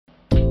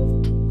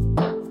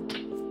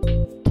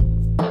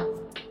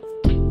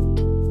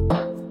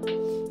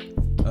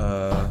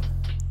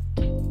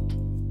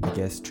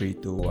Test 3,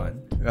 2,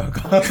 1.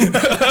 Welcome.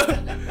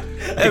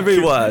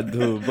 Everyone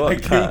to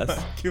podcast.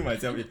 Cue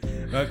myself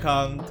in.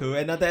 Welcome to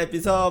another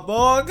episode of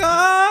podcast.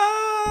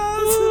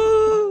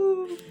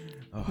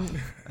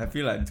 I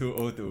feel like I'm too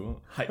old to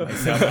hype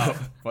myself up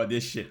for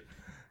this shit.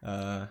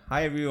 Hi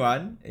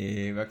everyone.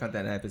 Welcome to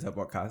another episode of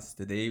podcast.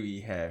 Today we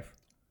have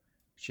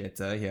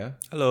Xuezhe here.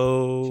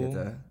 Hello.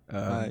 Xuezhe.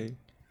 Hi.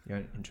 You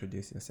want to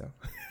introduce yourself?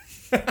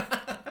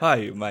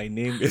 Hi, my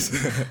name is...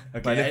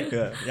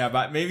 Okay. Yeah,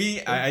 but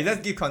maybe I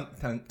just give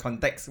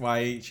context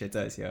why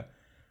Xuezhe is here.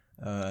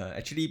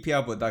 Actually, PR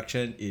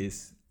Production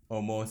is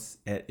almost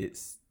at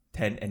its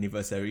 10th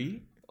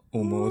anniversary.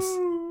 Almost.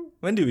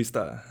 When did we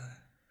start?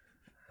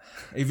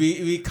 If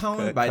we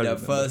count by the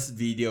remember. first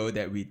video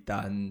that we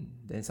done,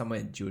 then somewhere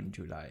in June,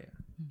 July.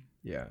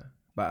 Yeah.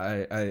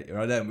 But I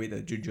rather than wait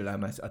the June, July,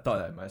 I thought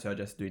I might as well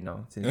just do it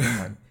now since the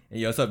time. And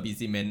you're also a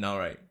busy man now,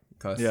 right?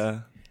 Because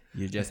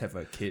you just have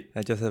a kid.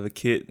 I just have a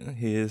kid.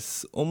 He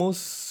is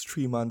almost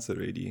 3 months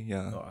already.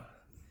 Yeah. Oh,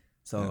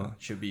 so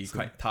should be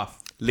quite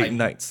tough. Late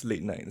nights.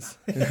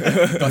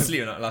 Got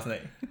sleep or not last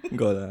night?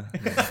 Got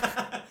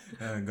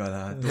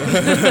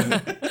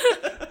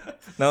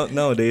Got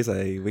Nowadays,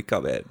 I wake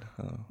up at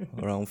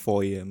around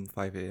 4 a.m.,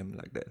 5 a.m.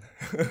 like that.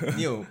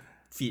 New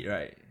feed,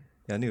 right?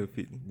 Yeah, I need to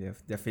feed.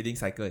 Their feeding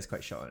cycle is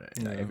quite short,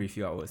 right? Like every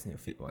few hours need to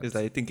feed once. It's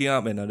like thinking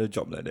up another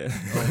job like that.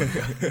 Oh my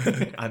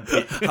god.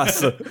 Unpaid.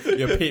 Hustle.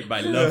 You're paid by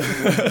love.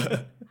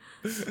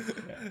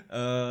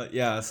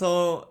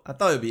 So I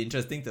thought it'd be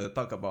interesting to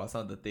talk about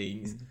some of the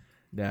things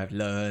that I've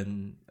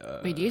learned.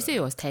 Wait, did you say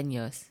it was 10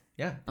 years?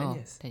 Yeah, 10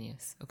 years. 10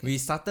 years. Okay. We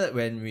started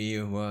when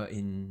we were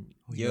in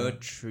year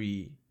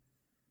 3.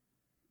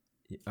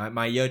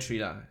 My year 3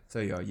 lah.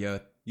 So your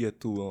year Year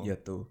 2. Year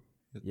 2.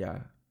 Yeah.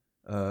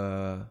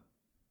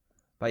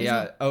 But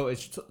yeah,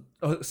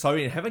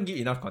 sorry, I haven't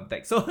given enough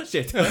context. So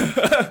shit.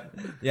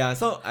 Yeah,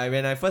 so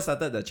when I first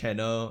started the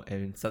channel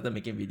and started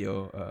making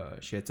video,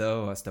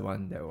 Xuezhe was the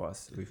one that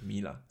was with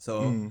me lah.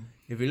 So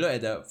if we look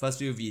at the first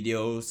few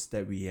videos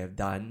that we have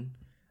done,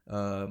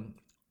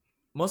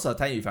 most of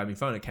the time if I'm in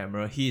front of the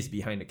camera, he is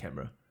behind the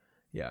camera.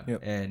 Yeah.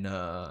 Yep. And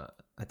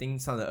I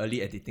think some of the early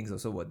editings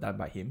also were done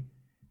by him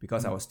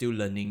because I was still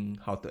learning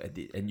how to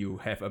edit, and you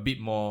have a bit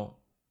more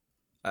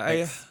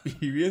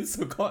experience,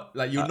 so called,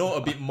 like you know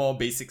a bit more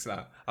basics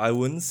lah. I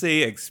wouldn't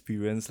say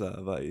experience lah,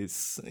 but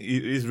it's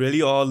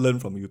really all learned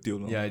from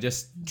YouTube. Yeah,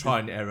 just try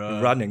and error,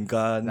 Run and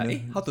gun.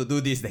 like how to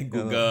do this, then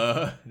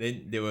Google,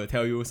 then they will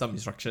tell you some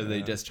instructions. Then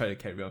you just try to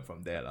carry on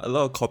from there lah. A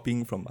lot of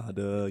copying from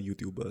other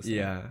YouTubers.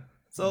 Yeah.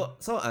 So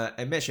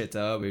I met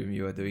Xuezhe when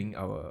we were doing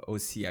our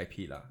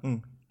OCIP lah.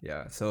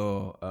 Yeah.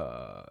 So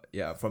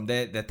from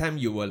there, that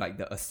time you were like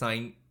the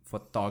assigned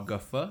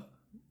photographer.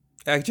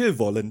 I actually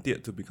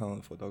volunteered to become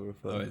a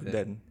photographer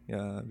then.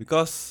 Yeah,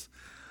 because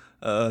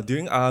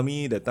during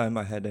army that time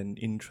I had an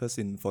interest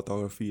in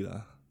photography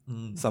lah.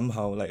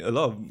 Somehow, like a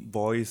lot of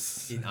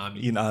boys In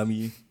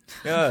army.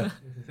 Yeah.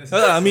 So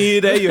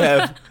army, there you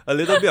have a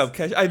little bit of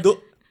cash.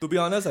 To be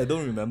honest, I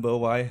don't remember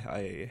why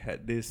I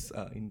had this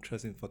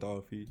interest in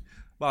photography.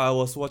 But I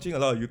was watching a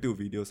lot of YouTube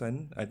videos,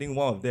 and I think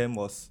one of them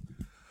was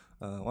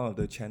one of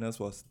the channels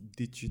was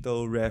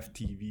Digital Rev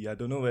TV. I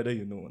don't know whether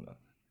you know or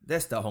not.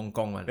 That's the Hong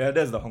Kong one. Yeah,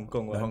 that's the Hong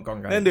Kong one. Hong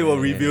Kong guy. Then they were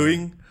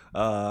reviewing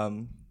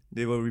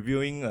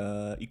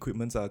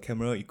equipments,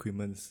 camera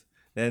equipments.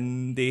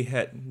 Then they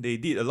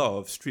did a lot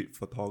of street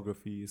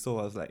photography. So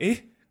I was like,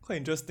 quite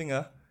interesting.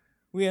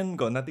 We ain't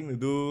got nothing to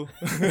do.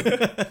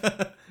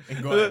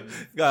 And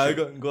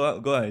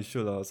go and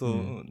shoot.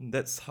 So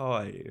that's how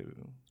I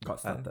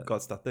got started.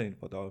 got started in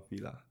photography.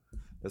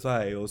 That's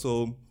why I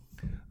also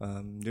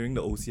during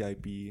the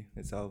OCIP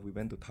itself, we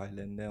went to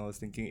Thailand. Then I was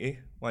thinking,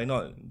 why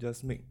not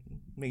just make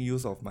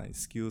use of my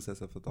skills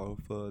as a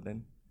photographer,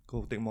 then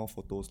go take more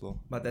photos lor.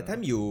 But that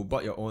time you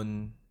bought your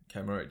own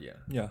camera already.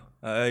 Yeah,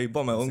 I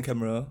bought my own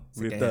camera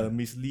with the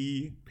Miss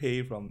Lee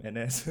pay from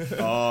NS.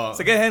 Oh,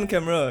 Second-hand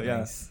camera,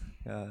 nice.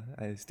 Yeah.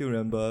 I still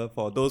remember.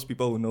 For those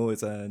people who know,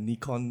 it's a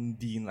Nikon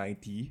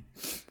D90.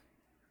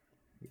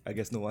 I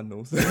guess no one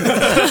knows. I've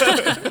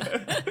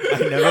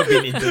never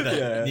been into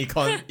the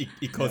Nikon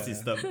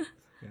ecosystem.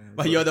 Yeah,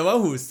 But you're the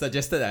one who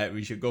suggested that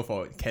we should go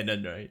for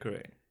Canon, right?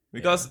 correct.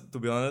 Because to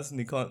be honest,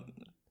 Nikon,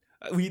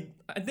 I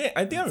think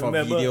I For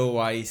remember video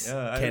wise,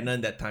 Yeah,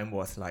 Canon that time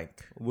was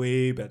like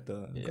way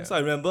better. Because I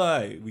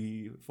remember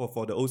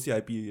for the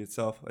OCIP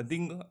itself, I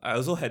think I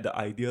also had the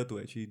idea to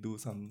actually do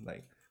some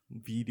like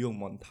video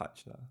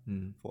montage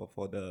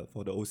for the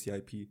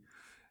OCIP.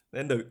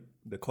 Then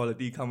the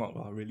quality come out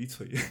really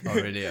cui. Oh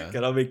really?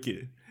 Cannot make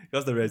it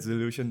because the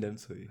resolution damn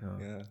cui. Oh.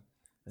 Yeah.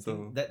 I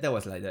think that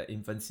was like the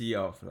infancy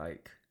of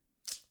like,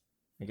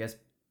 I guess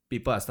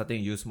people are starting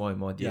to use more and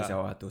more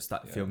DSLR to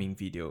start filming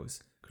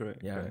videos.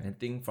 Correct. Yeah, correct. I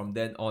think from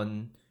then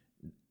on,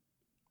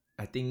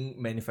 I think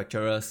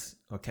manufacturers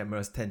or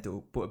cameras tend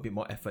to put a bit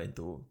more effort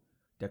into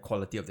the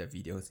quality of their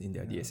videos in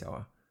their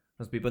DSLR.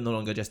 Because people no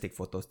longer just take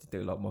photos, they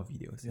take a lot more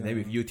videos. And then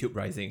with YouTube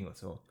rising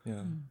also.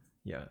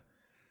 Yeah.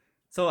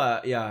 So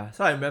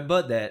so I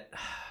remember that.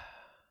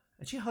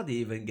 Actually, how did it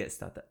even get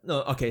started?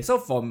 No, okay. So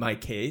for my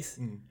case,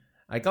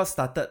 I got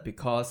started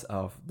because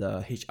of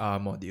the HR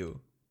module.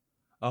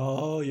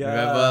 Oh yeah,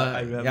 Remember? I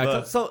remember.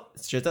 Yeah, so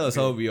Shweta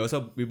also,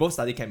 we both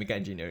study chemical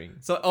engineering.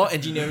 So all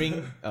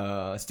engineering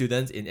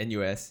students in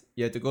NUS,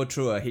 you have to go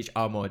through a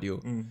HR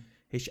module.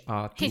 HR HR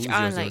like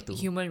 2002.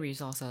 human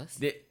resources.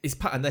 It's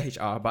part under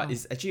HR, but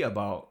it's actually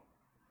about,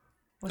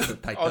 what's the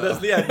title?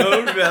 Honestly, I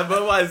don't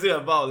remember what is it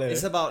about.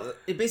 It's about,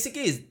 it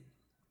basically is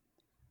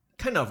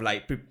kind of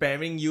like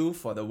preparing you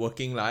for the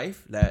working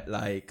life,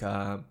 like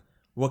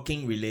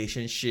working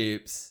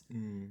relationships.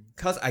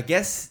 Because I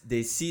guess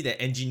they see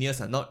that engineers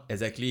are not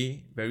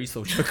exactly very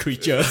social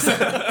creatures.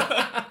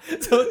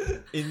 So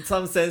in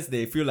some sense,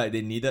 they feel like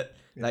they needed,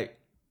 like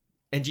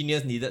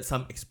engineers needed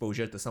some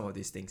exposure to some of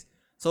these things.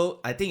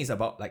 So I think it's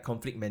about like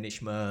conflict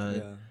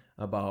management,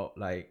 about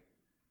like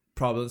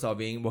problem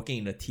solving, working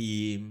in a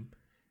team.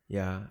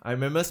 Yeah, I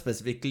remember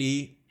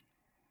specifically,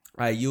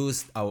 I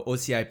used our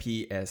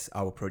OCIP as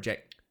our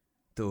project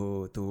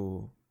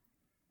to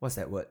what's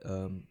that word?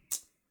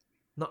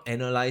 Not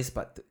analyze,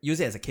 but use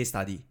it as a case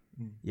study.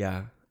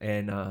 Yeah,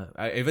 and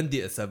I even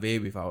did a survey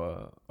with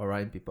our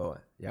Orion people.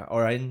 Yeah,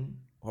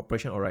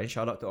 Operation Orion.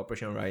 Shout out to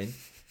Operation Orion.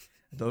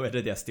 I don't know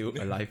whether they're still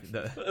alive.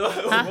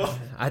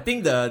 I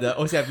think the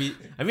OCIP.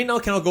 I mean, now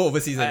cannot go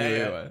overseas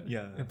anyway.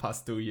 The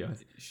past 2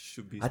 years.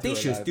 Should be. I think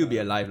she'll still be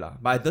alive lah.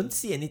 But I don't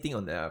see anything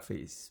on their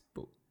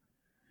Facebook.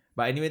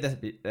 But anyway, that's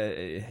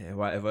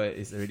whatever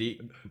is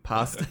already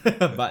past.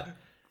 But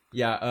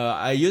yeah,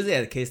 I use it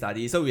as a case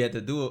study. So we had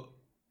to do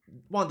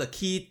one of the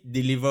key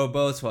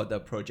deliverables for the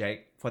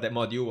project for that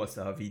module was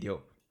a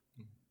video.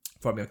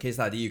 From your case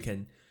study, you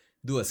can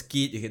do a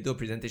skit, you can do a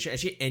presentation,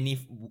 actually any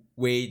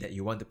way that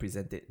you want to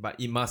present it, but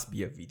it must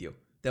be a video.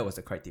 That was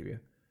the criteria.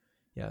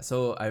 Yeah,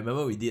 so I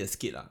remember we did a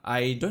skit.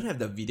 I don't have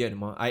the video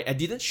anymore. I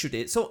didn't shoot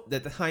it. So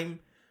at the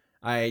time,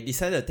 I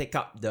decided to take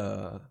up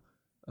the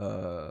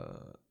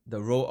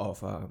role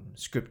of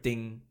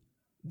scripting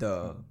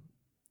the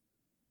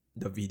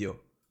video.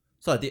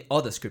 So I did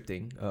all the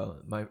scripting.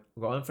 My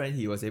one friend,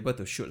 he was able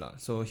to shoot lah.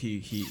 So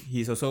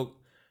he's also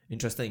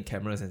interested in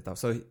cameras and stuff.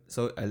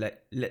 So I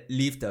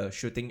leave the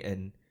shooting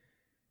and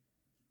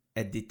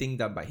editing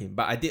done by him.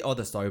 But I did all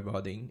the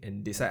storyboarding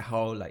and decide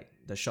how like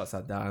the shots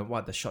are done,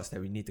 what are the shots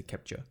that we need to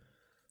capture.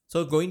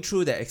 So going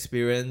through that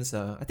experience,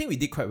 I think we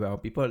did quite well.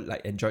 People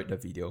like enjoyed the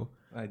video.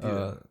 I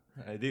did.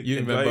 I did. You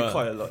enjoy remember? It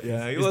quite a lot.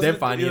 Yeah, It's damn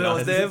funny. It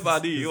was damn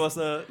funny. It was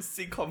a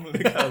sitcom.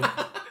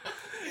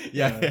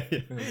 Yeah.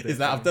 It's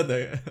like after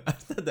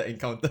the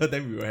encounter,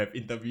 then we will have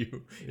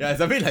interview. Yeah, it's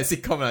a bit like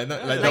sitcom, like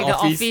Like the the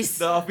office.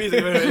 The Office is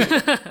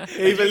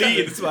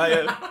heavily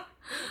inspired.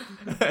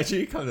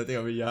 Actually, come to think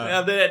of it, Then yeah.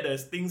 after that,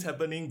 there's things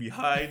happening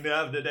behind. Then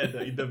after that,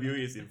 the interview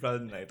is in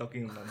front, like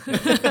talking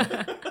nonsense.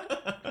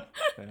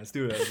 I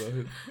still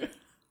remember.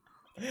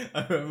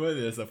 I remember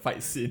there's a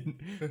fight scene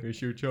with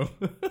Xiu Chou.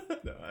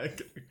 No, I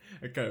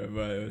can't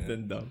remember. It was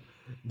then dumb.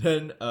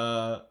 Then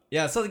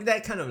yeah, so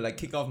that kind of like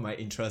kick off my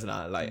interest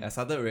lah. Like I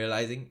started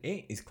realizing,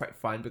 it's quite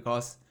fun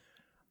because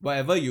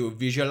whatever you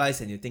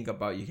visualize and you think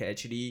about, you can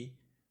actually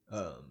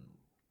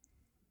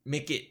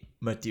make it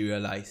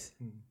materialize.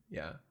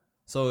 Yeah.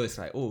 So it's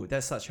like, oh,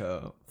 that's such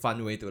a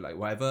fun way to like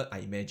whatever I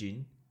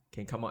imagine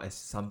can come out as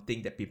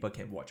something that people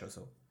can watch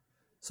also.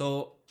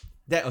 So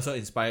that also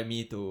inspired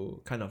me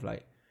to kind of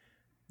like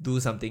do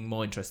something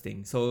more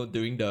interesting. So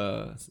during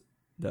the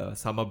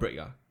summer break,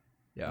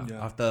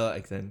 after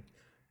exam,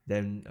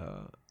 then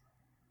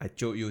I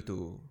chose you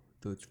to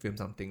film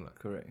something lah.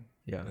 Correct.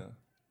 Yeah.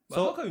 But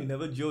So- how come you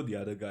never Joe the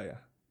other guy?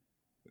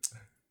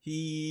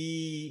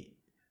 I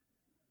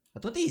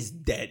don't think he's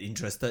that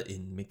interested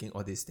in making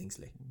all these things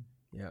like.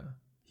 Yeah.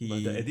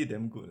 But the edit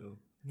damn good though.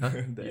 Huh?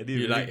 The edit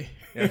You really, like?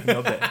 yeah,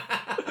 not bad.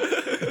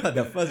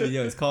 The first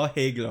video is called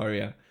Hey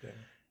Gloria.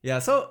 Yeah,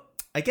 so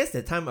I guess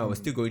that time I was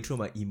still going through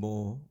my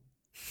emo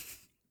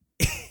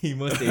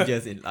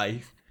stages in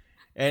life.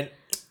 And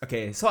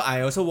okay, so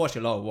I also watched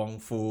a lot of Wong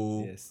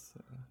Fu. Yes.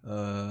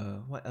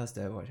 What else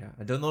did I watch?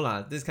 I don't know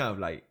lah. This kind of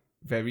like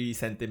very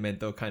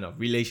sentimental kind of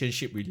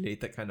relationship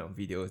related kind of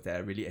videos that I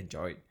really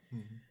enjoyed.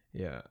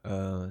 Yeah.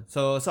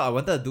 So I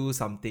wanted to do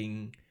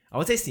something, I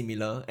would say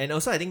similar. And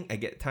also I think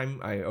at that time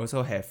I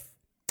also have,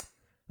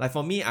 like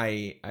for me,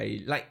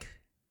 I like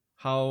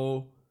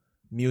how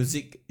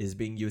music is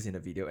being used in a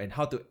video and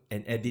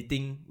and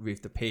editing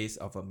with the pace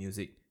of a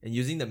music and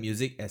using the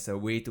music as a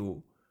way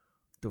to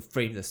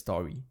frame the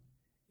story.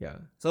 Yeah.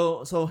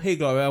 So Hey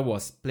Gloria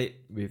was played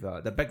with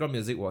the background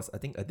music was I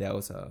think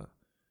Adele's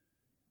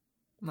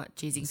What,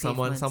 Chasing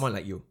someone Pavements?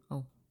 like you.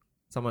 Oh.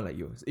 Someone Like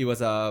You. It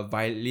was a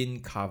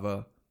violin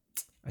cover.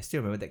 I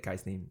still remember that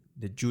guy's name.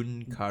 The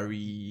Jun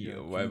Curry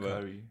or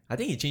whatever. Curry. I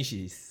think he changed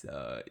his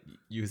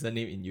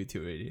username in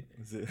YouTube already.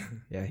 Is it?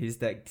 Yeah, he's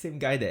that same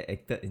guy that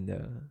acted in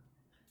the,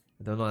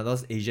 I don't know,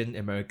 those Asian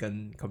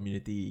American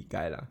community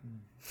guy lah.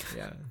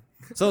 Yeah.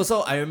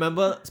 So I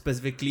remember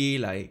specifically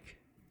like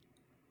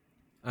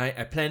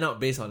I planned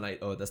out based on like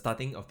the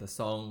starting of the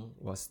song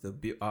was the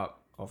build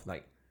up of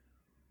like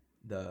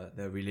the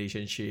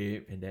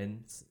relationship, and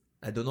then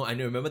I don't know, I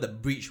remember the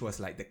bridge was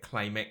like the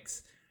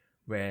climax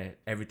where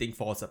everything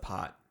falls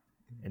apart.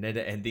 And then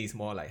the ending is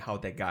more like how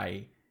that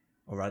guy,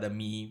 or rather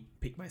me,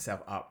 pick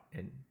myself up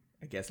and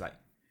I guess like,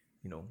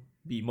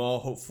 be more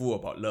hopeful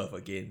about love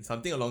again.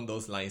 Something along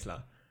those lines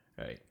lah.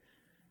 Right.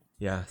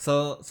 Yeah.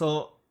 So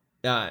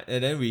yeah,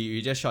 and then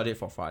we just shot it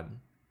for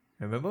fun.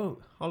 I remember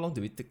how long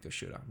did we take to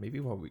shoot? Maybe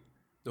 1 week.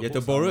 You had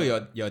to borrow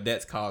your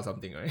dad's car or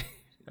something, right?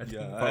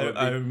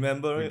 I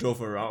remember we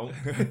drove around.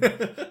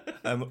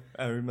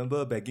 I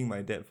remember begging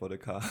my dad for the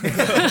car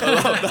a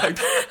lot of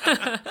times.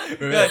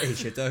 Remember, hey,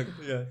 Sheter,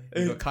 Yeah.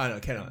 you got car or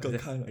cannot? Got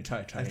car. I try.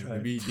 I try.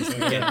 Maybe this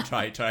weekend,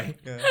 try.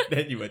 Yeah.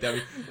 Then you will tell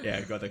me, yeah,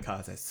 I got the car.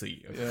 I said,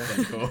 sweet. Okay, Yeah.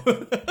 let's go.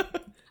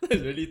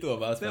 It's really two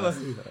of us. That man. was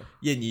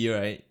Yan Yi,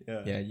 right?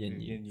 Yeah,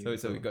 Yan Yi. Yan Yi.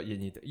 So we got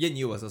Yan Yi. Yan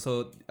Yi was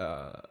also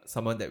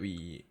someone that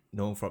we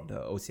know from the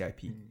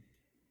OCIP.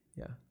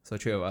 Yeah. So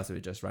 3 of us were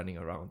just running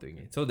around doing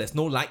it. So there's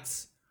no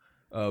lights.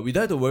 We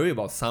don't have to worry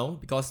about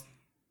sound because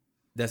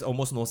there's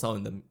almost no sound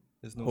in the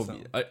There's no whole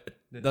sound.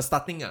 the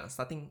starting,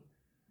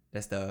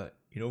 there's the,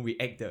 we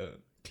act the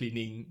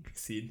cleaning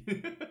scene.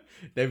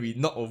 Then we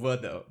knock over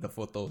the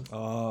photos.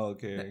 Oh,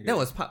 okay. That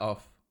was part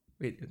of,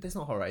 wait, that's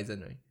not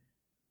Horizon, right?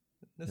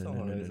 That's No, not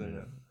no, no, Horizon. no,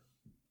 no.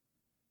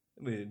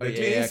 Wait, Oh, the yeah,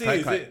 cleaning scene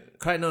is correct, it?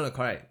 correct. No,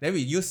 correct. Then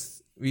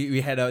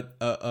we had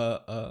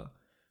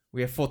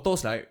we have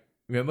photos, like,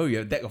 remember we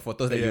have a deck of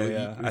photos that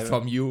Yeah. it's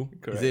from you,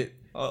 Correct. is it?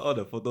 All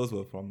the photos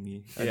were from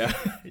me. Yeah,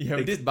 you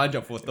have this bunch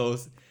of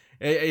photos.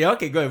 Y'all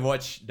can go and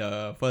watch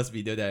the first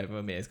video that I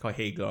ever made. It's called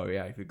Hey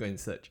Gloria, if you go and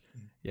search.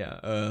 Yeah.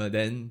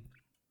 Then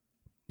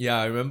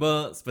I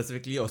remember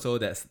specifically also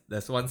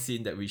there's one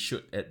scene that we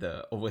shoot at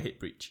the overhead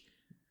bridge.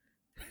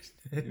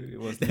 It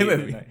was Then late when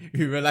at we, night.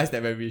 we realized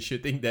that when we were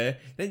shooting there,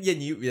 then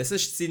Yan Yi, there's a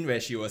scene where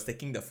she was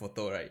taking the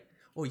photo, right?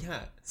 Oh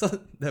yeah. So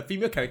the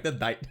female character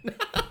died.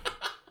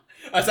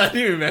 I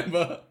suddenly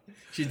remember.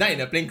 She died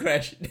in a plane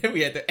crash. Then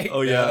we had to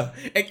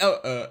act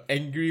out a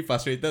angry,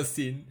 frustrated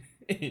scene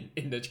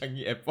in the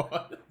Changi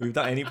airport.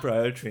 Without any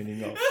prior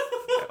training of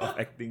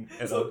acting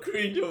at So all.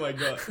 cringe, oh my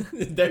god.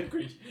 It's damn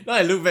cringe. Now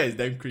I look back, it's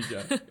damn cringe.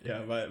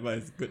 Yeah, but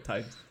it's good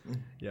times.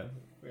 Yeah.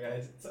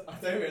 Okay, so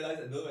after I realized,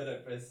 I don't know whether I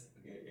pressed.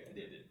 Okay, I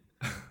did it.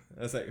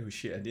 I was like, oh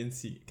shit, I didn't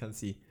see, can't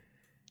see.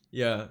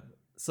 Yeah.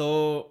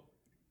 So,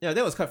 yeah,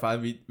 that was quite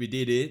fun. We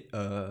did it.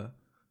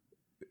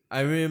 I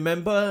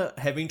remember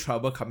having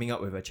trouble coming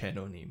up with a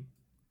channel name.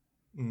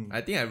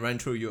 I think I ran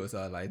through you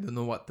also. Like, I don't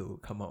know what to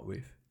come up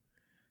with.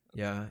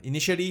 Yeah,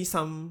 initially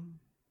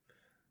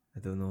I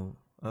don't know.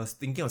 I was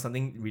thinking of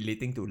something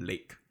relating to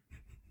lake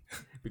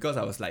because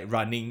I was like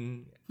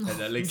running at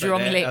the lake.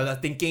 Jurong Lake. I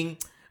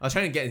was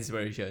trying to get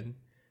inspiration.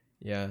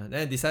 Yeah,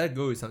 then I decided to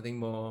go with something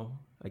more,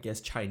 I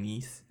guess,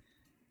 Chinese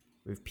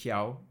with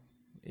Piao.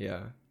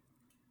 Yeah,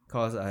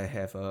 because I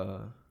have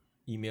a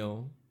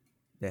email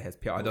that has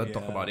Piao. I don't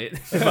talk about it,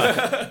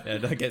 but I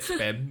don't get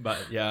spam. But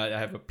yeah, I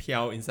have a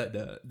Piao inside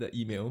the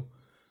email.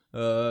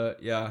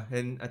 Yeah,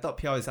 and I thought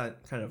Piao is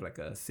kind of like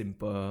a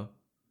simple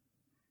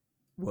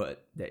word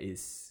that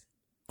is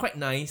quite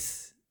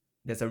nice.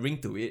 There's a ring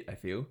to it, I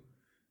feel.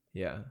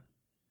 Yeah.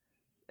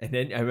 And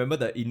then I remember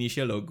the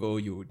initial logo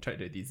you tried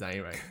to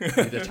design, right?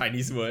 With the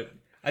Chinese word.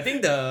 I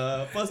think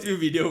the first few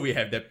video we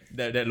have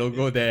that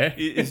logo there.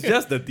 It's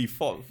just the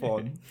default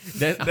font.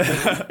 Then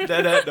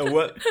The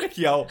word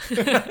Kiao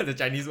the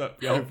Chinese word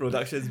and Piao.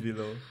 productions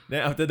below.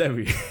 Then after that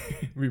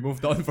we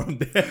moved on from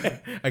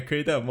there. I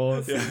created a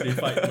more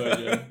simplified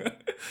version.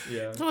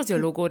 Yeah. So what's your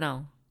logo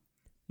now?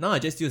 Now I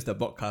just use the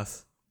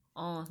podcast.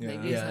 Oh, Yeah.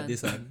 like this Yeah, one.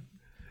 this one.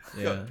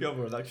 Yeah. Pure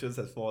Productions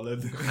has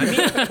fallen. I mean,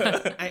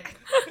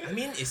 I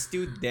mean, it's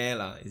still there,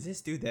 lah. Is it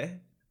still there?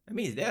 I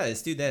mean, it's there.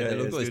 It's still there. Yeah, The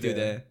yeah, logo is still still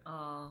there. there.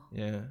 Oh.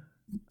 Yeah.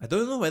 I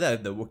don't know whether I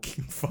have the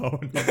working file.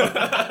 It's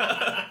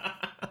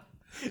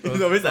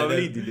always like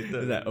Probably that. deleted.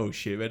 It's like, oh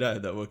shit, whether I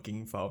have the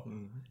working file.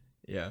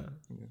 Yeah.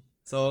 Yeah.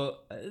 So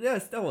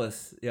that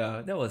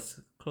was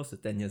close to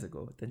 10 years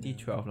ago.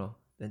 2012 now.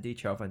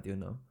 2012 until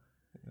now.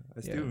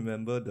 I still Yeah.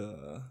 remember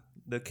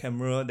the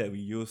camera that we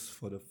used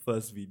for the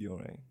first video,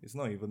 right? It's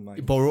not even mine.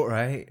 You borrowed,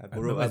 right? I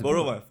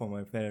borrowed one from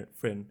my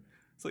friend.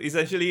 So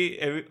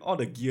essentially, all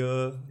the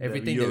gear,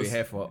 Everything that we used-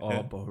 have were all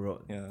yeah.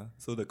 borrowed. Yeah.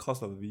 So the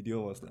cost of the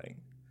video was like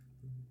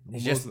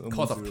It's just almost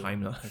cost of zero.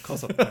 time, lah. The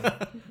cost of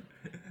time.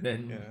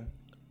 Then Yeah.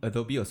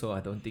 Adobe also, I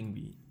don't think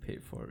we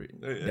paid for it.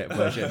 Yeah. That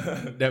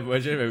version. That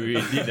version when we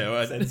did that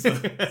one.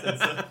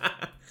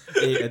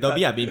 Hey,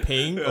 Adobe, I've been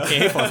paying,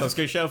 okay, for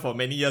subscription for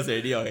many years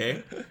already,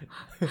 okay?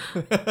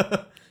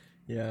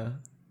 Yeah.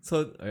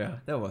 So, yeah,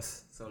 that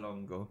was so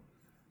long ago.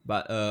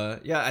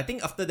 But, yeah, I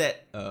think after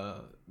that,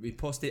 we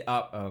posted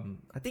up,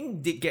 I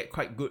think did get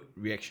quite good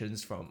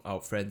reactions from our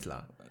friends,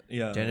 lah.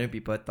 Yeah. Generally,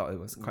 people thought it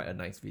was quite a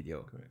nice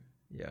video. Correct.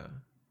 Yeah.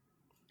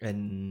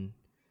 And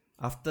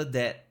after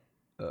that,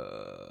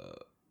 I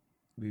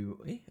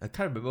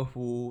can't remember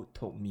who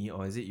told me,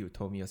 or is it you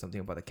told me or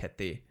something about the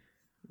Cathay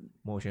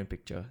motion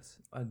pictures.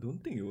 I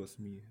don't think it was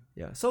me.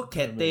 Yeah. So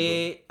can't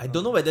Cathay, I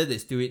don't know whether they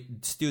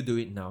still do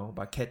it now,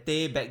 but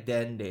Cathay back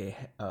then they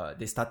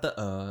started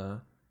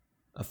a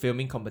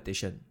filming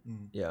competition.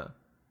 Yeah.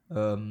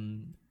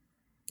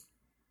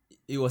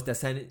 It was their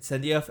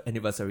 70th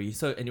anniversary,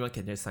 so anyone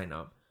can just sign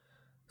up.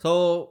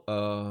 So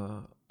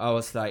I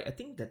was like, I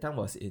think that time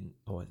was in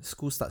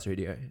school starts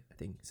already, right? I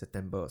think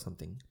September or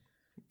something.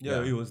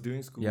 Yeah, it was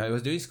during school. Yeah, it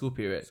was during school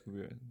period. School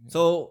period. Yeah.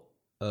 So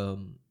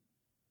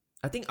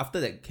I think after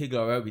that K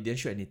Gloria we didn't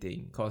shoot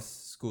anything because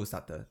school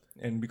started.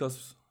 And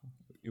because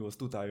it was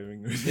too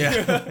tiring.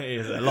 Yeah,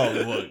 it's a lot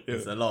of work.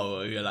 It's a lot of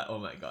work. We're like, oh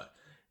my god.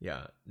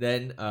 Yeah.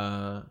 Then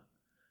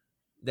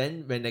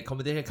when the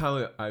competition came,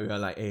 we were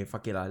like, hey,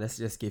 fuck it lah. Let's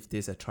just give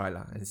this a try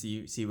lah and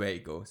see where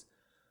it goes.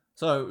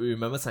 So I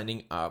remember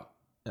signing up.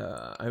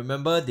 I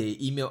remember they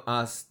emailed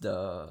us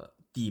the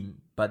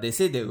team, but they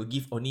said they will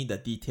give only the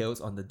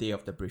details on the day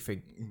of the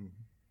briefing.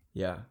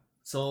 Yeah.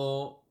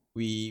 So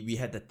we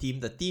had the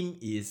team. The team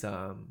is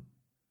what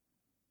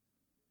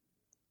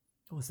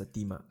was the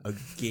team?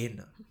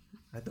 Again.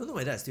 I don't know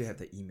whether I still have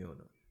the email or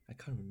not. I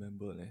can't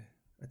remember.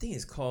 I think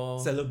it's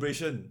called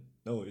Celebration.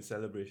 No, it's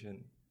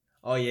Celebration.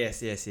 Oh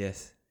yes.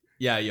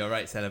 Yeah, you're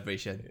right,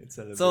 Celebration. It's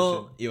Celebration.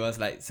 So it was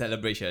like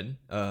Celebration.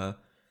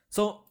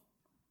 So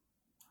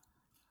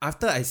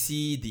after I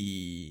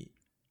see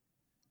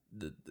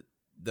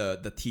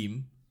the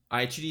team,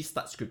 I actually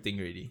start scripting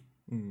already.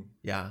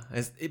 Yeah.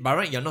 By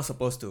right, you're not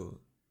supposed to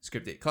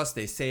script it because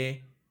they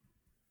say.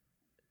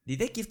 Did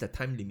they give the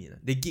time limit?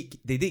 They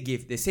did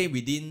give. They say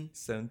within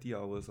 70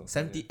 hours or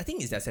 70. I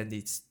think it's that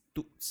 70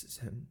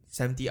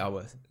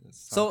 hours. something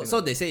So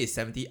like they say it's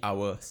 70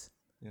 hours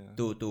yeah.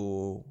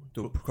 to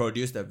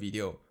produce the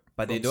video,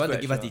 but they From don't want to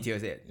give us scratch,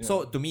 details yet. Yeah.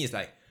 So to me, it's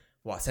like,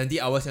 wow, 70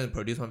 hours to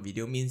produce one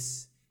video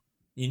means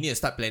you need to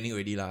start planning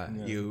already lah.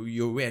 Yeah.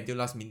 You wait until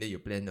last minute you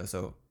plan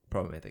also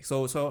problematic.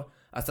 So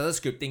I started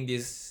scripting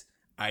this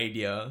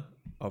idea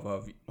of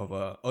a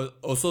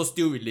also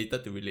still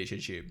related to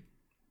relationship,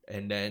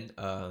 and then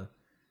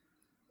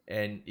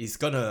and I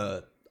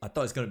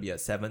thought it's gonna be a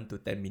 7 to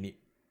 10 minute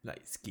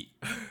like skit.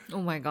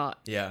 Oh my god.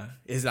 Yeah,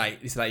 it's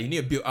like you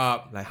need to build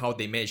up like how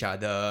they met each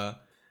other,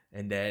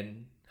 and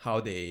then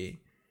how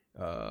they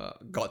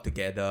got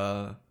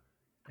together,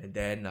 and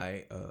then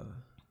like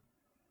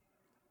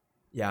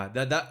yeah,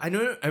 I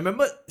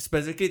remember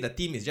specifically the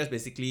theme is just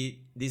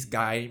basically this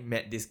guy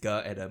met this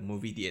girl at a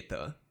movie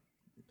theater,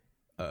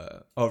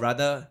 or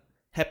rather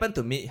happened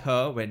to meet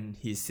her when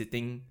he's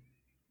sitting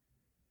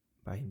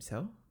by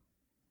himself,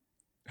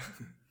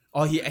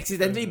 or he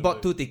accidentally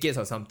bought 2 tickets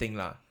or something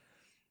lah.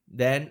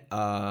 Then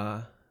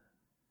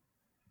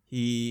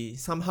he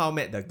somehow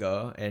met the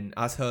girl and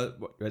asked her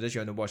whether she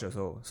want to watch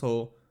also.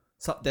 So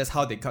that's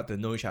how they got to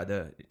know each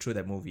other through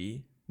that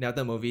movie. Then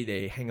after the movie,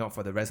 they hang out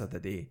for the rest of the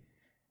day,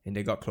 and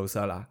they got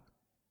closer lah.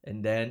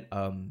 And then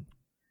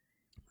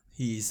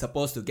he's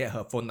supposed to get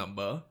her phone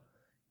number.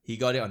 He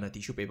got it on a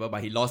tissue paper,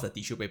 but he lost the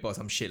tissue paper or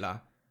some shit lah.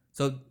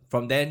 So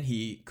from then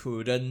he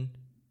couldn't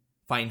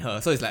find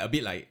her. So it's like a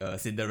bit like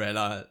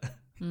Cinderella.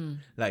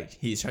 Like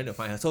he's trying to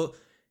find her. So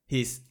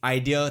his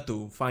idea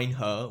to find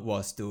her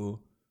was to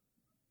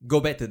go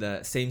back to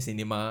the same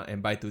cinema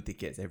and buy 2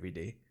 tickets every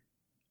day,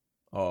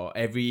 or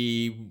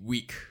every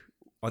week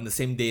on the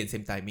same day and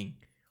same timing.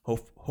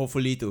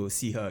 Hopefully to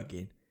see her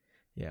again.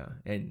 Yeah,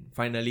 and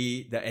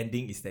finally the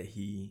ending is that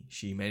she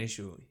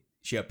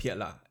appeared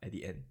lah at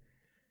the end.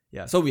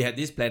 Yeah, so we had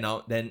this plan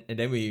out. Then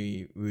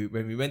we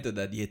when we went to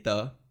the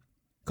theater,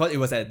 cause it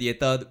was at the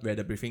theater where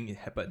the briefing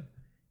happened.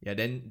 Yeah,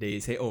 then they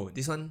say, oh,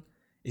 this one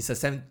is a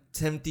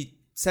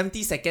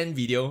 70-second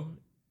video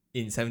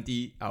in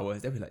 70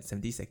 hours. Then we're like,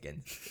 70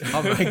 seconds?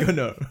 How am I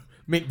gonna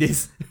make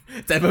this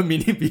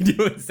 7-minute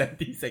video in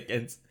 70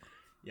 seconds?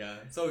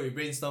 Yeah, so we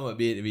brainstormed a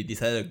bit. We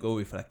decided to go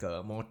with like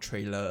a more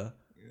trailer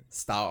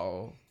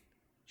style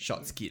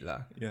short skit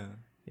lah. Yeah.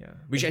 Yeah,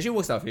 which actually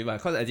works our favor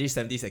because at least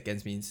 70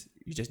 seconds means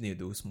you just need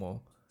to do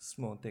small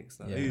takes.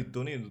 Yeah. You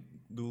don't need to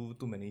do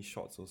too many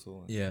shots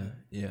also. Yeah.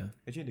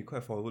 Actually, they're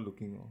quite forward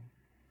looking.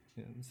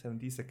 Yeah,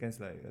 70 seconds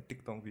like a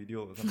TikTok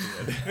video or something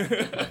like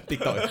that.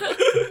 TikTok.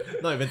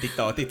 Not even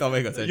TikTok. TikTok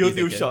where got 70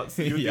 YouTube seconds. shots.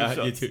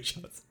 YouTube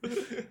shots.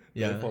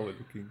 Yeah. Very forward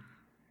looking.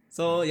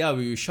 So yeah,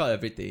 we shot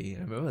everything.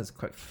 I remember it was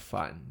quite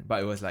fun, but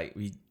it was like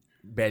we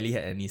barely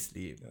had any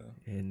sleep.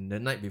 Yeah. And the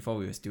night before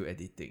we were still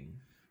editing.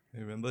 I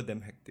remember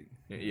them hectic.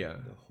 Yeah.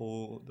 The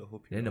whole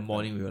period. Then in the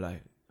morning we were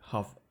like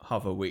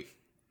half awake.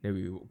 Then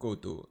we would go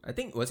to, I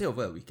think, was it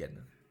over a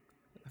weekend?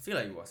 I feel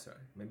like it was, right?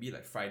 Maybe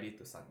like Friday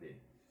to Sunday.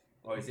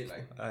 Or is it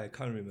like... I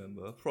can't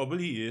remember.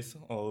 Probably is.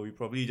 Or we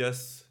probably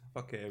just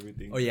fuck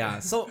everything. Oh yeah.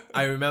 So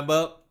I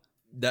remember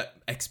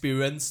that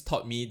experience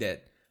taught me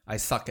that I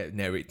suck at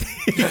narrating.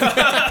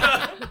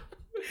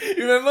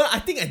 Remember, I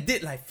think I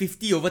did like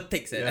 50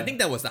 overtakes. Yeah. I think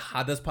that was the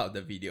hardest part of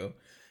the video.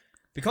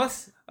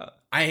 Because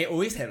I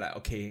always have like,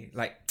 okay,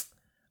 like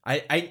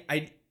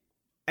I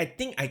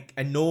think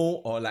I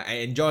know, or like I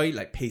enjoy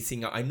like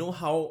pacing out. I know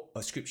how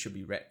a script should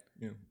be read.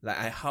 Yeah.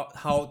 Like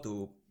how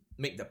to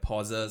make the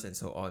pauses and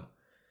so on.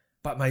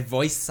 But my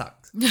voice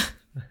sucks.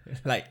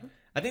 Like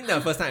I think that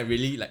the first time I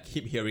really like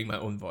keep hearing my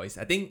own voice.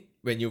 I think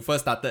when you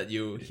first started,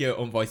 you hear your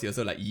own voice, you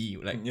also like,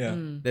 like Yeah.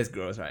 that's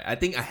gross, right? I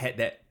think I had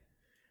that.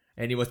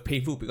 And it was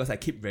painful because I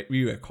keep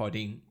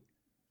re-recording,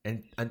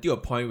 and until a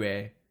point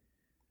where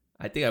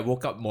I think I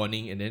woke up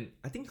morning, and then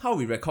I think how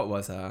we record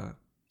was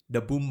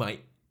the boom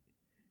mic.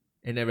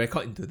 and then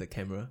record into the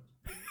camera.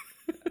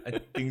 I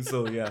think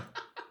so. Yeah.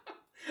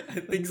 I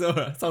think so.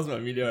 Sounds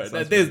familiar.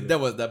 Sounds That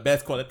was the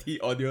best quality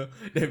audio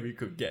that we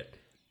could get.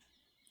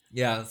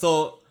 Yeah,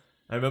 so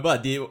I remember I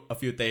did a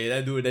few days.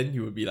 Then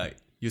you would be like,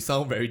 you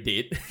sound very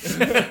dead.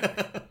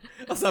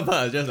 Or sometimes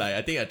I was just like,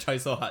 I think I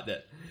tried so hard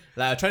that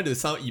like I tried to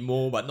sound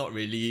emo but not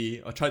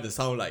really, or try to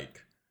sound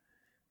like,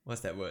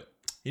 what's that word?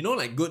 You know,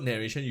 like good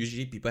narration,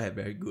 usually people have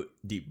very good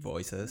deep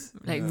voices.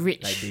 Like Yeah.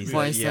 rich Like they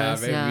voices. yeah,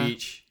 very Yeah.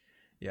 rich.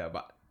 Yeah,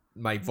 but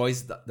my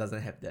voice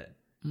doesn't have that.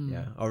 Mm.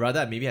 Yeah, or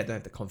rather, maybe I don't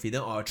have the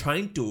confidence, or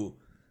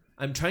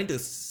I'm trying to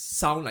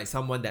sound like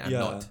someone that I'm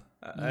not.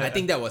 I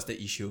think that was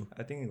the issue.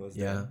 I think it was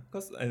Yeah.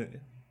 because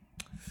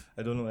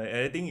I don't know.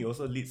 I think it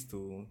also leads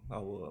to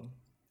our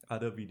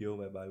other video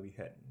whereby we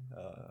had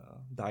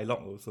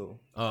dialogue also,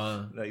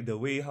 like the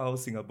way how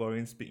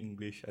Singaporeans speak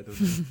English. I don't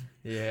know.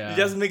 Yeah, It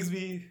just makes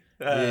me.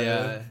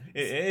 Yeah.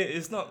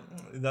 It's not.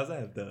 It doesn't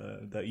have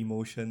the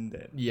emotion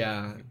that.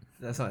 yeah,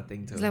 that's what I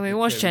think too. It's like when you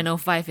watch Channel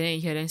 5 and then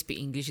you hear them speak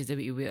English, it's a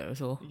bit weird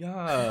also.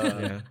 Yeah.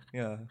 Yeah.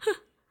 Yeah.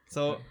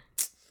 So,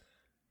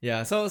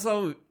 yeah, so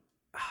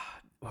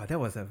wow, that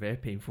was a very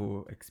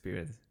painful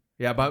experience.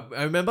 Yeah, but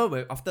I remember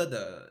when after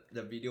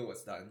the video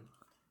was done,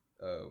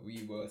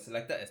 we were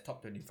selected as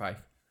top 25,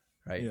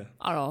 right? Yeah.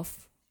 Out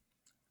of.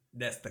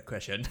 That's the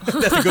question.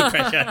 That's a good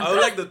question. I would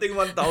like to think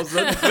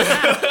 1,000.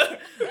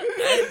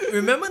 I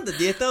remember the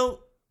theater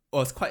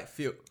was quite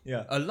filled.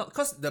 Yeah. A lot,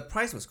 because the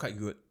price was quite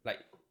good. Like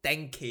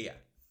 10K.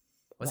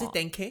 Was Wow.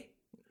 it 10K?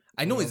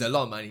 I know it's a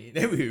lot of money.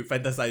 Then we were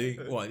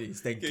fantasizing, wow,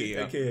 it's 10K.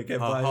 10K, I can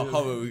how, buy how, it.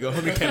 how will we go?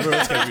 How many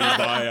cameras can we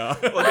buy?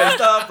 We can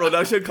start a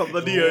production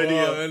company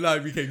already.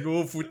 Like we can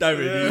go full time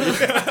already.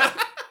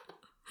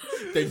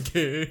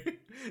 10K.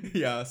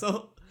 Yeah,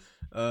 so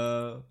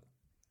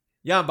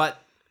yeah,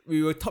 but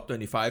we were top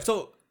 25.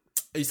 So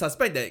I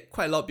suspect that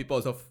quite a lot of people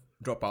also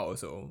drop out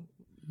also.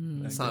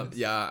 Some,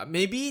 yeah,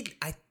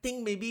 I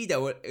think maybe there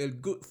were a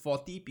good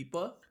 40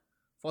 people,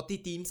 40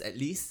 teams at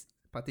least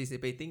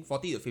participating,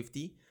 40 to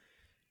 50.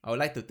 I would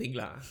like to think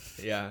lah.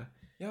 Yeah.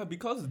 Yeah,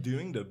 because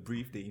during the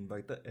brief they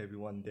invited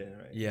everyone there,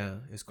 right? Yeah,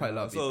 it's quite a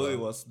lot of people. So it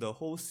was the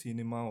whole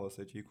cinema was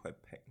actually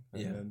quite packed. I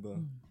Yeah. remember.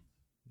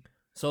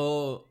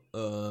 So,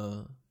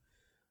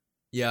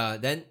 yeah,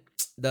 then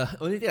the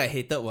only thing I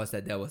hated was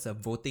that there was a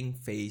voting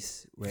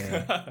phase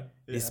where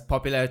it's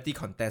popularity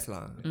contest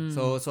lah.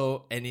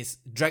 So and it's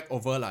dragged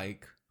over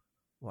like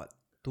what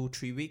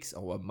 2-3 weeks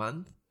or a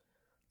month.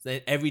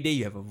 Then every day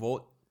you have a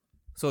vote.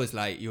 So it's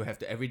like you have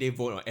to everyday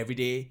vote or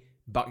everyday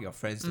bug your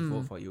friends to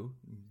vote for you,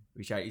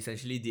 which I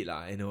essentially did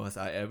lah. And it was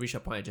I reached a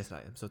point I just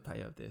like I'm so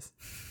tired of this.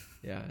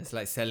 Yeah, it's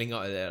like selling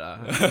out there lah.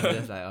 I'm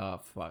just like oh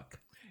fuck.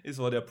 It's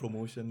for their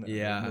promotion.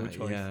 Yeah, no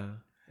choice. yeah.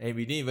 And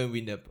we didn't even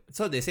win the.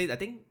 So they said I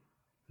think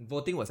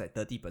voting was at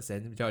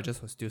 30%.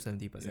 Judges was still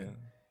 70%. Yeah.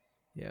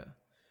 Yeah.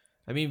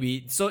 I mean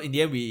we. So in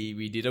the end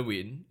we didn't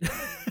win.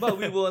 But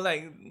we were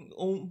like,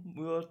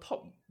 we were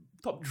top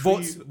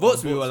votes. three.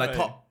 Votes we were like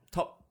right?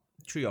 top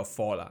 3 or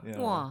 4 lah. Yeah.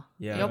 Wow.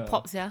 Yeah. Your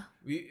pops, yeah?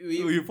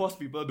 We forced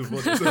people to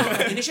vote.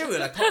 Initially we were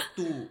like top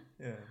 2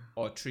 Yeah.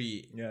 or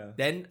 3. Yeah.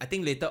 Then I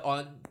think later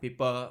on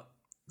people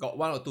got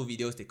 1 or 2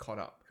 videos they caught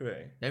up.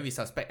 Correct. Then we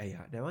suspect,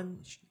 that one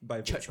By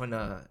church vote.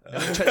 one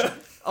church,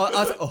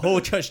 ask a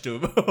whole church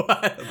to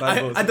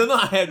I don't know.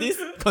 I have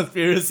this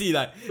conspiracy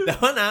like that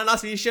one.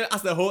 Last minute sure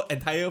ask the whole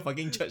entire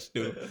fucking church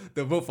to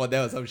vote for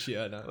them or some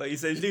shit. But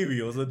essentially,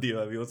 we also did.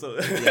 We also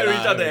Yeah,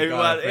 reached out to we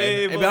got everyone. a friend.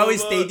 Hey, and we vote,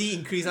 always vote. steady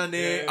increase on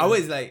there. Yeah. Ours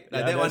is like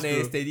Yeah, that one that's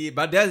true. steady,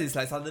 but theirs is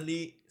like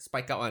suddenly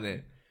spike up on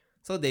it.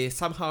 So they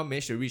somehow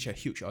managed to reach a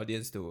huge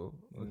audience a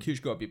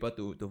huge group of people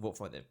to vote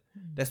for them.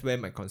 That's where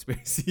my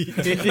conspiracy.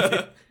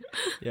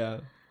 Yeah,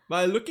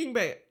 but looking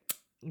back,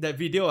 that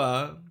video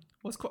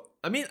was quite.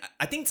 I mean,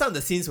 I think some of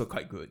the scenes were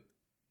quite good,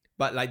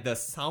 but like the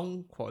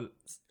sound quality,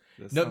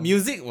 the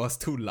music was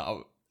too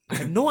loud. I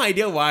have no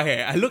idea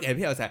why. I looked at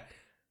it, I was like,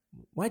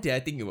 why did I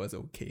think it was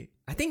okay?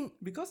 I think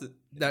because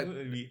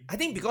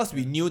because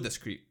we knew the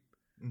script,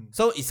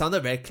 so it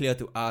sounded very clear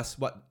to us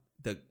what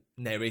the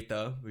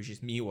narrator, which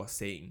is me, was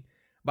saying.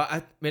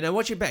 But when I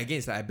watch it back again,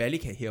 it's like I barely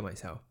can hear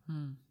myself.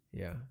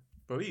 Yeah,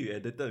 probably you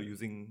edited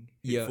using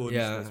yeah, headphones.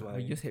 yeah. That's why. I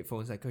use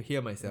headphones. I could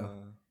hear myself.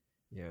 Uh,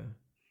 Yeah.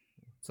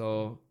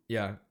 So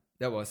yeah,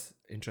 that was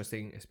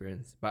interesting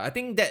experience. But I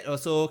think that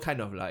also kind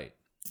of like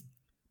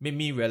made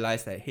me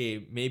realize that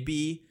hey,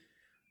 maybe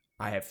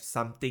I have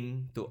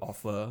something to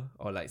offer,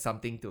 or like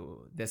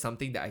there's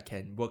something that I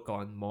can work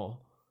on more.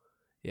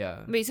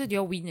 Yeah. Wait, so do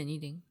you all win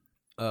anything?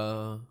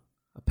 A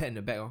pat in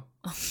the back.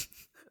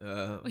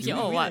 Okay, we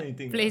oh, win what?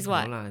 anything, Place No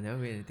what? lah, never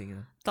win anything.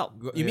 Top.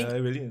 You mean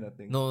really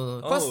nothing?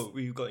 no? Cause Oh,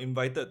 we got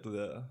invited to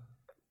the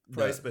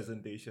prize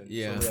presentation.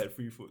 Yeah. So we had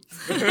free food.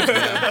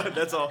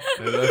 That's all.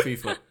 we were free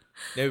food.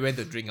 Then we went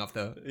to drink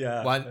after.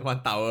 Yeah.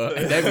 One tower,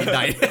 and then we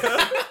died.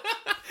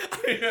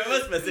 I remember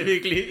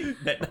specifically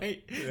that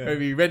night when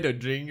we went to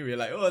drink. We were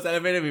like, oh,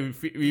 celebrate.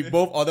 We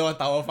both order 1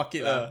 tower. Fuck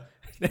it lah.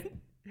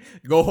 Then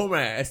go home,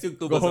 right? I still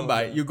go home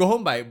by yeah. you go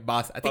home by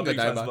bus. I think Public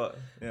you got bus. transport.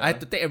 Yeah. I had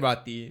to take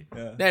MRT.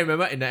 Yeah. Then I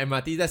remember in the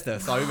MRT, that's the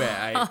story where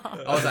I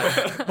was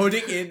like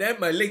holding in, then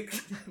my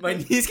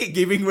knees kept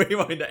giving way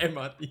while in the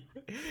MRT.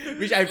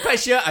 Which I'm quite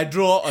sure I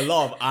draw a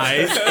lot of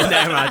eyes in the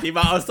MRT,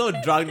 but I was so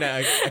drunk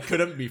that I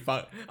couldn't be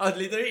fucked. I was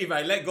literally, if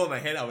I let go of my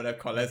hand, I would have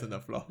collapsed on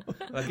the floor.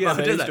 Lucky I I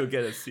was just managed like- to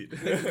get a seat.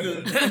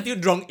 Until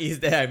drunk is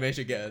there, I managed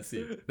to get a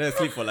seat. Then I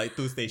sleep for like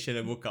 2 stations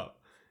and woke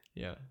up.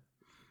 Yeah.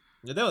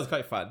 Yeah, that was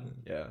quite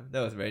fun. Yeah,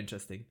 that was very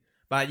interesting.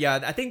 But yeah,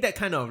 I think that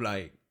kind of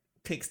like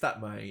kickstart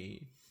my,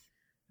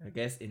 I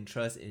guess,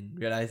 interest in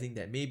realizing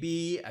that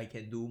maybe I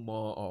can do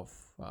more of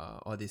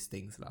all these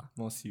things lah.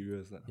 More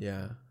serious.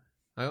 Yeah.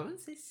 I won't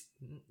say,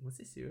 was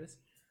it serious?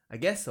 I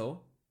guess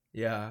so.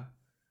 Yeah.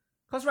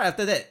 Because right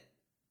after that,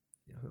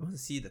 I want to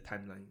see the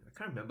timeline. I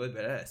can't remember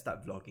whether I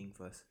start vlogging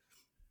first.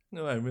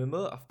 No, I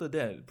remember after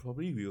that,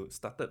 probably we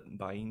started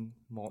buying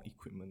more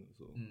equipment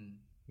also.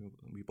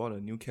 We bought a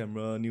new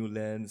camera, new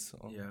lens.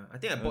 Yeah, I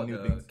think I bought new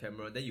the things.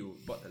 camera, then you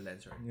bought the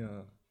lens, right?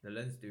 Yeah. The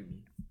lens still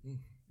me.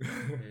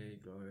 Hey,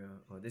 Gloria.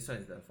 Oh, this one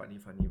is the funny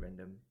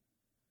random.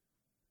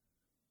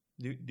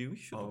 Did we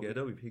shoot Oh,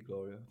 together with Hey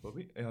Gloria?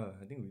 Probably. Yeah,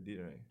 I think we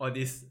did, right? Oh,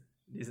 this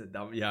is a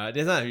dumb. Yeah,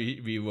 this one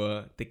we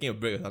were taking a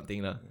break or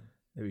something lah.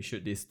 Then we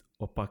shoot this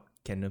Oppa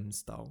Canon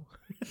style.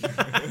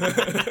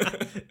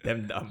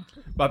 Damn dumb.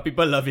 But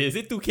people love it. Is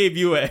it 2K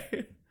view eh?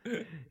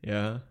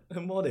 Yeah.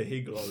 More than Hey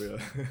Gloria.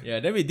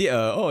 Yeah, then we did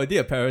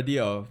a parody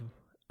of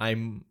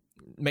I'm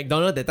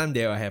McDonald. That time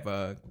they will have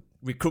a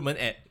recruitment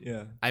ad.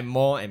 Yeah. I'm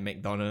more and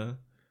McDonald.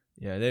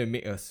 Yeah, then we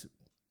make a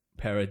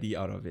parody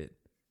out of it.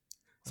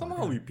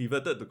 Somehow we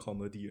pivoted to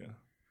comedy.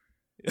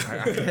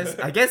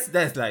 I guess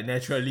that's like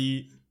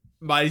naturally,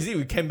 but is it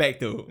we came back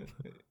to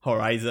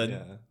Horizon?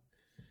 Yeah.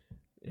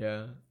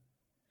 Yeah.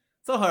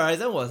 So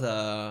Horizon was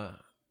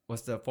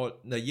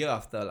the year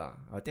after lah.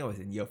 I think I was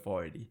in year 4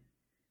 already.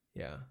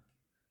 Yeah.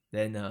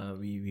 Then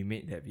we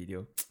made that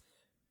video.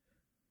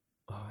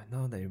 Oh,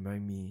 now that you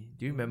remind me,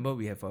 do you remember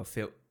we have a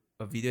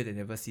video that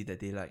never see the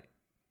daylight?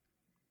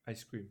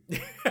 Ice cream.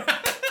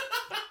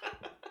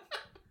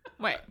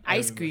 Wait,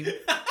 ice cream.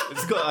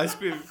 It's got ice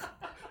cream.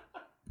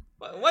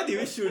 Why did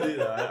we shoot it?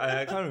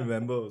 I can't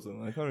remember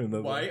also. I can't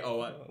remember. Why or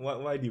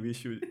what? Why did we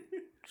shoot it?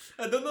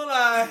 I don't know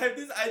lah. I have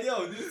this idea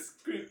of this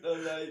script,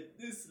 like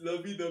this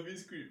lovey-dovey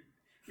script,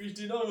 which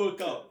did not work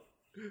out.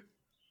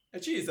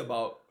 Actually, it's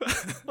about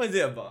what is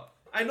it about?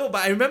 I know,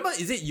 but I remember.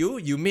 Is it you?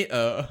 You made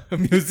a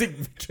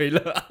music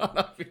trailer out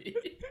of it.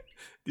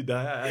 Did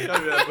I? I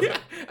can't remember.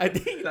 I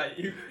think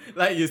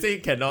like you say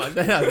cannot.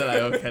 Then I was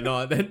like, oh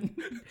cannot.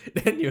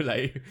 Then you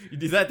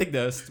decide to take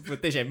the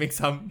footage and make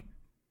some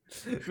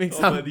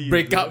Comedy.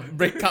 breakup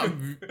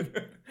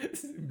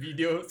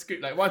video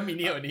script, like 1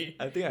 minute only.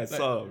 I think I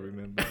sort of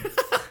remember.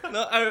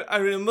 No, I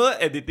remember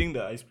editing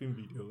the ice cream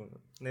video.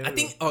 I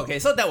think okay,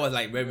 so that was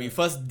like when we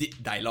first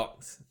did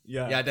dialogues.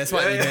 Yeah, that's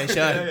what we mentioned.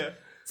 Yeah.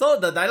 So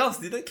the dialogues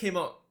didn't came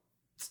out.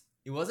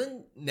 It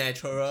wasn't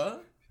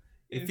natural.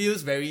 It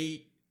feels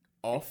very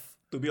off.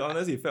 To be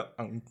honest, it felt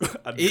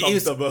It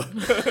is- uncomfortable.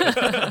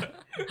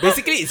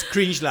 Basically, it's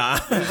cringe lah.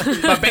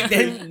 But back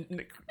then,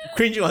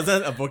 cringe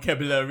wasn't a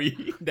vocabulary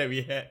that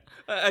we had.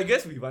 I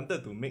guess we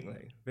wanted to make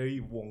like very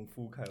Wong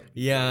Fu kind of.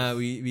 Yeah,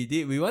 we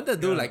did. We wanted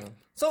to do Yeah. like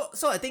so.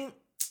 I think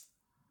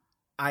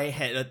I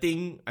had a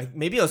thing.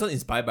 Maybe also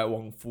inspired by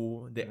Wong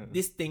Fu.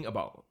 This thing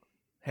about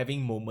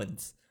having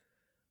moments.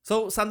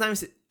 So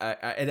sometimes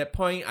at that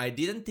point, I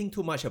didn't think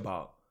too much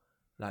about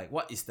like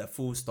what is the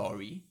full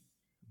story,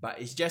 but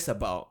it's just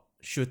about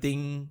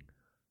shooting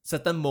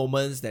certain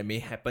moments that may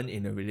happen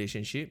in a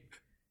relationship.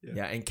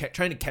 Yeah, and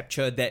trying to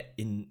capture that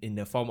in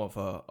the form of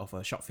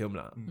a short film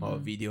lah, or a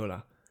video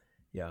lah.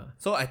 Yeah.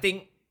 So I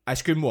think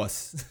ice cream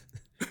was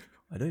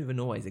I don't even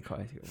know why is it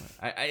called ice cream.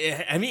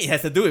 I mean it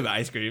has to do with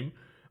ice cream,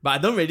 but I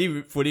don't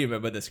really fully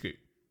remember the script.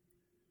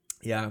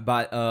 Yeah,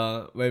 but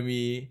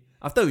when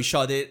after we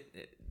shot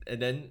it, and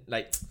then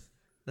like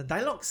the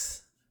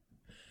dialogues,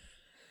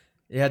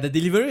 yeah, the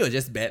delivery was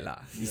just bad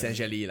lah.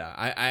 Essentially lah.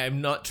 I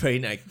am not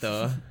trained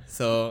actor,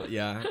 so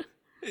yeah.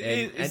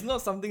 It's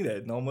not something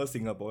that normal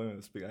Singaporean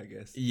will speak, I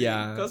guess.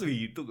 Yeah. Because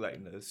we took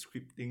like the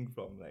scripting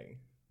from like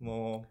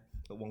more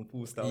the Wong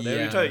Fu style. Then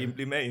Yeah. we try to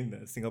implement in the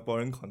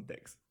Singaporean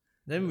context.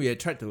 Then we had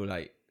tried to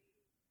like,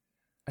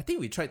 I think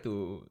we tried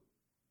to.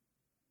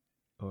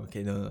 Oh,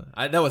 okay, no.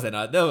 That was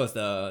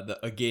the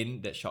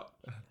again that shot.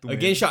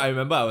 Again shot. I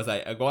remember I was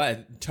like, I go out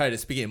and try to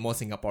speak it more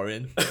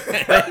Singaporean.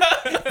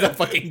 It's a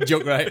fucking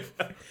joke, right?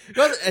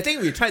 Because I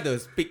think we tried to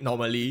speak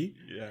normally,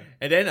 Yeah.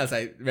 and then I was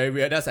like very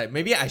weird. I was like,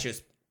 maybe I should.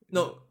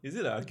 No, Is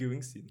it an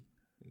arguing scene?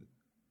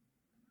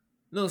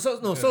 so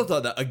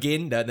the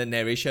again the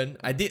narration.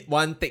 I did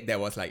one take that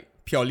was like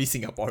purely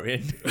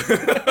Singaporean,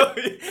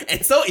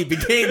 and so it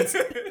became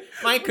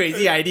my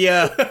crazy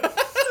idea.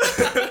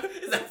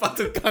 It's like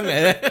Phua Kang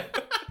like that.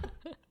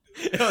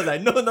 I was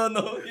like, no,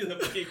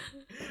 it's a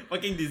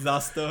fucking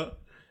disaster.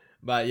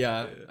 But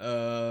yeah,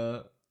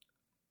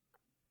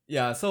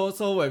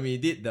 So when we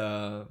did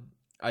the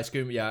Ice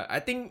cream, yeah. I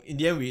think in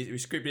the end we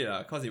script it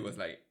because it was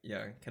like,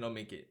 cannot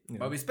make it. Yeah.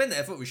 But we spent the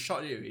effort, we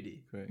shot it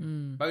already. Correct.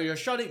 But we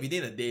shot it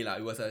within a day.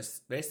 It was a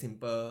very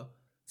simple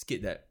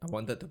skit that I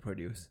wanted to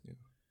produce.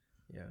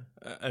 Yeah.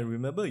 I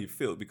remember it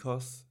failed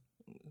because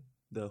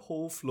the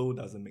whole flow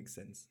doesn't make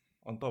sense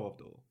on top of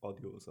the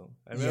audio also.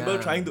 I remember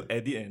Yeah. trying to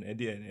edit and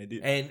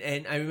edit.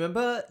 And I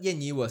remember Yan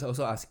Yi was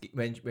also asking,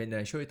 when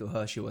I showed it to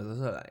her, she was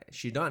also like,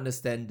 she don't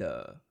understand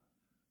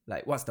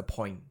what's the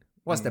point?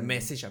 What's the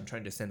message I'm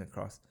trying to send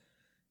across?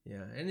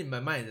 Yeah, and in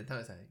my mind at the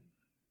time, it's like,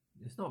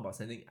 it's not about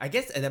sending. I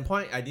guess at that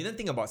point, I didn't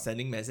think about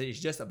sending message. It's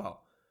just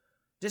about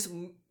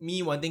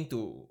me wanting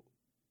to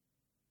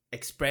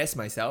express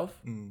myself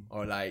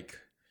or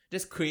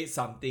just create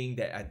something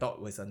that I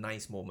thought was a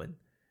nice moment.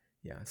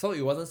 Yeah, so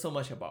it wasn't so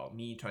much about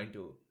me trying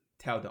to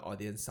tell the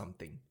audience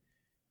something.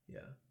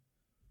 Yeah,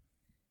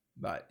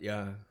 but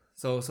yeah,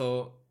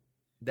 so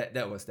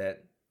that was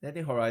that. I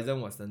think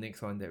Horizon was the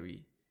next one that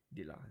we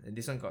did lah, and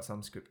this one got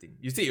some scripting.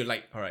 You say you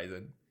like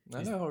Horizon.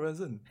 I like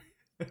Horizon.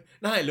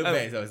 Now I look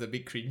back, so it's a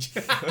bit cringe.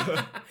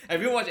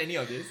 Have you watched any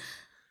of this?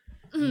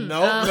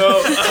 No.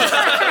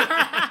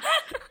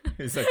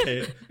 It's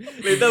okay.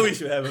 Later we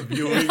should have a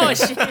viewing. Oh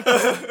shit.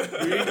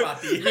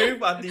 Viewing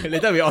party.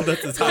 Later we order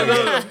zi char.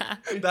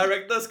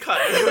 Director's cut.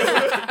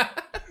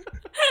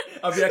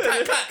 I'll be like,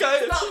 cut,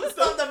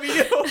 stop the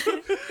video.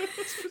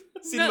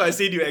 Scene by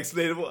scene, you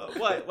explain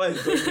what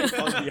is going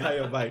on behind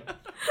your mic.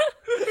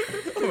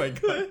 Oh my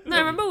god. No, I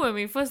remember when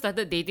we first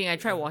started dating, I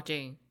tried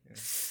watching.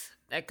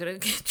 I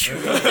couldn't get through.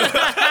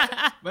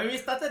 When we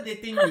started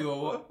dating, I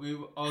was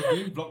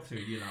doing vlogs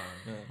already lah.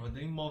 I was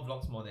doing more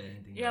vlogs more than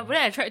anything. Yeah, but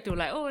then I tried to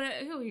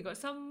he got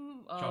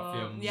some Short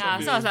film. Yeah,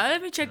 Short so I was like,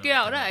 let me check it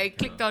out. Then I yeah.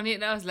 clicked on it.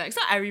 And I was like, so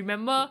I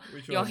remember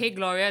Which your one? Hey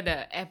Gloria,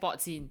 the airport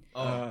scene.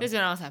 Oh. That's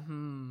when I was like,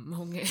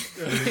 okay.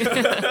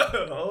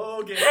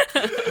 Okay.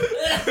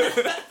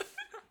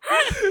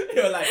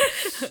 You're like,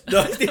 do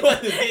I still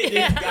want to date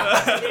this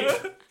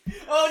guy?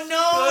 Oh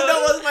no, that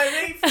was my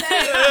main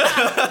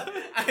flag.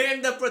 I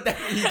am the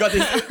protagonist. He got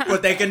this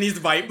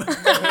protagonist vibe.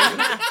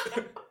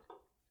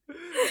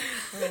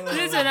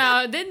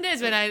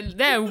 That's when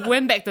I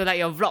went back to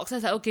your vlogs. I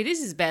was like, okay,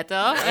 this is better.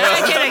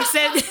 I can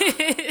accept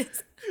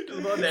this.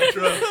 It's more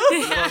natural.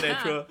 It's more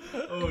natural.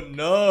 Oh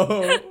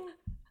no.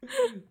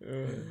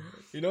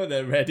 You know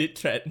the Reddit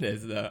thread,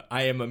 there's the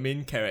I am a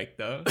main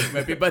character,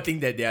 where people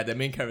think that they are the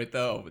main character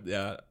of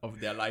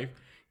their life.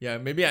 Yeah,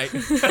 maybe my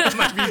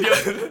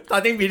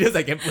starting videos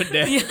I can put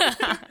there.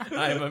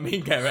 I am a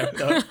main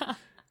character.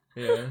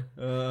 Yeah,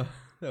 that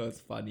was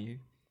funny.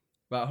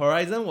 But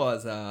Horizon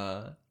was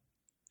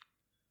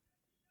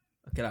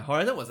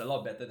Horizon was a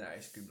lot better than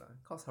Ice Cream lah.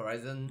 Cause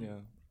Horizon,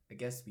 I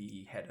guess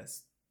we had a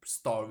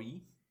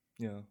story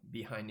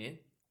behind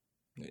it.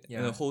 Yeah.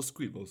 And the whole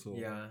script also.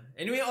 Yeah.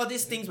 Anyway, all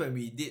these things when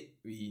we did,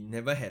 we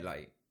never had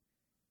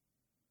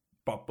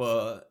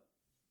proper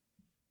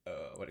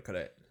what do you call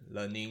it?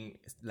 Learning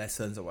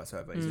lessons or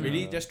whatsoever. It's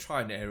really just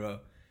try and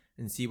error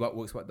and see what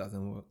works, what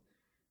doesn't work.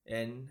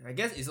 And I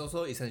guess it's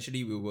also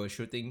essentially we were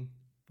shooting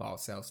for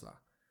ourselves lah.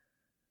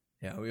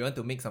 Yeah, we want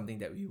to make something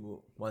that we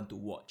will want to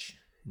watch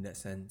in that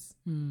sense.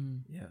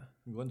 Yeah.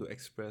 We want to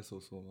express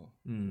also.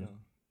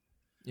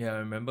 Yeah, I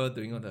remember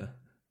doing all the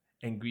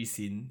angry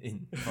scene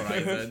in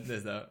Horizon.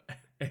 There's the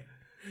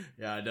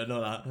I don't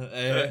know lah.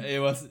 It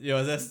was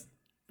just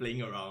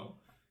playing around.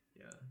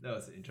 Yeah, that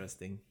was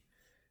interesting.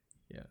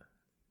 Yeah.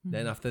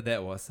 Then after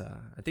that was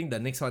I think the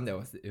next one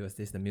it was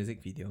the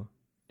music video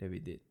that we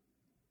did.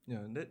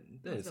 Yeah, that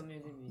is a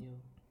music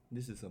video.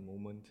 This is a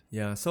moment.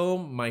 Yeah, so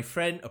my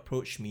friend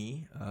approached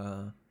me.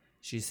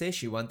 She said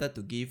she wanted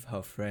to give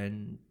her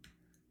friend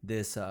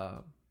this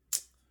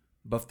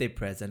birthday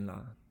present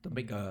lah, to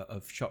make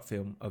a short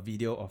film, a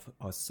video of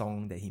a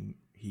song that he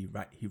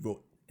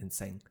wrote and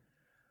sang.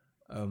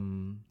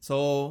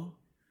 So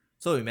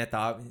we met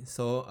up.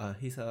 So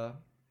is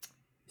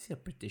he a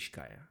British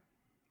guy?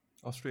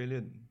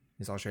 Australian.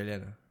 He's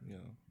Australian. Yeah,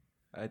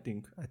 I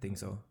think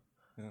so.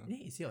 Yeah.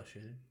 Is he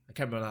Australian? I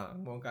can't remember lah.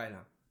 One guy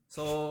lah.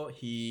 So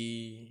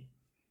I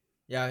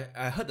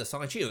heard the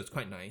song. Actually, it was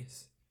quite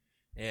nice.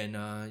 And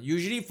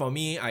usually for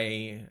me,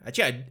 I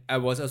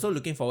was also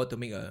looking forward to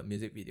make a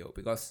music video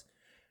because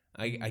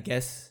I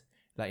guess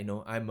I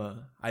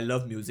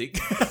love music.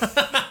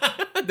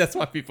 That's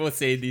what people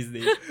say these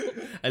days.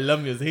 I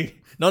love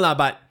music. No lah,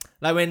 but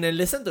when I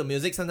listen to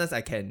music, sometimes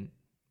I can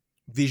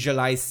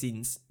visualize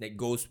scenes that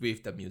goes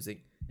with the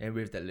music and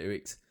with the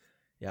lyrics.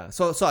 Yeah.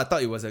 So I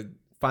thought it was a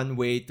fun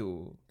way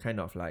to kind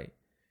of I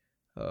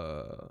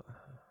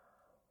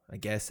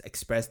guess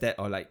express that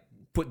or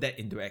put that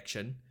into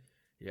action.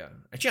 Yeah.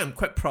 Actually, I'm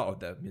quite proud of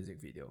the music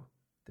video,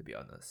 to be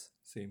honest.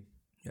 Same.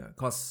 Yeah,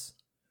 cause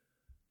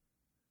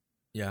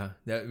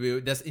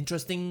there's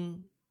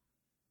interesting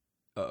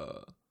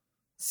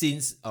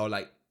scenes or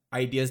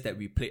ideas that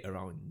we played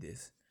around in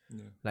this.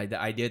 Yeah. Like the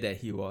idea that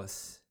he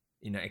was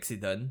in an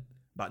accident,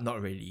 but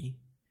not really.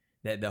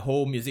 That the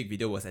whole music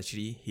video was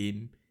actually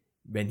him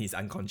when he's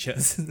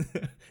unconscious.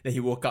 Then he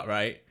woke up,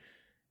 right?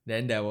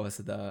 Then there was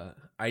the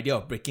idea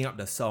of breaking up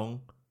the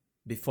song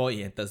before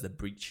he enters the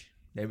bridge.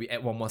 Then we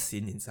add one more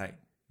scene inside.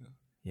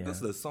 Yeah.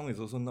 Because the song is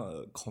also not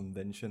a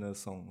conventional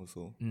song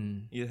also.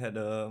 It had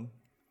a,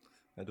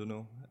 I don't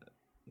know,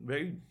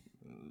 very,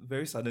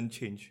 very sudden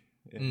change.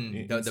 The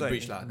inside,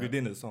 bridge lah,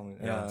 within the song.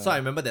 Yeah. So I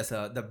remember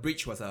the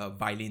bridge was a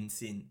violin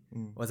scene.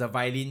 The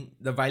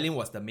violin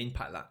was the main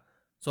part lah.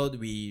 So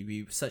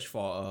we searched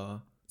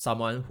for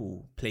someone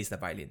who plays the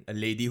violin, a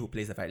lady who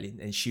plays the violin,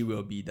 and she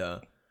will be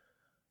the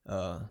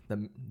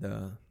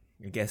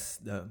I guess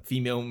the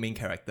female main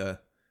character.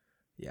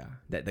 Yeah,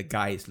 that the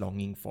guy is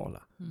longing for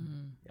lah.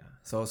 Yeah.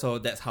 So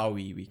that's how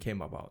we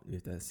came about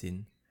with the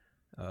scene.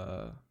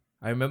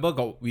 I remember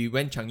we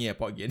went Changi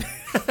Airport again.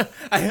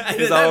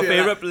 It's our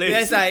favorite place.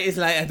 Yes, it's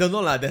like I don't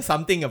know lah. There's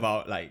something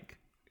about like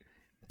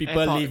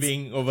people Airports.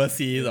 living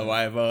overseas or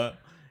whatever.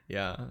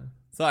 Yeah.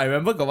 So I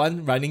remember got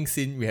one running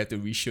scene we had to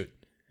reshoot,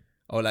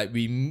 or like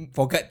we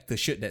forgot to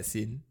shoot that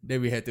scene.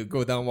 Then we had to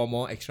go down one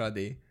more extra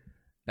day,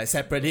 like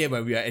separately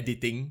when we were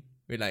editing.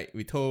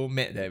 We told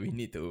Matt that we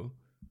need to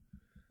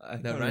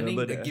the running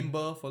the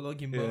gimbal follow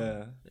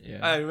gimbal.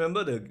 Yeah. I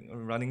remember the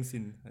running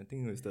scene. I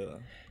think it was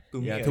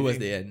towards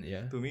the end.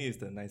 Yeah. To me, it's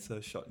the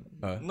nicer shot.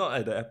 Not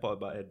at the airport,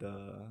 but at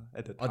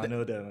the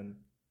tunnel there.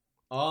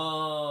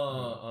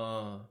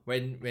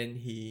 When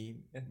he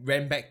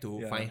ran back to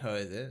find her,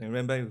 is it? And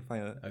ran back to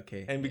find her.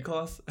 Okay. And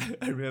because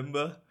I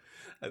remember,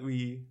 I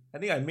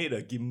think I made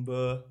a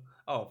gimbal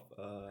out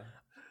of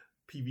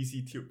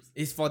PVC tubes.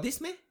 It's for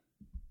this, man?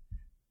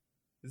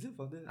 Is it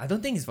for this? I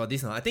don't think it's for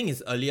this, no. I think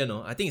it's earlier,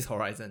 no. I think it's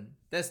Horizon.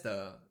 That's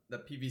the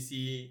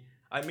PVC.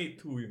 I made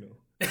two,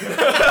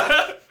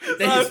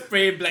 Then you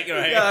spray black,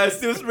 right? Yeah, I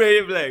still spray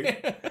it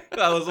black.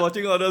 I was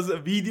watching all those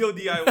video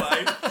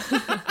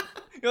DIY.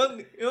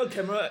 you know,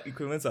 camera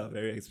equipments are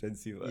very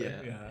expensive. Right?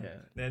 Yeah.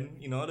 Then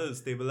in order to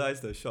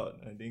stabilize the shot,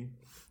 I think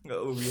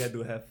we had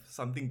to have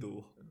something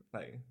to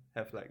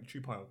have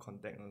 3-point of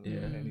contact or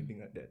anything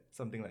like that,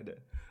 something like that.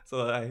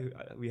 So I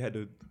had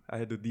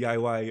to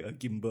DIY a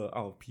gimbal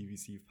out of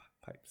PVC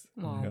pipes.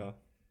 Wow. Yeah.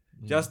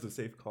 Just to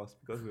save cost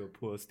because we were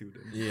poor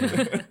students.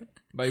 Yeah.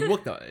 But it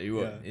worked out. It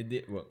worked. Yeah. It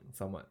did work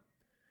somewhat.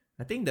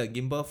 I think the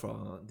gimbal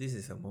from This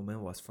Is a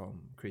Moment was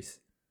from Chris.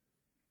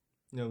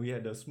 Yeah, we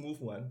had the smooth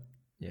one.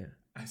 Yeah.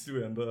 I still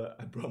remember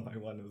I brought my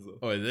one also.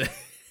 Oh, is it?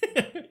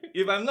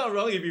 If I'm not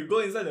wrong, if you go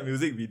inside the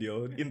music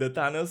video, in the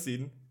tunnel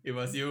scene, It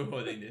was you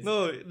holding this.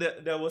 no,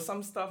 there was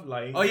some stuff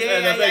lying Oh, at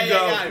yeah. the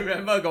background. I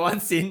remember got one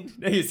scene.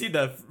 Then you see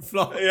the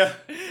floor. Yeah.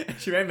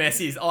 She very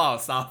messy. It's all our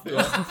stuff.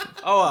 Yeah.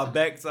 All our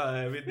bags are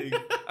everything.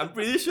 I'm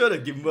pretty sure the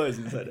gimbal is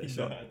inside that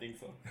shot. I think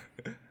so.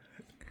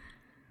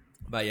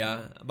 But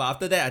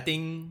after that, I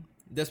think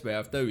that's where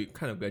after we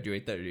kind of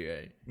graduated already,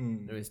 right?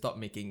 Then we stopped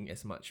making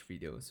as much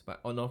videos. But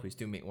on off, we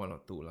still make 1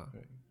 or 2 lah.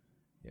 Right.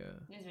 Yeah.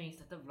 That's when you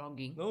started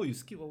vlogging. No, you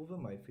skip over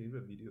my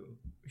favorite video.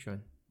 Which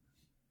one?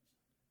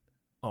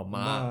 Oh,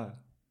 Ma.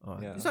 Oh,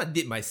 Yeah. This one I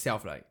did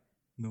myself, like.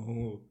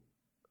 No.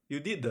 You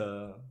did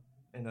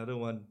another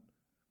one.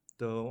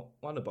 The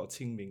one about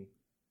Qingming.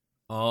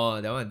 Oh,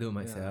 that one I do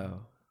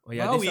myself. Oh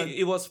yeah, Wow, this one.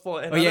 it was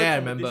for another I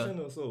remember.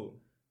 competition also.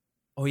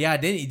 Oh yeah,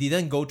 then it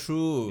didn't go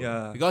through.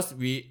 Yeah. Because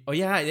we. Oh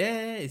yeah,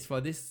 it's for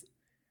this.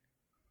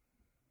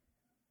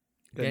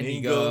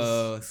 Gleneagles.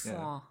 Gleneagles. Yeah.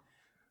 Wow.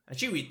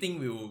 Actually, we think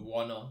we will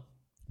won,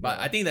 but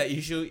I think the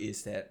issue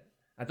is that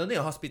I don't think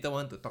the hospital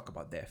want to talk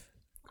about death.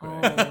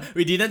 Oh.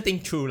 We didn't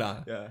think through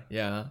lah. Yeah.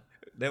 Yeah.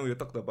 Then we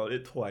talked about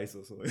it twice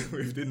also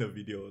within the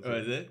video. Also. Oh,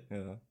 is it?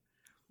 Yeah.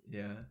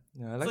 Yeah.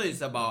 Yeah. I like So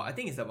it's about. I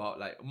think it's about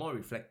like a more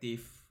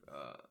reflective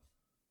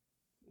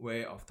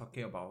way of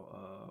talking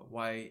about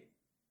why.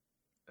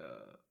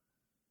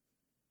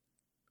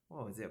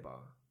 What was it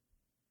about?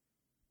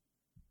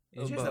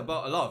 It's just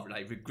about a lot of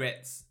like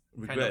regrets.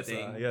 regrets. Kind of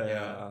thing.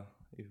 Yeah.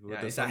 If we were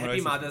Yeah, to it's a Happy summarize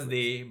it, Mother's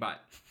Day,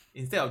 but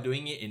instead of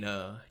doing it in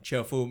a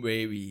cheerful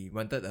way, we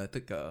wanted to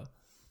take a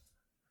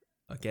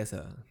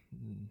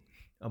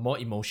more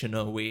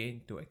emotional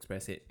way to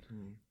express it.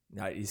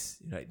 Like it's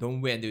like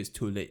don't wait until it's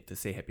too late to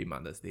say Happy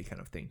Mother's Day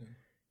kind of thing.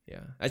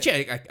 Yeah.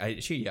 Actually,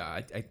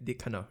 I did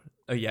kind of.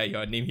 Oh yeah,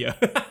 your name here,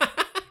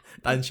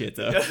 Tan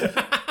Xuezhe.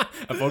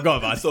 I forgot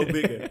about so it.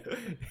 big.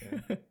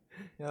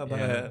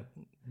 Yeah,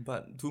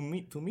 but to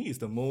me it's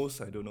the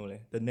most, I don't know,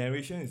 the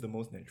narration is the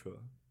most natural.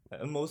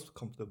 I'm most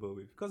comfortable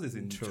with because it's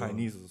in True.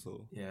 Chinese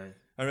also. Yeah.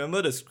 I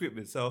remember the script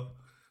itself.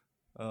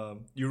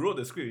 You wrote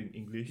the script in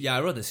English. Yeah,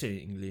 I wrote the shit in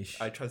English.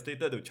 I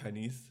translated to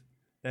Chinese.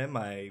 Then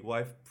my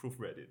wife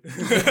proofread it.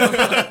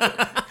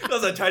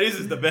 Because the Chinese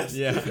is the best.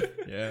 yeah.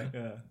 Yeah.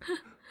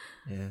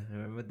 Yeah, I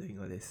remember doing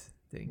all these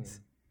things.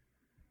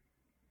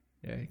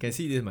 Yeah, you can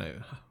see this is my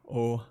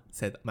old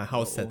my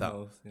house Old setup.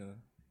 house, yeah.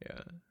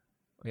 Yeah.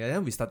 Yeah,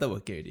 then we started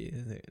working already.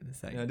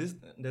 It's like, Yeah,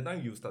 that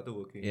time you started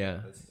working. Yeah,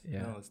 That's-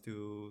 yeah. Now it's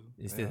still.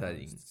 It's still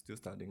studying. Still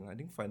studying. I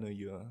think final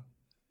year.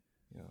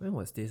 Yeah. when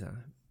was this?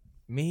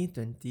 May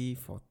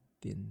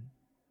 2014.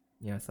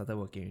 Yeah, I started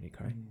working already,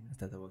 correct? I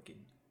started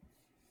working.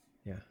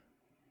 Yeah.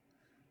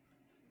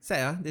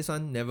 Sad, this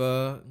one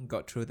never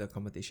got through the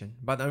competition.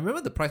 But I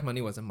remember the prize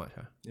money wasn't much,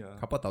 Yeah.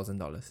 couple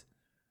 $1,000.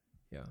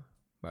 Yeah.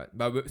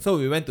 So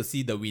we went to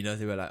see the winners.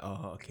 They were like,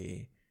 oh,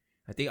 okay.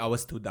 I think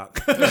ours too dark.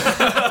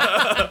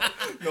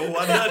 No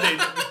wonder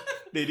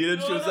they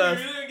didn't choose us.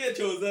 We didn't get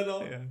chosen.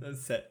 Yeah.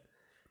 That's sad.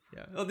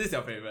 Yeah. Oh, this is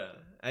your favorite.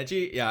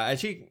 Actually,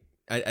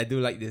 I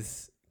do like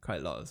this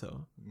quite a lot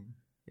also.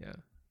 Yeah.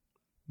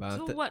 But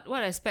So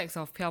what aspects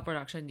of PR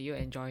production do you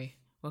enjoy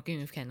working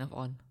with Kenneth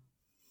on?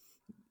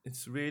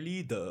 It's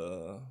really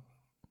the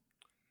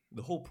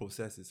whole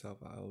process itself,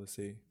 I would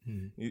say.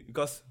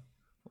 Because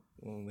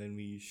when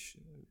we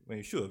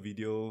shoot a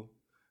video,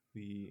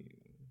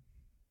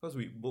 because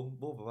we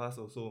both of us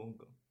also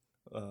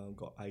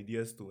got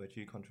ideas to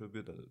actually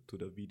contribute to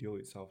the video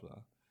itself lah.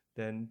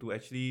 Then to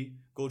actually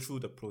go through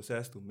the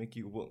process to make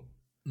it work,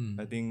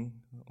 I think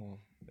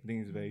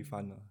it's very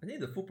fun lah. I think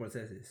the full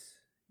process is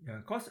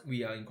cause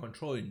we are in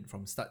control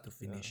from start to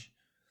finish.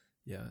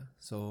 Yeah.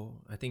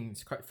 So I think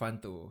it's quite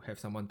fun to have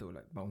someone to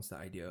like bounce the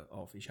idea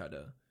off each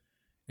other.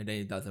 And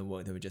then it doesn't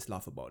work, then we just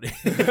laugh about it.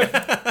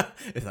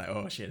 It's like,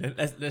 oh shit,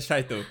 let's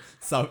try to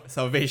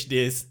salvage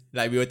this.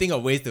 Like we will think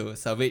of ways to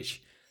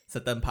salvage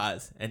certain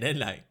parts, and then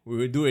like we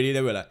will do it,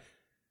 then we're like,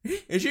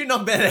 actually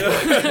not bad.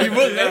 It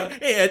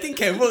worked. Hey, I think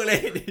can work.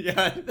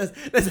 Yeah,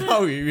 that's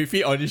how we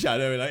feed on each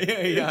other. We're like,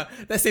 yeah,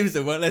 that seems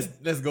to work.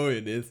 Let's go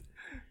with this.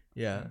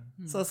 Yeah.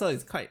 So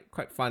it's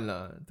quite fun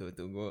to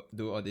go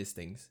do all these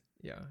things.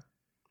 Yeah.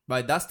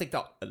 But it does take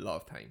up a lot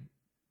of time.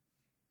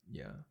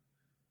 Yeah.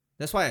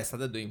 That's why I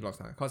started doing vlogs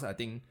now. Because I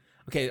think,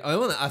 okay, I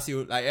want to ask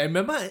you, like, I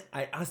remember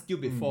I asked you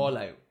before,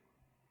 like,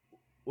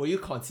 will you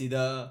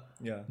consider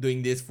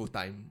doing this full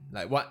time?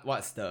 Like,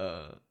 what's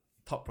the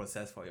thought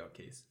process for your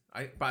case?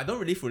 But I don't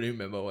really fully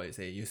remember what you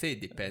say. You say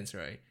it depends,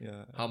 right?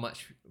 Yeah. How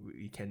much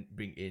we can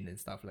bring in and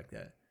stuff like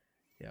that.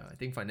 Yeah, I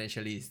think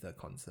financially is the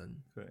concern.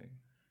 Correct.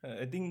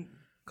 I think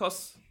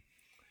because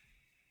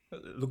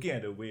looking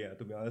at the way,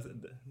 to be honest,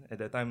 at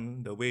that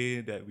time, the way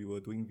that we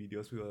were doing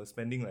videos, we were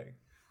spending like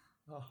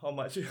how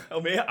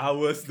many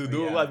hours to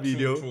do one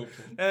video. True.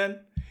 And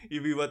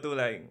if we were to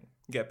like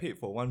get paid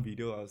for one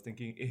video, I was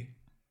thinking,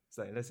 it's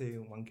like, let's say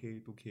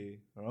 1K, 2K,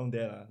 around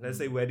there lah. Let's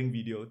say wedding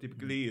video,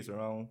 typically it's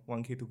around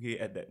 1K,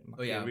 2K at that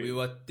Oh yeah, rate. we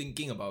were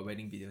thinking about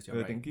wedding videos. You're We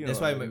were right. thinking That's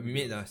why about we wedding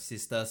made our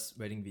sister's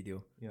wedding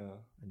video. Yeah.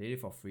 I did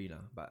it for free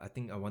lah, but I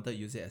think I wanted to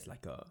use it as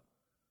like a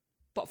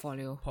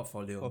Portfolio.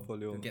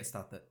 portfolio to get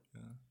started.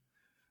 Yeah.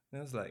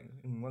 Then it's like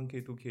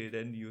 1K, 2K,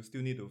 then you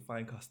still need to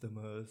find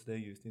customers,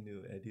 then you still need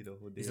to edit the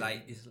whole day.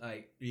 It's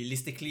like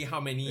realistically,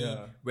 how many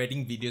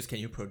wedding videos can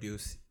you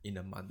produce in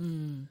a month?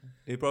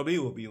 They probably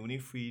will be only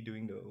free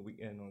during the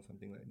weekend or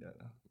something like that.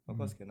 Of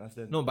course, you can ask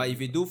them. No, but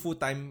if you do full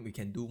time, we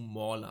can do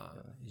more lah.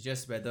 It's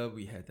just whether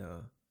we had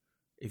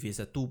if it's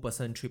a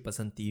 2-person,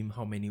 3-person team,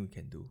 how many we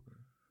can do.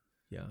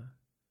 Yeah.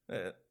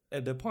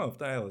 At the point of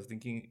time, I was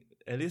thinking,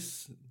 at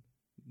least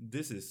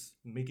this is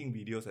making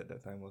videos at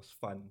that time was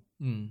fun.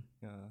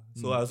 Yeah.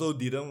 So I also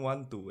didn't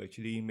want to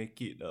actually make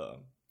it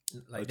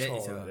Like a that chore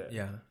is like that.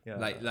 Yeah.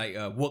 like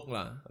work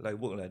lah. Like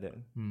work like that.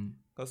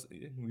 Because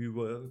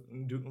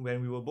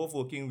when we were both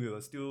working, we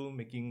were still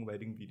making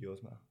wedding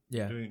videos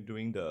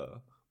during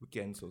the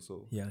weekends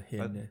also. Yeah,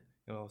 here and there.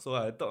 So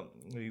I thought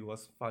it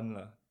was fun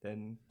lah.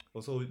 Then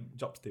also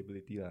job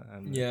stability lah.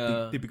 I'm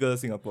typical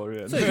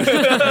Singaporean. So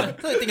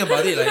you think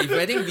about it, like if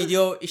wedding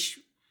video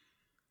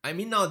I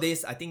mean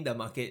nowadays I think the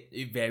market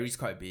it varies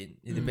quite a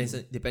bit. It depends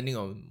depending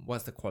on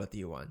what's the quality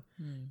you want.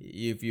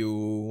 If you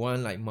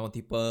want like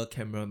multiple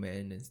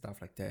cameramen and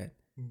stuff like that,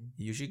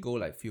 you usually go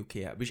like few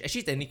K, which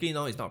actually technically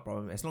now is not a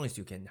problem. As long as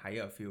you can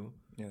hire a few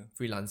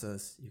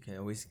freelancers, you can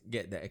always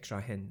get the extra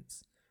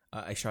hands,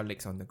 extra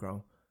legs on the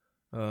ground.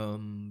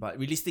 But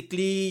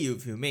realistically,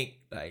 if you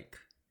make like,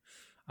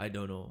 I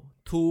don't know,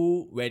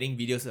 2 wedding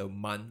videos a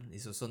month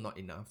is also not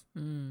enough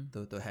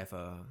to have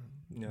a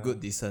good,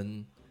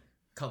 decent,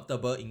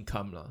 comfortable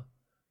income lah.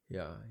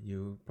 Yeah,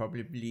 you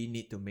probably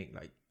need to make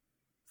like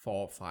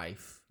 4 or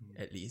 5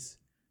 at least,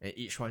 and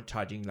each one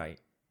charging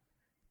like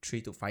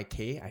 3 to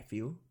 5K, I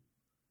feel.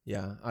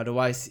 Yeah,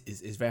 otherwise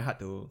it's very hard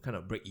to kind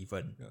of break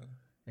even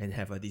and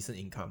have a decent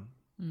income.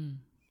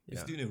 You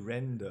still need to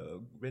rent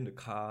the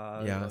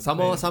car. Yeah, some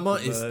more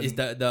is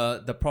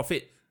the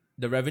profit,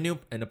 the revenue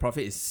and the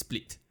profit is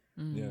split.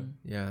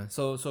 Yeah.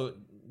 So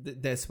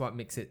that's what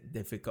makes it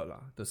difficult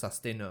lah to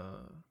sustain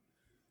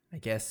I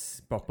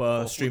guess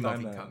proper stream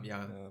of income.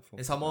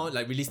 And some more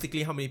like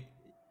realistically, how many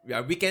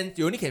weekends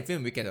you only can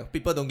film weekends.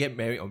 People don't get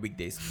married on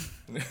weekdays.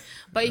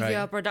 But if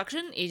you're a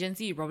production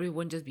agency, you probably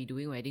won't just be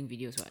doing wedding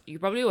videos, right? You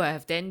probably will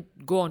have then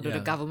go on to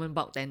the government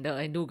bulk tender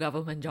and do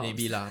government jobs.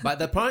 Maybe lah. But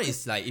the problem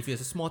is like if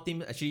it's a small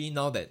team, actually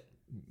now that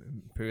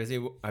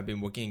previously I've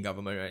been working in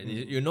government, right?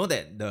 You know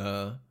that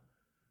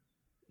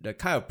the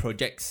kind of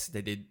projects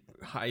that they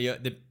hire,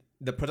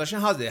 the production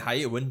house they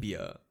hire won't be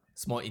a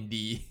small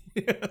indie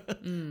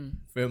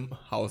film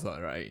house,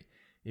 right?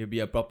 It'll be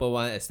a proper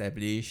one,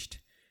 established.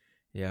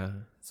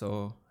 Yeah,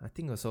 so I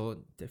think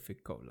also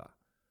difficult lah.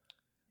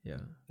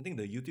 Yeah, I think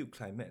the YouTube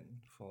climate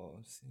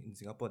in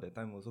Singapore at that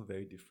time also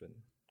very different.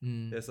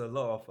 There's a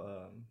lot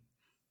of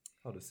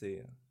how to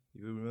say,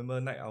 you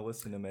remember Night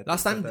Hours Cinematic?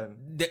 Last time,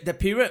 the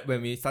period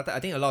when we started, I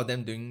think a lot of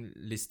them doing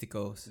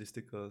listicles.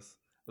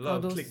 a lot All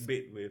of those-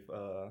 clickbait with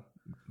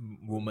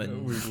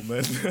Woman. with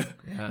women.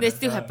 Yeah. That's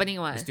still happening,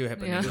 what? It's still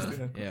happening.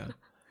 Yeah. Yeah.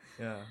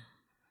 Yeah.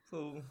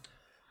 So,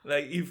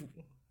 like, if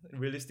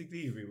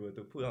realistically, if we were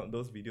to put out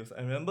those videos,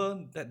 I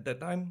remember that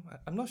time,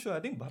 I'm not sure, I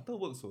think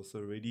Butterworks was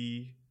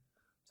already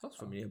Sounds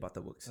familiar,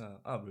 Butterworks.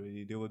 up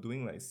already. They were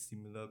doing like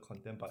similar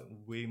content, but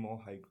way more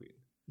high grade.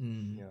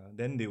 Mm. Yeah.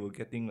 Then they were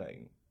getting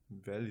like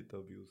very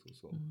little views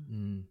also.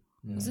 Mm.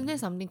 Mm. Isn't there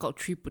something called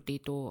Tree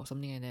Potato or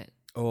something like that?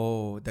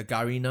 Oh, the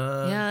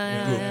Garina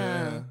Yeah, group.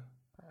 yeah.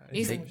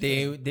 Is-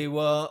 They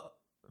were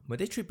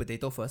they Tree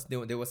Potato first? They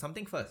were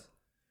something first.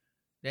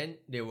 Then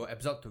they were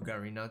absorbed to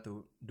Garina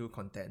to do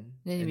content.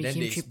 Then it and then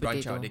became they Tree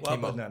branch out. Potato. They Wild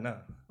came out.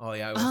 Banana. Oh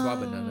yeah, it was Wild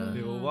Banana.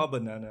 They were Wild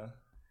Banana.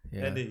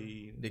 Yeah. Then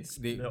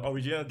They- the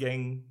original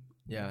gang.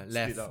 Yeah,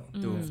 split left out.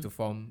 to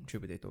form Tree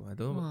Potato. I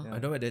don't know. Wow. I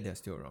don't know whether they're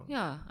still around.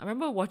 Yeah, I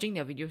remember watching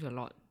their videos a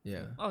lot.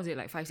 Yeah, What was it,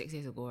 like 5-6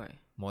 years ago, right?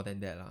 more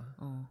than that lah.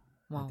 Oh,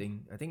 wow.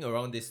 I think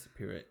around this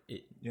period,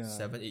 Yeah.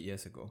 7-8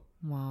 years ago.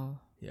 Wow.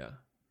 Yeah.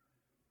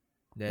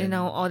 Then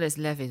now all that's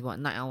left is what?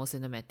 Night Owl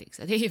Cinematics.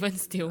 I think even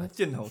still.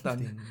 建好蛋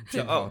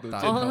shout out to 建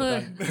建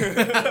好 好 蛋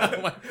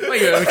蛋 why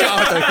you shout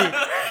out to him?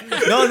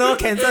 No,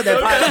 cancel that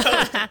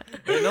part.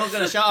 You're not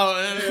gonna shout out.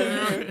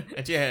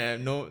 Actually, I have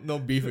no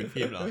beef with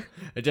him lah.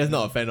 I'm just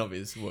not a fan of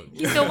his work.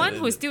 He's the one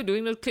who's still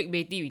doing the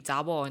clickbaity with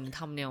Zabo on the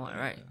thumbnail, what,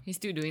 right? He's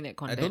still doing that I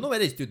content. don't know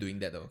whether he's still doing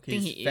that though.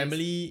 Think He's he is.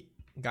 family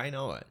guy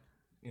now. What?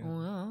 Yeah.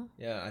 Oh,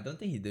 Yeah, I don't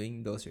think he's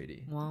doing those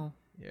already. yeah. Wow.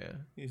 Yeah.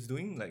 He's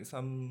doing like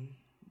some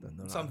Don't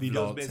know lah. videos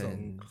Vlogs based on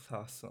and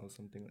class or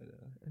something like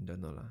that. I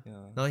don't know lah.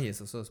 Yeah. Now he has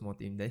also a small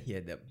team. Then he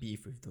had that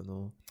beef with don't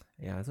know.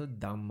 Yeah, so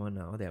dumb one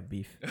all their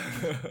beef.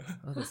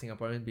 All the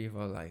Singaporean beef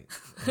are like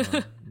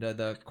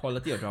the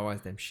quality of drama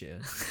is damn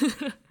shit.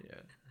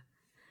 Yeah.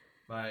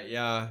 But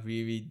yeah,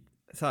 we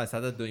so I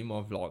started doing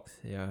more vlogs.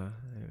 Yeah.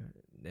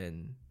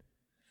 And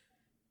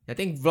I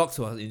think vlogs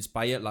was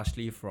inspired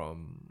largely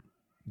from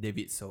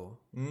David So.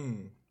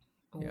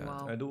 Oh, Yeah.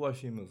 wow. I do watch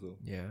him also.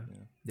 Yeah.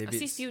 Yeah. David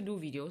Does he still do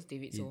videos,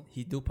 David? So.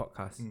 he do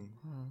podcasts.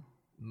 Oh.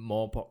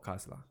 More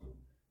podcasts lah.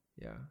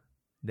 Yeah.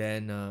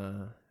 Then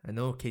I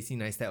know Casey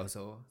Neistat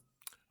also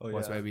Oh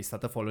was yeah. where we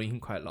started following him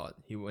quite a lot.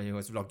 When he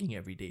was vlogging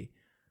every day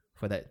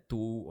for that 2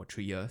 or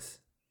 3 years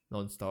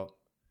non-stop.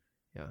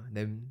 Yeah.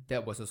 Then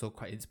that was also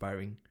quite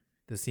inspiring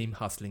to see him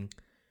hustling.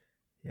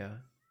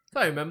 Yeah. So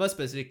I remember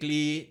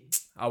specifically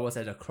I was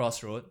at a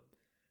crossroad.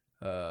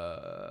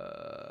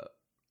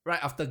 Right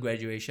after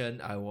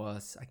graduation, I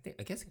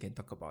guess I can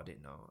talk about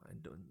it now.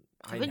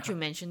 Haven't you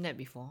mentioned that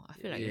before? I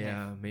feel like you have.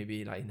 yeah,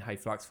 maybe like in High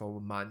Flux for a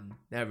month.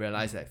 Then I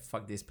realized like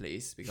fuck this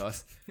place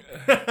because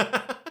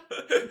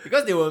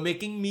because they were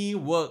making me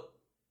work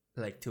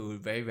like till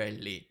very very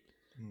late,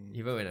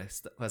 even when I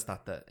first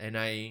started, and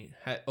I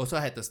had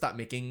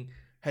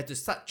to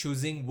start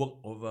choosing work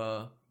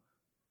over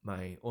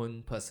my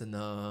own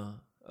personal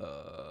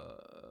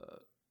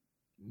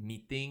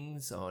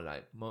meetings or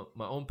like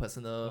my own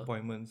personal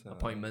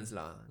Appointments.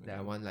 lah that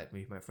I want like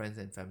with my friends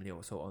and family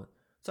or so on.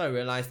 So I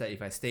realized that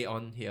if I stay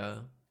on here,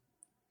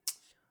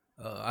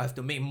 I have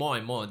to make more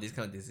and more of these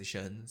kind of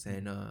decisions,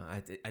 and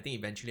I think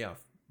eventually I'll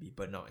be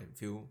burnt out and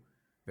feel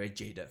very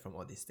jaded from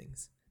all these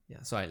things.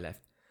 Yeah, so I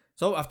left.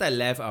 So after I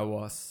left,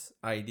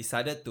 I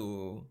decided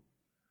to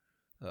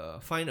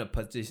find a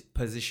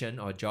position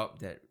or job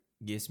that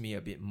gives me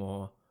a bit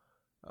more,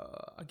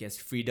 I guess,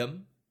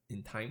 freedom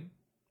in time,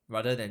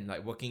 rather than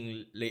like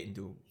working late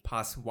into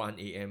past 1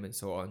 a.m. and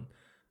so on.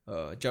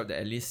 A job that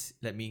at least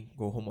let me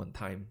go home on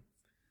time,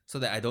 so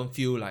that I don't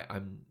feel like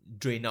I'm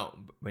drained out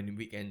when the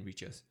weekend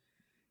reaches.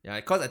 Yeah,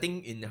 because I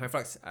think in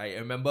Hyflux, I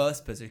remember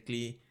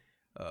specifically,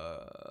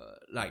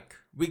 like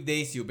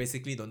weekdays you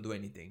basically don't do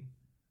anything.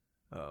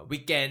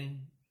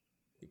 Weekend,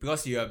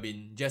 because you have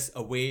been just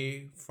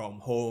away from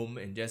home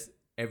and just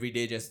every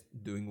day just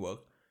doing work.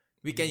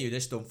 Weekend you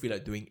just don't feel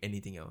like doing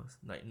anything else.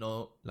 Like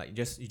no, like you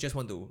just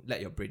want to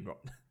let your brain rot.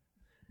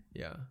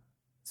 Yeah.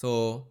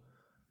 So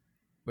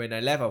when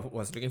I left, I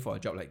was looking for a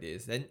job like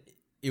this. Then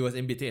it was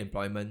in between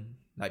employment.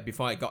 Like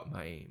before I got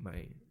my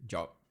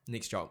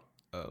next job,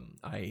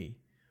 I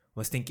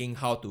was thinking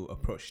how to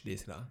approach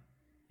this lah.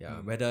 Yeah,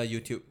 whether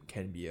YouTube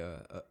can be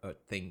a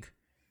thing.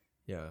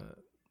 Yeah.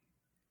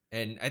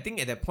 And I think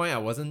at that point I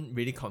wasn't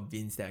really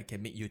convinced that I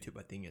can make YouTube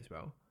a thing as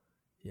well.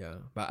 Yeah.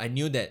 But I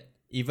knew that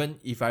even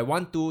if I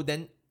want to,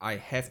 then I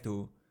have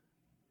to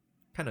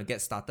kind of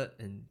get started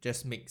and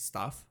just make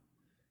stuff.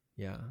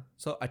 Yeah.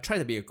 So I tried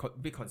to be a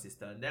bit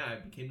consistent. Then I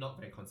became not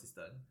very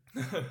consistent.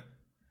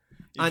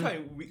 You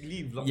tried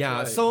weekly vlogs.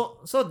 Yeah, right?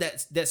 so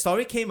that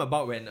story came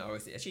about when I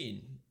was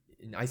actually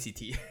in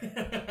ICT.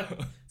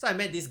 So I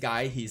met this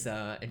guy. He's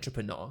an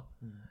entrepreneur,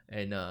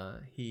 and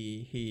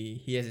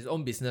he has his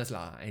own business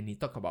lah. And he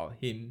talked about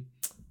him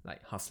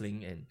like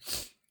hustling and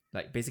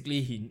like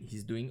basically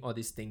he's doing all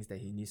these things that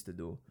he needs to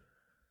do.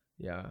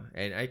 Yeah,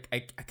 and I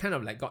kind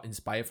of like got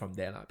inspired from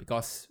there lah,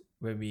 because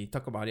when we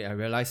talk about it, I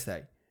realized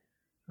like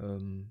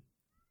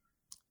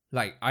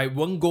I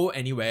won't go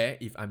anywhere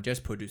if I'm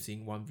just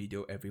producing one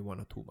video every 1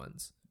 or 2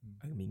 months.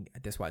 I mean,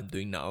 that's what I'm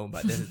doing now,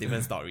 but that's a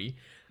different story.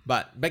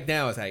 But back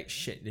then I was like,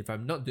 shit, if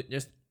I'm not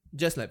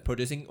just like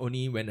producing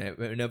only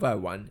whenever I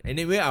want.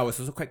 Anyway, I was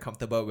also quite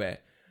comfortable where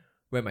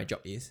my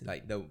job is.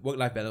 Like the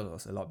work-life balance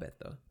was a lot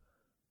better.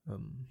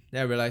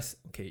 Then I realized,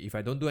 okay, if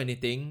I don't do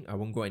anything, I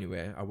won't go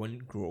anywhere. I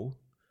won't grow.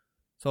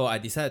 So I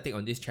decided to take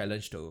on this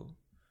challenge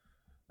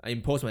I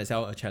imposed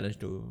myself a challenge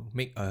to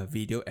make a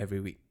video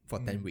every week for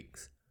 10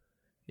 weeks.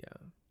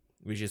 Yeah.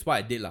 Which is what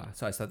I did lah.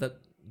 So I started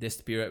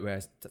this period where I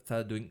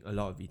started doing a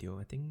lot of video.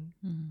 I think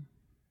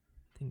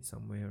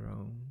somewhere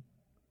around.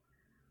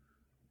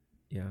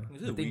 Yeah.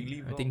 Is it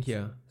weekly I think vlogs?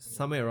 here.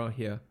 Somewhere around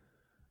here.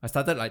 I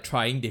started like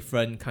trying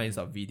different kinds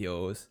of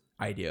videos,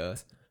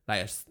 ideas.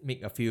 Like I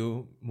make a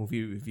few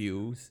movie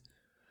reviews.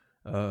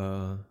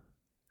 I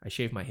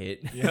shave my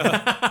head.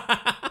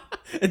 Yeah.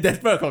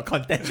 Desperate for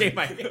content, shave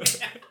my head.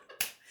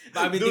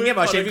 But I've been thinking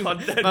about shaving.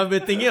 I've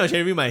been thinking of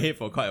shaving my head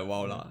for quite a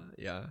while lah.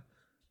 Yeah.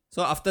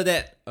 So after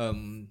that,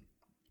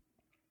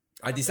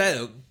 I decided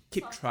to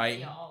keep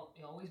trying.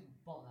 You're always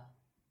bald.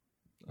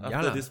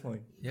 After this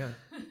point. Yeah.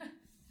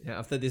 Yeah.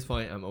 After this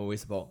point, I'm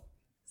always bald.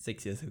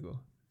 6 years ago.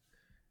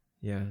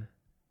 Yeah.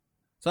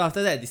 So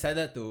after that, I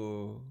decided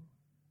to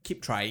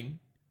keep trying,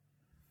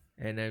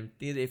 and I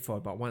did it for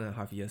about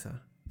 1.5 years.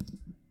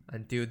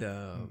 Until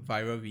the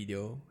viral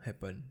video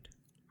happened.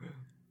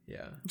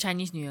 Yeah.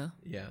 Chinese New Year.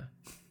 Yeah.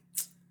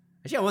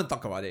 Actually, I want to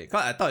talk about it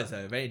because I thought it's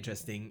a very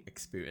interesting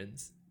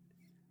experience.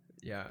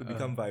 Yeah. To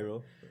become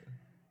viral.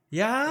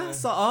 Yeah,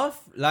 sort of.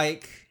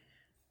 Like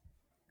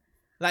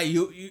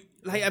you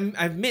like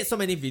I've made so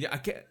many videos.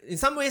 In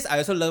some ways, I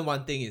also learned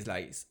one thing is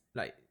like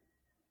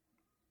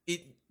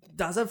it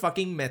doesn't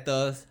fucking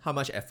matter how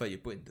much effort you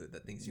put into the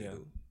things you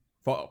do.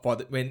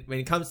 When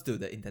it comes to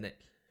the internet,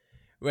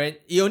 when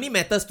it only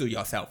matters to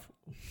yourself.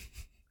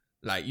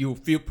 Like you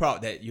feel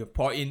proud that you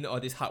pour in all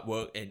this hard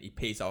work and it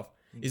pays off.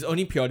 It's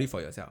only purely for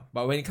yourself.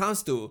 But when it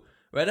comes to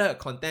whether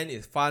content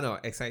is fun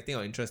or exciting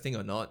or interesting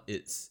or not,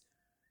 it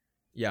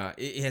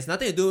has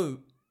nothing to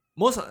do.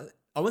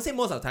 I won't say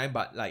most of the time,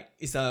 but like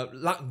it's a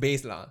luck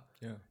based lah.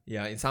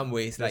 Yeah. In some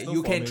ways, There's like no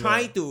you can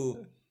formula.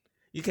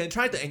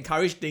 try to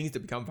encourage things to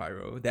become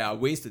viral. There are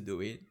ways to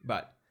do it,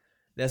 but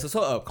there's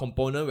also a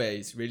component where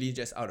it's really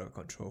just out of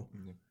control.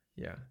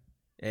 Yeah.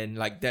 And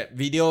like that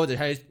video, the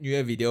Chinese New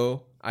Year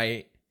video,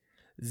 I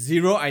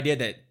zero idea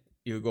that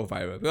it will go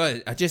viral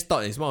because I just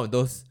thought it's one of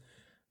those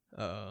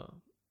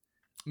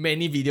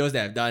many videos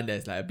that I've done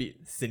that's like a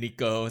bit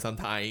cynical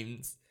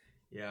sometimes.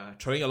 Yeah,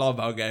 throwing a lot of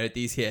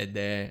vulgarities here and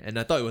there, and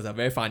I thought it was a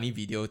very funny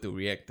video to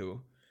react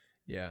to.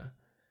 Yeah,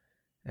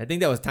 I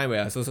think that was time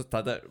where I also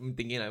started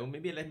thinking like, well,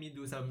 maybe let me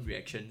do some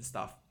reaction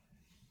stuff.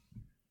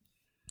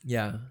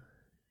 Yeah,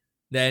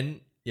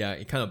 then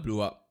it kind of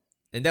blew up,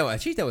 and that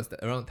was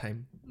around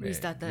time We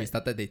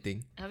started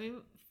dating. I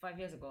mean, 5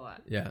 years ago.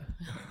 Yeah.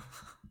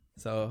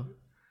 So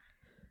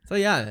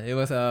yeah, it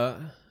was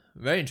a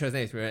very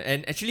interesting experience.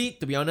 And actually,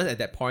 to be honest, at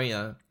that point,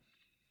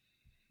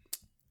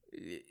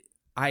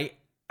 I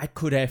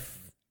could have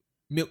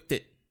milked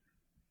it.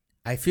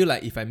 I feel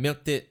like if I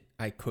milked it,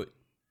 I could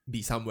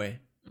be somewhere.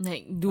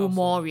 Like do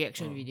more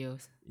reaction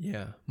videos.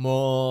 Yeah,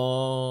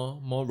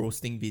 more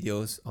roasting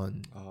videos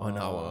on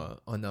our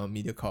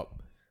MediaCorp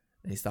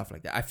and stuff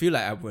like that. I feel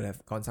like I would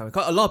have gone somewhere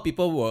because a lot of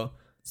people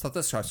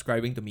started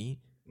subscribing to me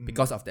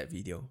because of that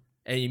video,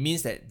 and it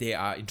means that they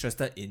are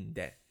interested in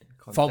that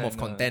form of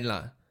content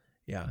lah.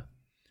 Yeah,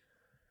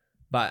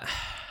 but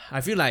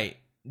I feel like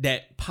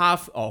that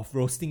path of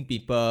roasting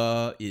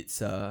people,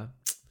 it's a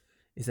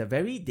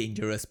very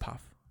dangerous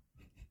path.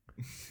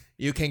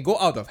 You can go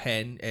out of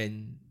hand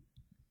and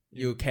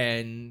you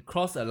can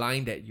cross a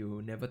line that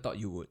you never thought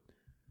you would.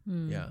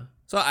 Yeah.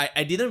 So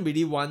I didn't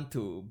really want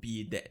to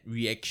be that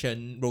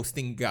reaction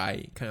roasting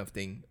guy kind of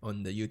thing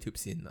on the YouTube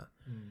scene lah.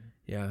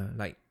 Yeah,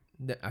 like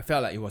I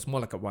felt like it was more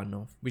like a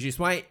one-off, which is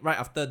why right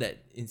after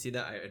that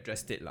incident I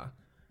addressed it lah.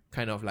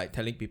 Kind of like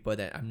telling people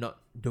that I'm not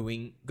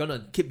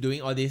gonna keep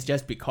doing all this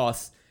just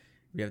because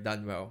we have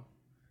done well.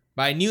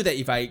 But I knew that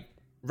if I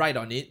write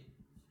on it,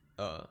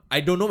 I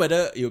don't know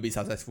whether it will be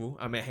successful.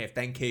 I might have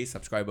 10k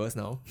subscribers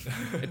now.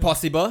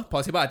 Possible.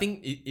 I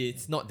think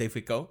it's not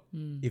difficult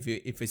if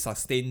you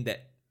sustain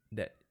that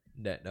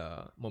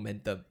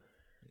momentum.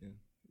 Yeah.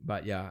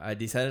 But yeah, I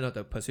decided not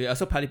to pursue it.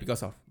 Also partly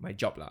because of my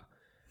job lah.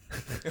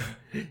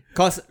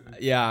 Cause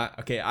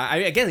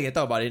I guess I can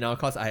talk about it now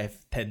because I have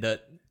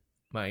tendered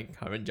my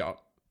current job.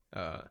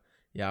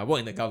 I work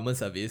in the government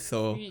service,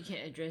 so Maybe you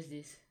can address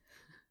this.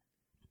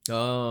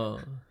 oh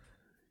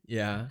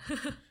yeah.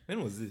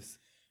 When was this?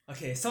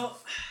 Okay, so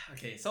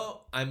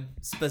I'm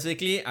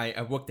specifically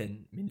I worked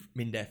in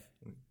MINDEF.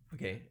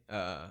 Okay,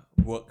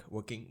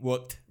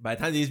 worked. By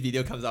the time this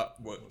video comes out,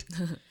 worked.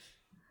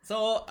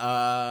 So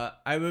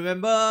I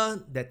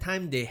remember that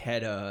time they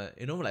had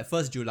like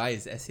 1st July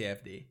is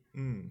SAF Day.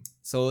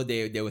 So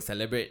they will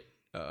celebrate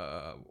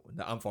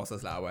the armed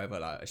forces lah, whatever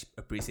lah,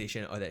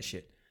 appreciation, all that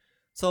shit.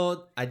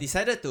 So I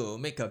decided to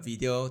make a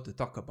video to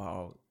talk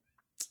about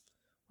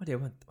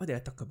what did I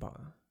talk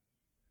about?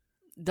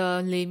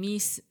 The Les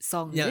Mis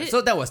song. Yeah, is it?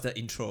 so that was the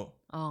intro.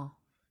 Oh.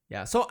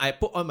 Yeah, so I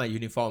put on my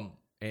uniform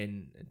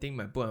and I think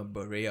I put on a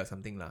beret or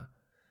something lah.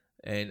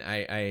 And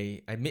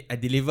I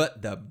delivered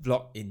the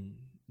vlog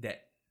in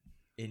that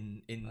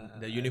in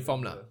the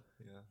uniform lah.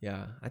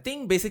 Yeah, I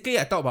think basically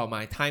I talk about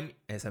my time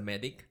as a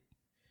medic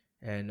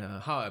and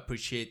how I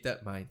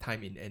appreciated my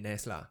time in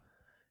NS lah.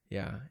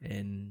 Yeah,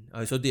 and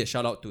I also did a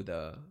shout out to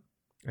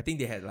I think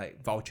they had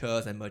like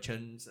vouchers and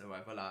merchants and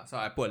whatever lah. So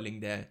I put a link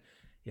there.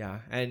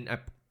 Yeah, and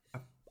I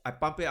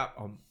put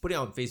it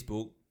on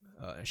Facebook,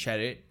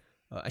 shared it.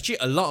 Actually,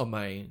 a lot of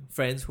my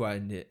friends who are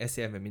in the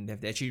SAF admin dev,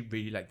 they actually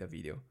really liked the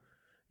video.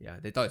 Yeah,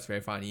 they thought it's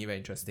very funny, very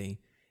interesting.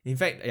 In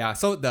fact, yeah,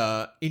 so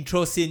the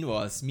intro scene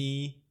was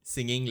me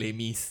singing Les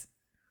Mis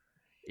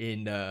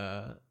in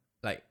the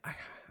like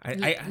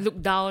I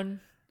look down.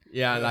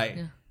 Yeah, like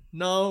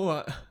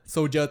now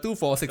Soldier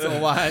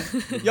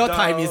 24601, your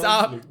time is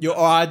up, your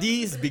ORD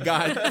is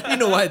begun. You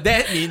know what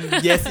that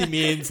means? Yes, it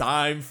means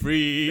I'm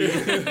free.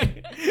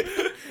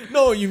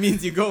 No, it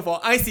means you go for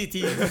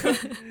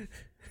ICT.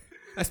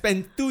 I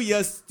spent 2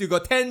 years, you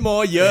got 10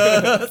 more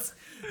years.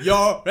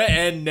 You're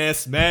an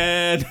NS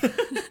man.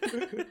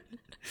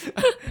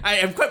 I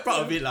am quite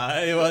proud of it lah.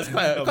 It was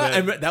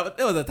that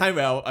was a time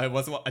where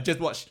I just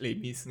watched Les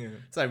Mis,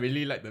 so I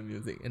really liked the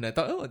music, and I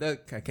thought,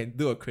 I can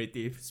do a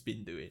creative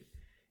spin to it.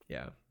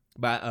 Yeah,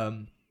 but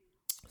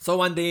so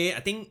one day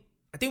I think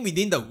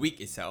within the week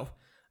itself,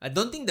 I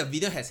don't think the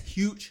video has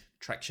huge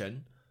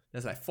traction.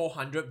 There's like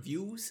 400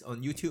 views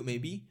on YouTube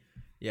maybe.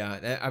 Yeah,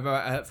 I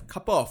have a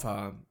couple of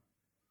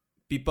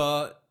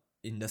people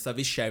in the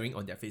service sharing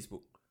on their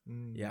Facebook.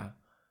 Yeah.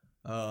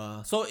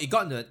 So it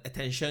got the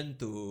attention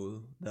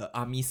to the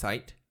army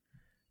side,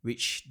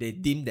 which they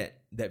deemed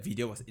that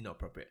video was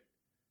inappropriate.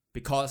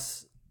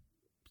 Because,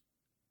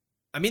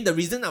 I mean, the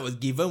reason I was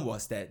given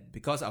was that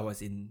because I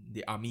was in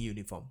the army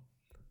uniform.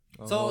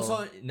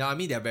 So in the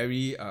army, they're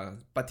very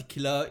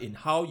particular in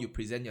how you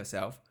present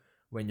yourself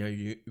when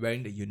you're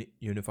wearing the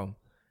uniform.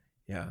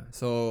 Yeah.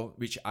 So,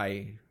 which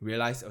I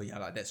realized,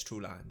 that's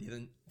true lah.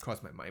 Didn't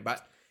cross my mind.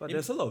 But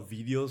there's a lot of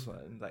videos,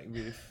 like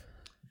with...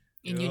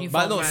 in uniform.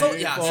 But no, right? so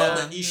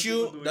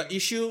the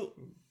issue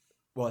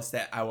was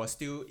that I was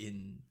still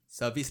in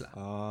service lah.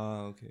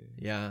 Okay.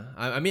 Yeah,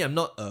 I mean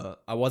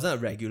I wasn't a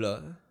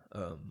regular,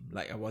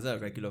 I wasn't a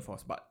regular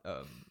force, but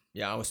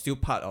I was still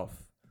part of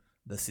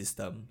the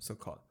system, so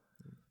called.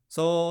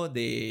 So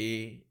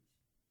they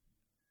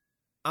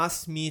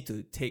asked me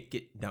to take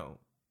it down,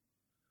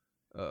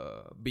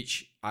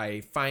 which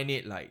I find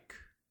it like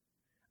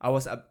I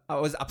was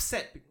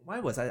upset. Why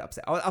was I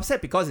upset? I was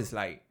upset because it's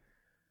like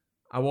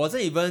I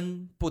wasn't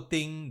even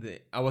putting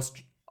the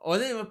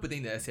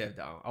SAF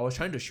down. I was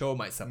trying to show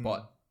my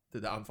support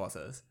to the armed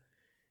forces,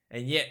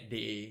 and yet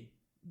they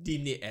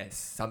deemed it as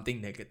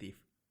something negative.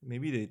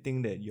 Maybe they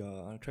think that you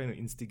are trying to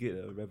instigate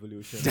a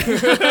revolution.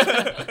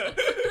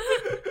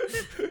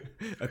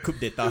 A coup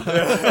d'etat.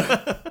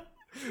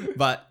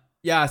 But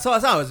yeah, so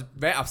I was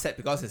very upset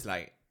because it's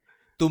like,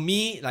 to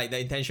me, like the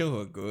intentions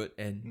were good,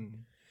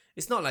 and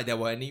it's not like there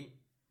were any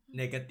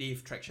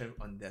negative traction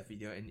on that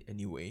video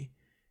anyway.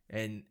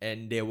 And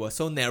they were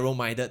so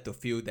narrow-minded to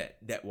feel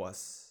that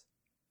was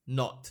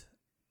not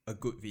a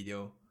good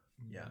video.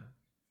 Yeah.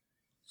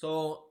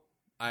 So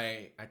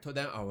I told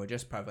them I will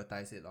just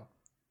privatize it, or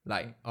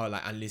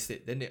unlist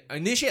it. Then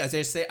initially I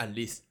just say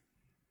unlist.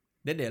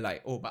 Then they're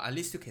like, but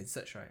unlist still can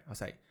search, right? I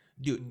was like,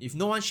 dude, if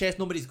no one shares,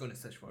 nobody's gonna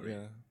search for it.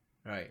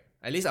 Right.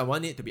 At least I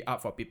want it to be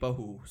up for people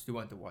who still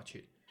want to watch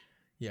it.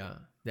 Yeah.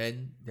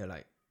 Then they're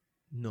like,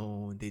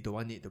 no, they don't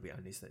want it to be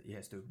unlisted. It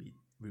has to be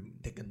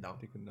taken down.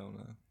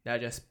 Then I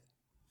just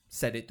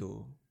set it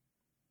to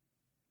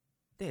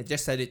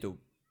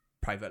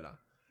private lah.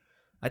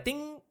 I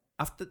think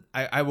after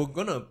I was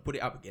gonna put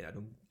it up again. I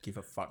don't give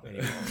a fuck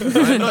anymore.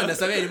 I'm not in the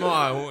survey anymore.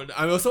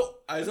 I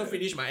also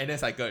finished my NS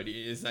cycle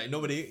already. It's like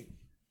nobody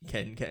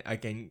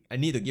I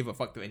need to give a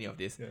fuck to any of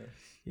this.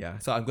 Yeah.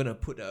 So I'm gonna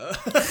put go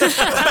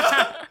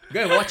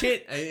and watch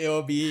it. It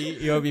will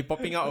be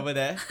popping out over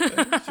there.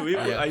 Should we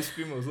put ice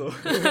cream also?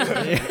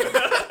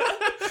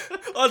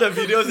 All the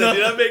videos that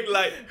didn't make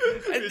like.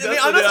 To be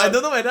honest, I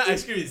don't know whether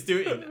ice cream is still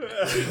in.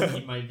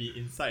 It might be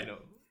inside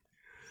though.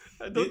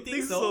 I don't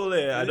think so.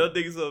 I don't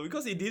think so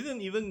because it didn't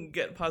even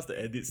get past the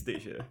edit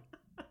stage. No,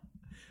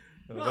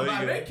 but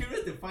I'm very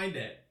curious to find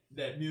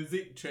that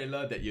music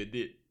trailer that you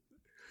did.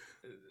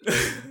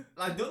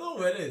 I don't know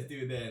whether it's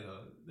still there.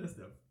 No.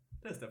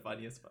 That's the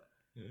funniest part.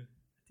 I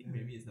think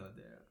maybe it's not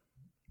there.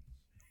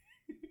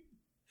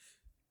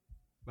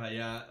 But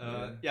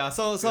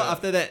So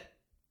after that,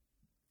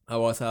 I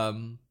was I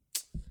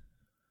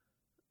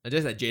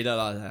just like jaded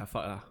lah.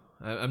 Fuck lah.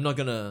 I'm not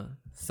gonna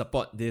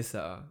support this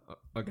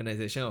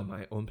organization on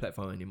my own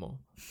platform anymore.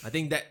 I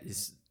think that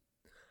is,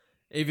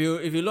 if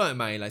you look at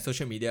my like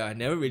social media, I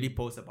never really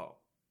post about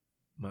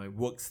my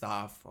work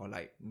stuff or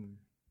like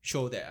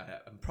show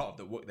that I'm proud of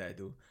the work that I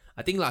do.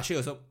 I think last year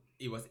also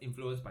it was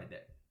influenced by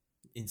that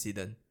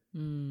incident.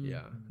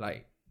 Yeah,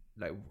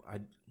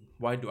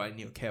 why do I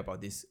need to care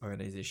about this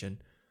organization?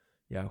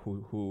 Yeah,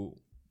 who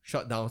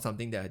shut down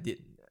something that I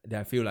did that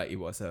I feel like it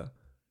was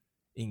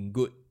in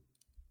good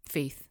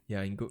faith.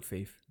 Yeah, in good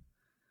faith.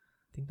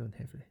 I think don't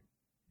have it.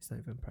 It's not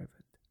even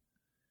private.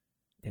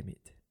 Damn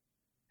it.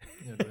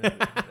 Yeah, don't have it.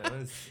 That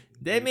one's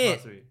Damn you it.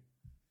 pass already.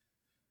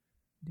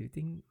 Do you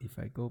think if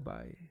I go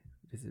by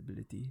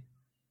visibility?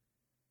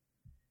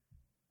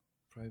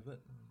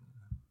 Private.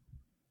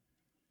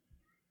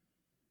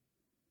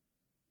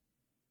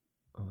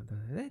 Oh,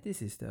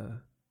 this is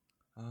the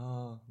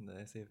Oh, the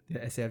SAF.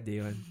 SAF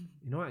day one.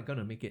 You know what? I'm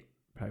gonna make it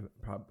private,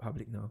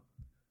 public now.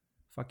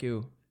 Fuck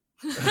you.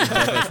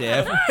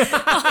 SAF.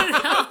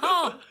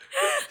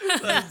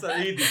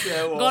 Suddenly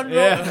declare war. Gone wrong.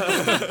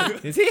 Yeah.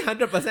 You see,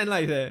 100%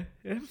 likes there.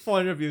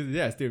 400 views.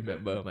 Yeah, I still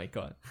remember. Oh my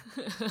god.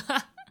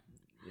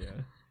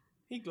 Yeah.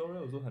 Hey,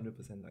 Gloria also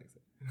 100% likes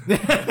it.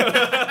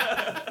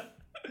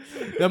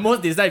 The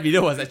most disliked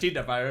video was actually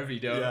the viral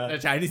video, Yeah. the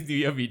Chinese New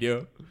Year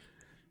video.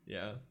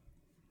 Yeah.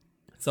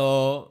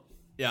 So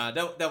yeah,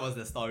 that was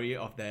the story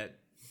of that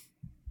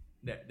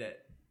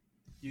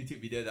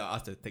YouTube video that I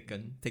asked to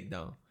take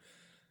down.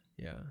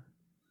 Yeah.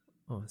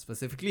 Oh,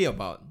 specifically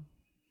about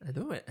I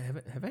don't know.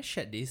 Have I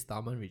shared this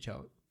Taman reach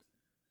out?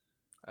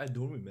 I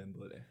don't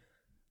remember that.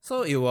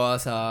 So it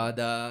was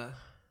the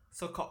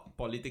so-called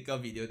political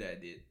video that I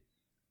did.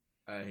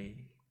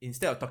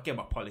 Instead of talking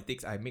about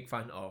politics, I make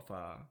fun of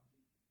I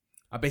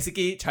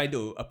basically trying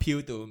to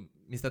appeal to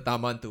Mr.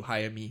 Taman to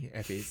hire me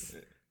as his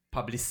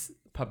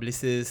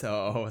publicist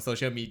or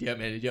social media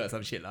manager or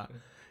some shit lah.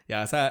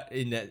 Yeah, so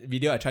in that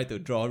video I tried to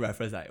draw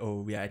reference like,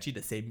 oh, we are actually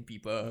the same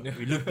people.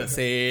 We look the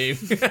same.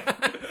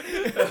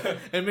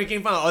 And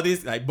making fun of all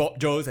these like Bob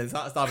jokes and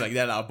stuff like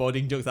that lah,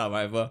 boarding jokes or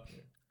whatever.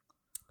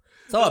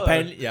 So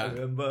apparently, I yeah.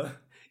 remember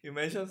you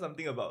mentioned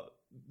something about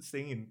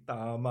staying in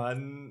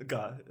Taman.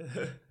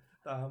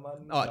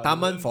 Taman. Oh,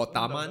 Taman for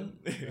Taman.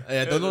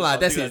 I don't know lah.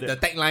 That's Something the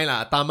tagline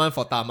lah. Taman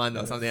for Taman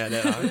or something like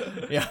that lah.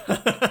 Yeah.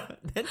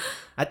 Then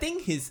I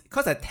think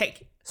cause I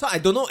tag, so I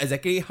don't know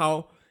exactly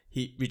how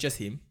he reaches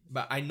him,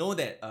 but I know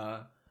that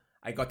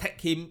I got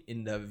tagged him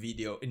in the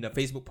video in the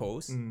Facebook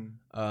post.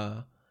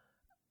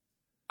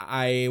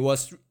 I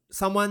was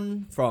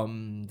someone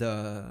from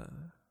the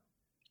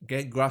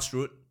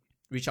grassroots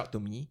reached out to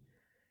me,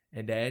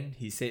 and then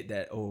he said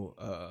that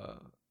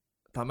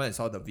Taman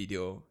saw the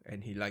video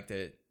and he liked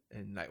it.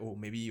 And like, oh,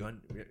 maybe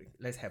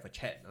let's have a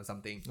chat or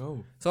something.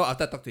 Oh. So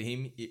after I talked to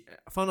him,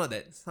 I found out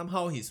that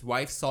somehow his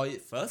wife saw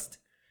it first.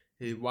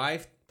 His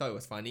wife thought it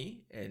was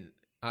funny and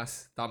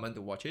asked Taman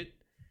to watch it.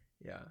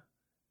 Yeah.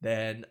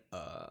 Then,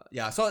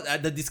 so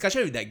the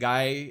discussion with that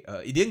guy,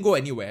 it didn't go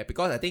anywhere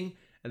because I think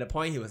at the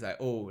point he was like,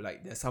 oh,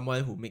 like there's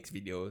someone who makes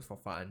videos for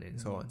fun and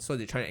so on. So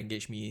they try to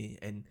engage me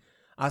and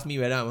ask me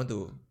whether I want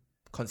to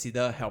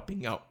consider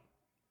helping out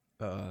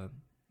the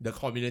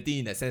community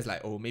in the sense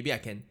like, oh, maybe I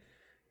can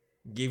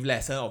give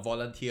lesson or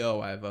volunteer or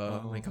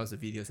whatever when it comes to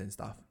videos and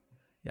stuff.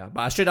 Yeah,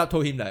 but I straight up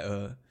told him like,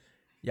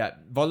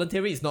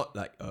 volunteering is not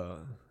like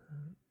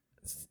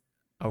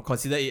I'll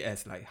consider it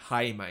as like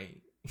high in my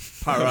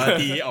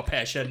priority or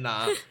passion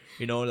lah.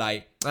 You know,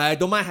 like I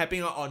don't mind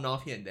helping out on and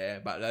off here and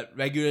there, but like,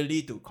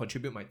 regularly to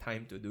contribute my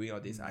time to doing all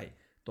this, I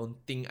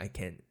don't think I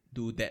can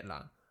do that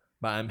lah.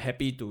 But I'm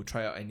happy to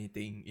try out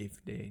anything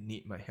if they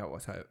need my help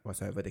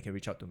whatsoever. They can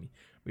reach out to me,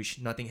 which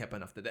nothing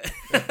happened after that.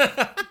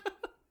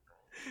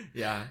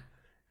 Yeah.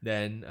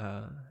 Then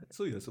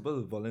So you're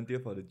supposed to volunteer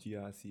for the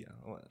GRC,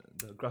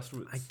 the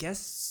grassroots. I guess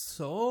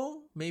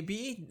so.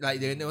 Maybe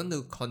like they want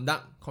to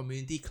conduct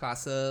community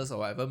classes or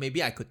whatever.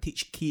 Maybe I could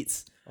teach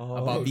kids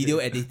about video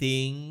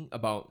editing,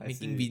 about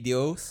making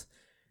videos.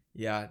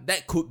 Yeah,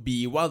 that could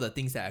be one of the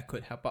things that I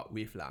could help out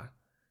with lah.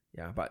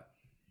 Yeah, but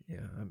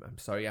yeah, I'm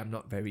sorry, I'm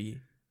not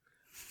very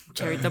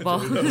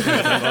Charitable.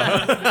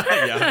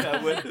 yeah,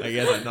 I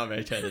guess I'm not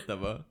very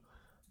charitable.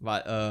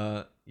 But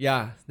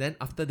then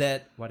after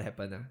that, what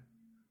happened?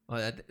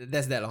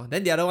 That's that long.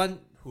 Then the other one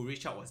who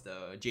reached out was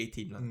the J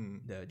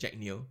team, the Jack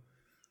Neo.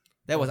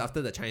 That was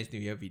after the Chinese New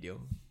Year video.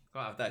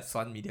 After I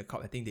saw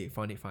Mediacorp, I think they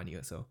found it funny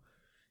also.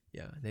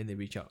 Yeah, then they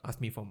reached out,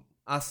 asked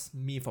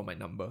me for my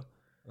number.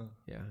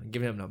 Yeah,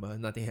 give them a number.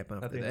 Nothing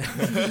happened after that.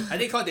 I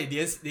think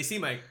because they see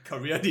my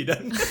career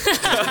didn't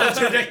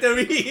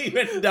trajectory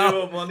went down. They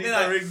were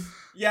monitoring.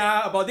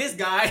 Yeah, about this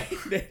guy.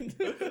 Then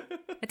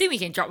I think we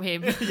can drop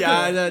him.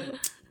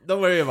 don't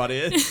worry about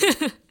it.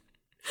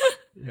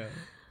 Yeah.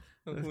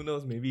 Who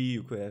knows? Maybe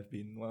you could have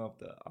been one of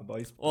the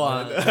boys.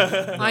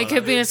 I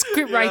could be a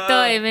script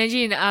writer.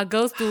 Imagine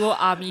Girls to Go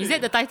Army. Is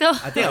that the title?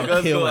 I think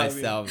I'll kill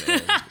myself,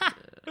 man.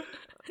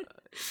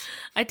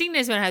 I think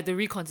that's when I had to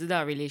reconsider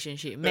our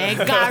relationship.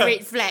 Mega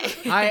red flag.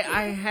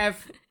 I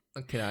have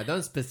I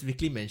don't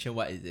specifically mention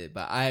what is it,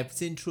 but I have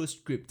seen through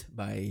script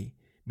by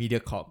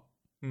Mediacorp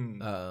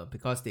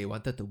because they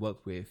wanted to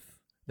work with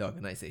the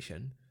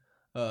organization.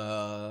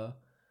 It's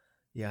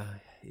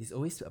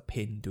always a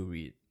pain to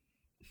read.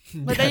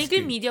 But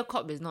technically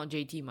Mediacorp is not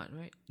JT man,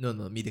 right? No,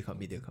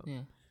 Mediacorp.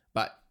 Yeah.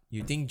 But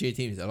you think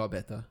JT is a lot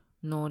better?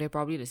 No, they're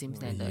probably the same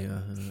standard.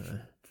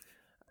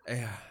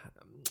 Yeah.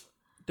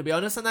 To be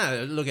honest, sometimes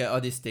I look at all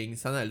these things.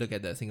 Sometimes I look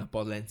at the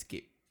Singapore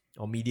landscape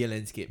or media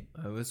landscape.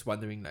 I was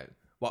wondering like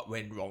what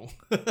went wrong.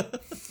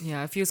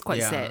 Yeah, it feels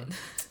quite sad.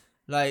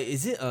 Like,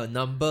 is it a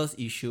numbers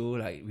issue?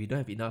 Like, we don't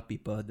have enough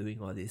people doing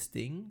all these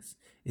things?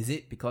 Is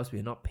it because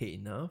we're not paid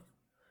enough?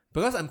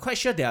 Because I'm quite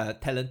sure there are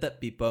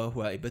talented people who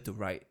are able to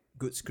write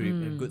good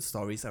script and good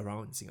stories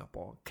around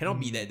Singapore. Cannot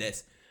be that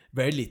there's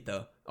very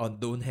little or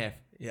don't have.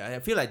 Yeah, I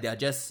feel like they're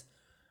just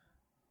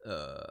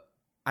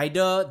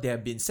either they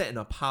have been set in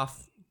a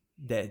path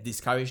that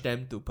discourage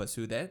them to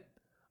pursue that,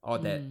 or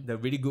that the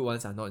really good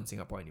ones are not in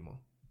Singapore anymore.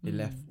 They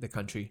left the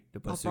country to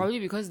Or pursue. probably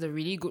because the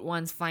really good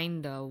ones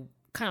find the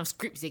kind of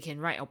scripts they can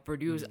write or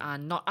produce are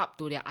not up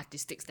to their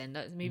artistic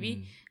standards.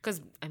 Maybe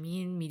because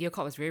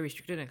MediaCorp is very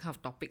restricted on the kind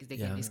of topics they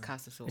can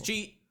discuss. Also,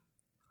 Actually,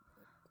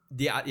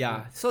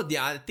 so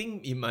I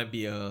think it might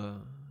be a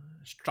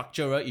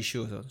structural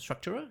issue. So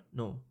structural?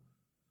 No.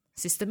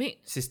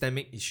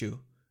 Systemic issue.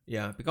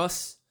 Yeah,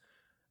 because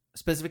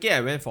specifically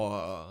I went for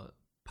a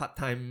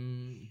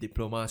part-time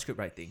diploma script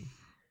writing.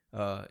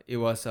 It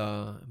was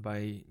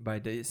by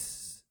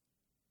this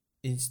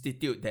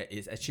institute that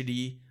is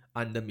actually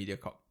under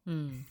MediaCorp.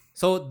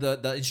 So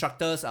the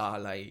instructors are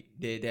like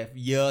they have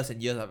years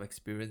and years of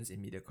experience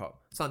in MediaCorp.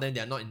 Some of them they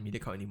are not in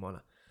MediaCorp anymore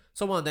lah.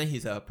 So one of them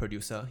he's a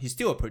producer. He's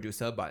still a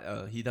producer, but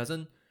he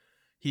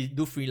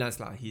do freelance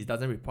lah. He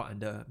doesn't report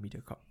under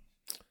MediaCorp.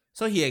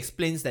 So he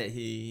explains that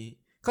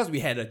because we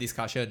had a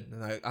discussion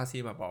and I asked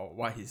him about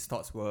what his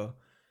thoughts were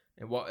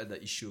and what are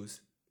the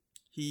issues.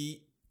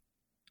 He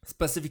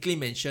specifically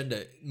mentioned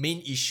the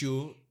main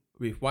issue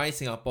with why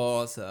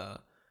Singapore's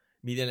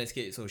media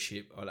landscape is so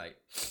cheap, or like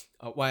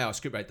why our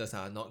scriptwriters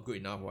are not good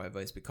enough or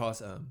whatever, is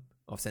because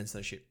of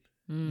censorship.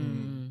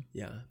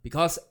 Yeah,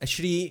 because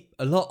actually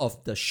a lot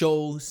of the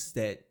shows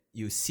that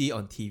you see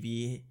on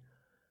TV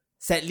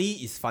sadly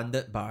is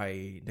funded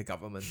by the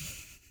government.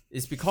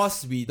 It's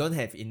because we don't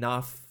have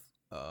enough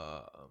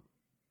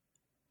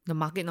the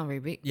market not very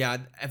big. Yeah,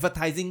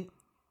 advertising.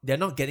 They're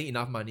not getting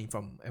enough money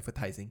from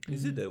advertising.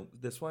 Is it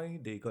that's why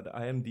they got the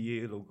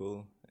IMDA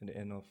logo at the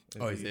end of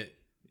every, is it?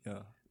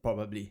 Yeah.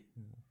 Probably.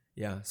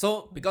 Yeah.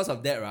 So because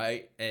of that,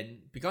 right?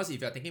 And because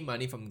if you're taking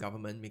money from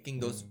government, making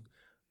those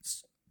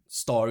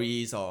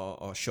stories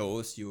or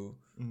shows,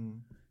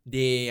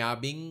 they are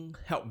being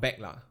held back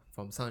lah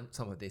from some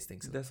of these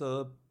things. There's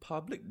a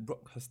public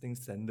broadcasting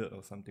standard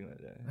or something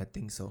like that. I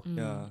think so.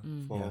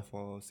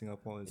 For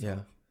Singapore itself.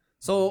 Yeah.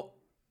 So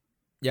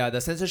the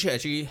censorship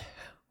actually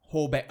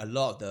hold back a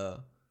lot of the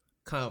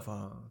kind of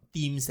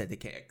themes that they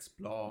can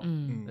explore,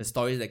 the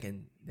stories they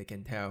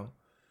can tell.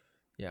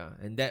 Yeah,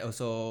 and that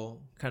also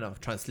kind of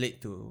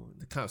translate to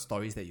the kind of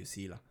stories that you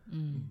see lah.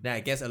 Then I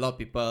guess a lot of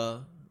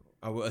people,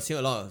 I would assume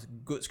a lot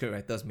of good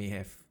scriptwriters may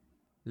have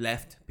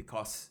left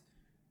because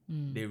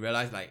they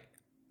realized like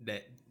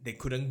that they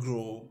couldn't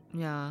grow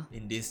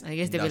in this I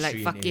guess they'll be like,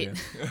 fuck it.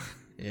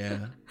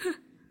 Yeah.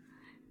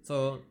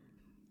 So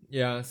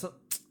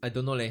I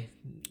don't know leh.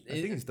 I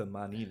think it's the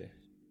money leh.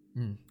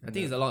 I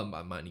think it's a lot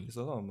about money. It's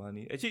a lot of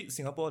money. Actually,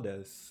 Singapore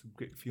there's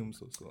great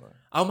films also.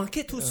 Our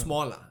market too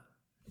small lah.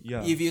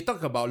 Yeah. If you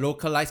talk about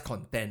localized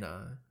content,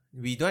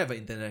 we don't have an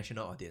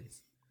international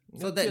audience.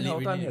 So that Jian Hao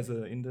Tan really has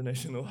an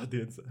international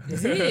audience.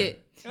 Is it?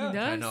 He does?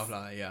 kind of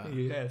lah, yeah.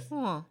 He has.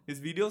 Huh. His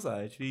videos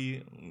are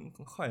actually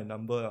quite a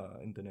number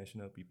of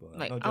international people,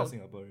 Like not just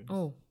Singaporeans.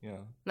 Oh,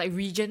 Yeah. like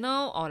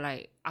regional or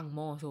like Ang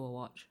Mo also will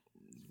watch.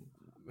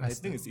 I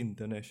think it's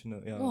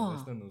international. Yeah, Wow.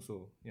 Western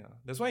also. Yeah.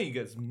 That's why he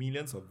gets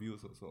millions of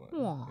views also.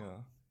 Wow.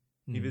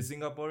 Yeah. If it's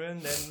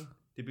Singaporean, then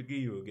typically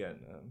you will get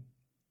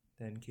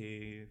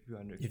 10K, few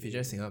hundred K. If you're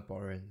just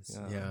Singaporeans,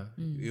 Yeah.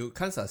 you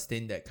can't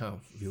sustain that kind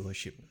of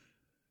viewership.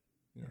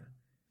 Yeah.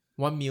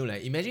 1 mil,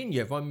 like imagine you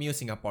have 1 mil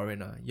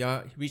Singaporean,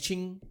 you're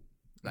reaching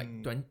like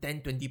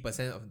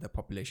 10-20% of the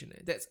population.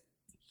 That's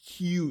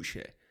huge.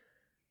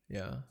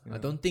 Yeah. I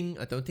don't think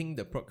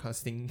the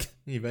broadcasting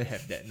even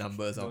have that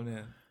numbers. Don't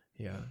have.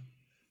 Yeah.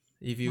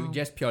 If you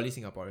just purely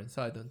Singaporean,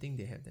 so I don't think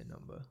they have that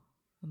number.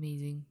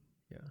 Amazing.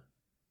 Yeah.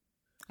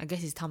 I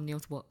guess his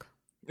thumbnails work.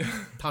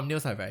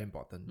 Thumbnails are very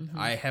important.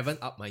 I haven't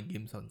upped my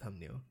games on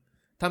thumbnail.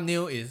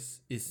 Thumbnail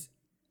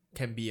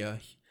can be a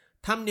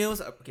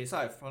thumbnails. Okay, so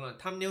I found out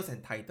thumbnails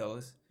and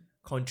titles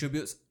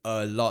contributes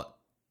a lot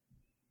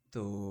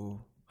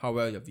to how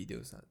well your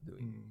videos are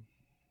doing.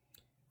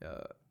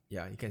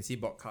 You can see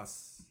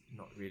broadcasts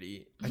not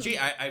really. Actually,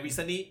 I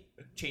recently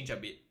changed a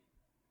bit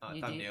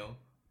thumbnail.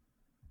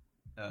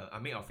 I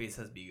make our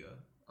faces bigger.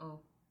 Oh.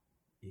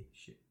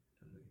 Shit.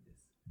 Don't look at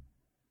this.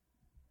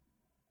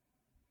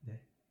 There.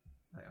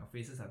 Like our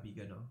faces are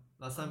bigger now.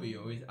 Last time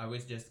I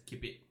always just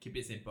keep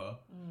it simple.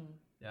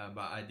 Yeah,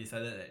 but I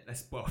decided that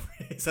let's put our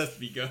faces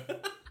bigger.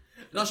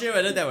 Not sure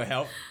whether that will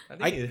help. I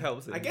think it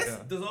helps. I guess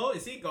don't know,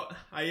 is it got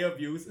higher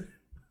views?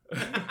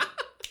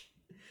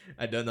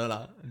 I don't know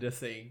lah. I'm just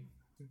saying.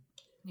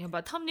 Yeah,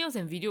 but thumbnails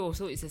and video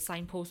also is a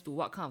signpost to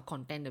what kind of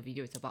content the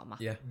video is about.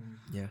 Yeah.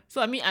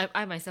 So I mean,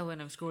 I myself, when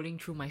I'm scrolling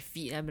through my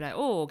feed, I'm like,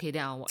 oh, okay,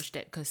 then I'll watch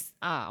that because,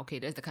 okay,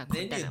 that's the kind of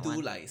content Then you I do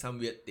want. like some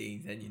weird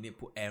things, then you need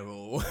to put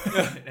arrow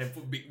and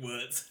put big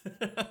words.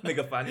 Make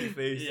a funny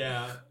face.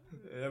 Yeah.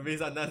 I mean,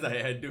 sometimes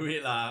I do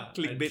it lah.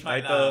 Clickbait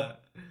I try title. lah.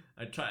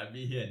 I try a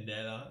bit here and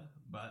there lah.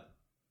 But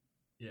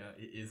yeah,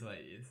 it is what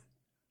it is.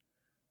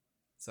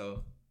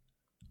 So,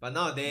 but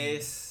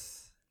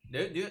nowadays,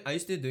 are you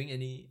still doing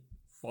any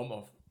form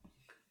of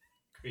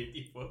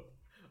creative work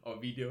or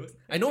videos?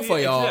 I know for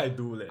your, I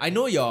do. I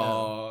know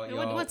your, Hey,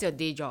 what's your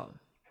day job?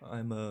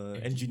 I'm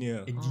an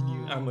engineer.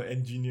 engineer. I'm an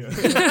engineer.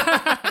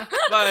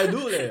 But I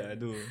do. I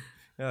do.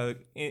 Yeah,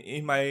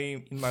 in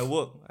my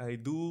work, I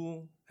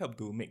do help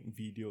to make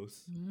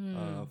videos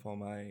for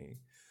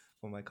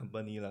my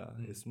company lah.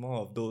 It's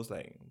more of those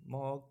like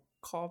more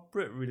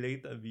corporate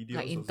related videos.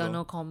 Like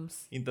internal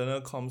comms.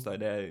 Internal comms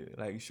like that,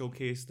 like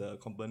showcase the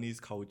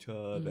company's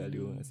culture,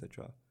 value,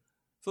 etc.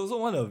 So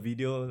one of the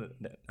video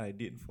that I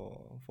did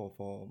for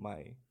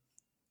my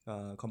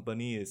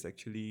company is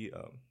actually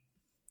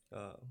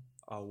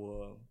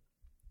our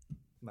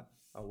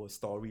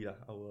story lah,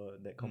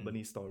 that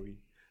company story.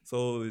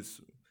 So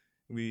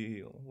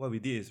what we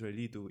did is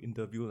really to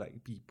interview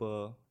like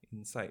people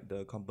inside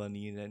the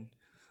company and then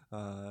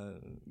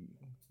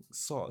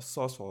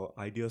source for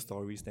idea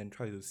stories, then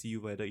try to see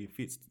whether it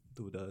fits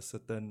to the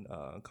certain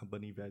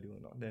company value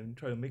or not. Then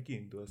try to make it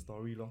into a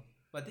story lor.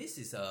 But this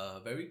is a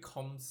very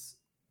comms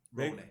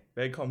role.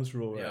 Very comms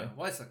role, Yeah. right?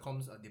 What is the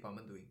comms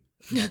department doing?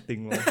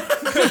 Nothing lor.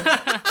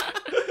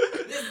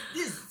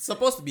 This is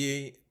supposed to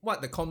be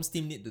what the comms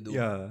team need to do.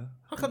 Yeah.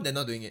 How come they're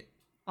not doing it?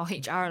 Or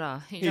HR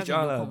lah. HR can do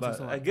lah, comms but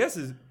also, I guess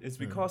it's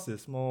because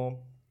it's more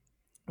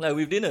like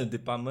within the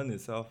department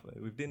itself,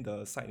 within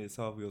the site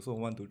itself, we also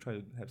want to try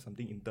to have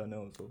something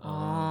internal also.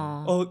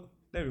 Oh,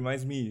 that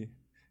reminds me,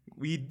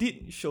 we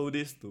did show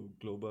this to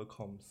Global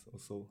Comms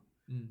also,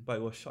 but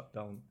it was shut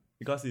down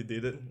because it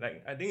didn't,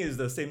 like, I think it's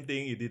the same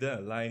thing. It didn't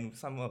align.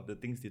 Some of the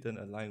things didn't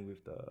align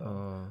with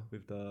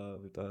the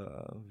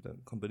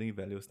company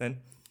values.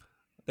 Then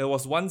there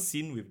was one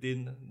scene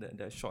within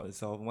that shot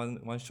itself.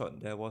 One shot,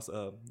 there was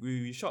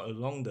we shot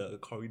along the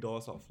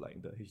corridors of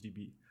like the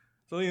HDB.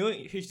 So you know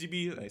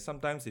HDB, like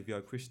sometimes if you're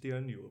a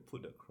Christian, you will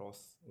put the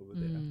cross over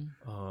there.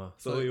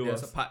 So it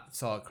there's was a part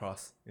saw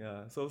across.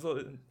 Yeah.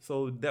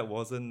 So that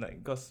wasn't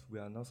like, because we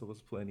are not supposed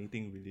to put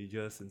anything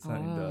religious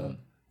inside the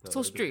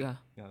so strict ah.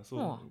 Yeah.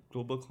 So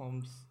Global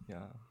Comms,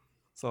 yeah,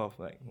 sort of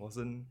like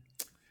wasn't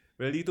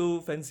really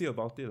too fancy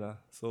about it lah.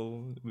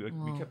 So we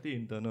kept it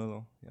internal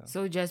lor. Yeah.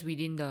 So just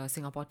within the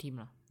Singapore team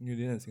lah.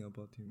 Within the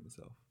Singapore team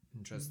itself.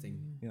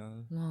 Interesting.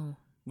 Yeah. Wow.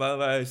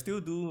 But I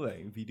still do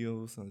like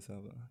videos and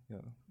stuff.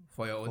 Yeah.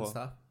 For your own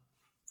stuff?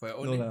 For your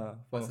own No lah.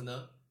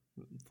 personal?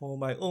 For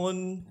my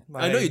own.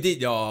 I know you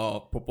did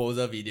your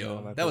proposal video.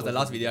 Yeah, my That was the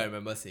proposal last video I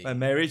remember seeing. My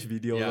marriage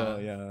video. Yeah.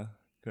 Yeah.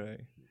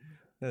 Correct.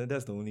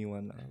 That's the only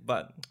one lah.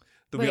 But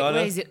to Wait, be honest,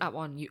 where is it up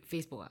on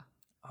Facebook ah?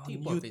 Do you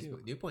put on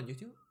Facebook? Do you put on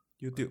YouTube?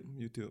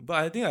 YouTube. But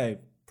I think I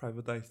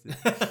privatized it.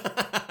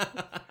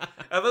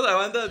 At first I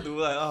wanted to do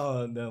like,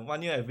 the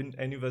 1 year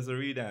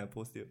anniversary, then I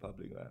post it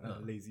public.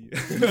 Lazy.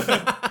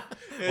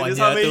 This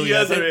how many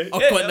years already?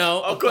 Awkward now.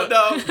 Awkward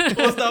now.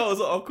 Post now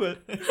also awkward.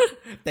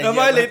 Never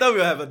mind, later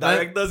we'll have a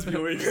director's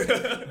viewing.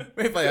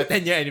 Wait for your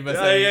 10-year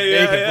anniversary. Yeah,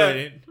 then you can yeah. put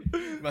it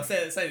in. Must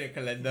set aside your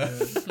calendar.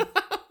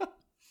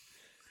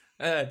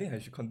 I think I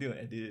should continue to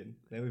edit it.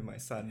 Then with my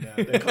son,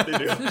 then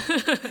continue.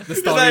 The It's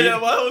story. like that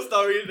one whole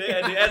story. Then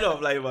at the end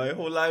of like my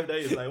whole life, then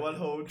it's like one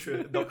whole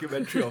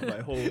documentary of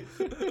my whole life.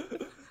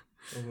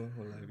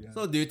 Yeah.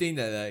 So do you think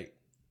that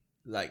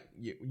like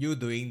you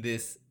doing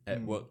this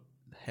at work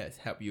has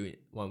helped you in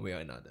one way or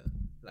another?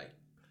 Like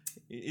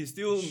it's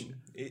still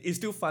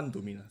fun to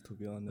me lah, to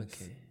be honest.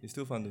 Okay. It's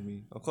still fun to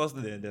me. Of course,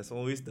 there's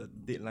always the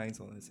deadlines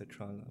or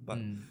etc. But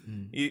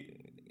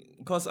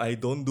because I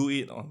don't do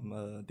it on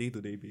a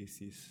day-to-day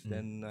basis,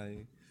 then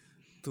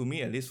to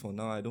me, at least for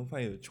now, I don't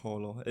find it a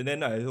chore lor. And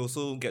then I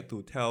also get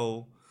to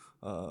tell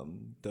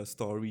the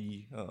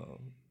story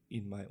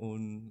in my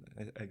own,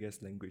 I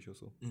guess, language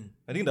also.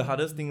 I think the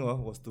hardest thing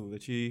was to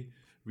actually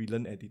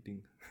relearn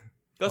editing.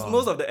 Because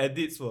most of the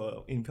edits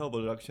were in Impel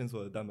Productions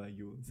were done by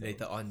you. So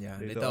later on, yeah.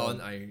 later Later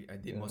on, on, I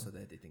did most of the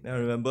editing. I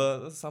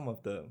remember some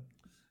of the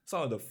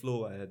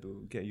flow I had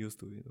to get used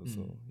to it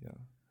also. Yeah.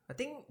 I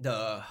think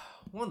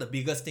one of the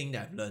biggest thing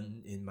that I've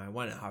learned in my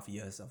 1.5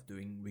 years of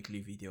doing weekly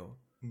video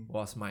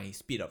was my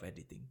speed of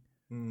editing.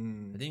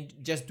 I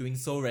think just doing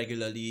so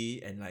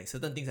regularly and like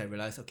certain things I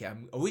realized, okay,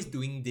 I'm always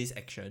doing this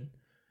action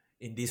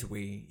in this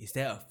way. Is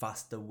there a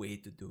faster way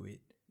to do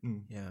it?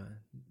 Yeah.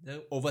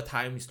 Then over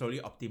time, you slowly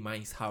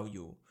optimize how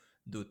you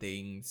do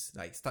things,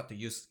 like start to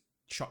use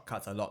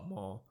shortcuts a lot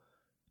more.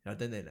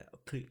 Rather than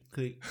click,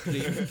 click,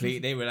 click,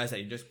 click. Then you realize that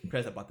you just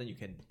press a button, you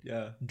can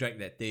drag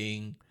that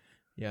thing.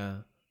 Yeah.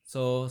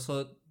 So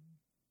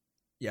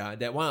yeah,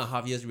 that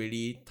 1.5 years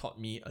really taught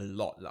me a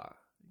lot lah.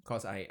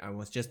 Because I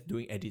was just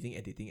doing editing.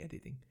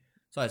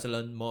 So I had to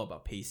learn more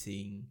about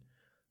pacing,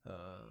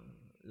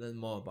 learn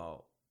more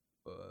about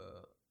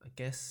I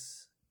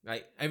guess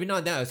like every now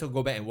and then I also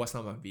go back and watch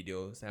some of my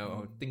videos and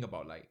I'll think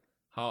about like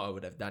how I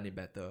would have done it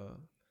better.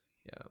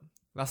 Yeah.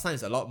 Last time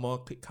it's a lot more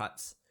quick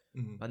cuts.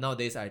 But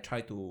nowadays I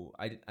try to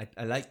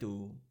I like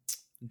to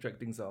Drag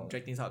things out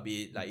a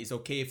bit. Like it's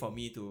okay for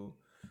me to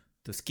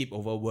skip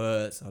over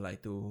words or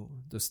like to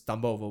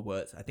stumble over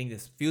words. I think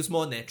this feels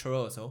more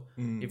natural also.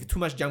 If too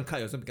much jump cut,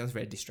 it also becomes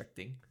very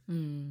distracting.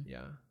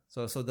 Yeah.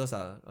 So those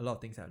are a lot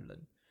of things I've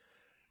learned.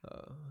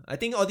 I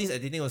think all this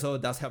editing also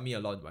does help me a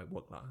lot in my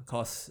work lah,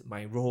 cause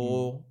my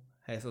role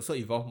has also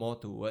evolved more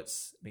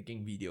towards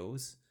making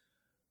videos.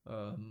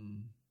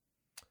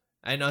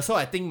 And also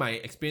I think my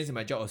experience in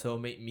my job also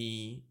made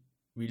me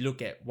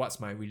relook at what's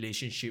my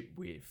relationship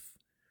with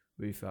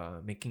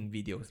making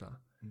videos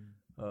lah.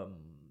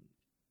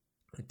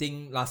 I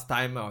think last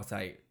time I was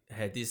like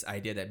had this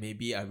idea that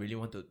maybe I really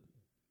want to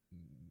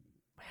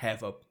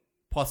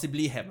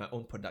possibly have my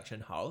own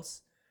production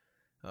house,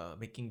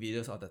 making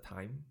videos all the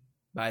time.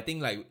 But I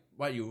think like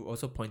what you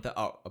also pointed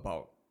out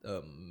about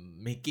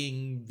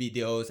making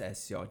videos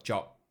as your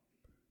job,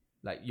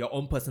 like your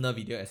own personal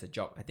video as a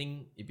job, I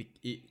think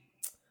it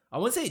I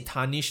won't say it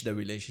tarnished the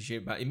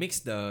relationship, but it makes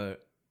the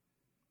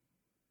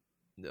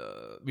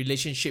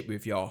relationship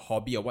with your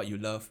hobby or what you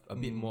love a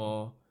bit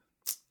more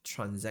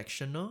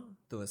transactional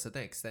to a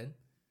certain extent.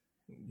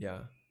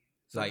 Yeah.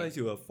 Sometimes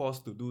you are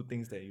forced to do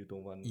things that you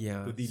don't want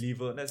to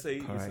deliver. Let's say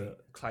it's a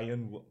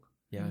client work.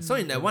 Yeah. So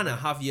in that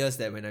 1.5 years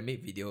that when I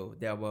made video,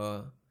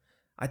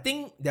 I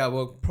think there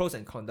were pros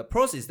and cons. The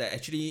pros is that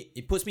actually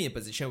it puts me in a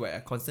position where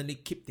I constantly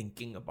keep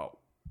thinking about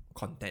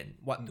content,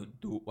 what to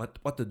do,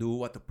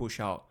 what to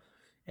push out.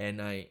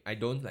 And I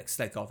don't like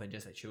slack off and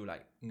just like chill.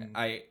 Like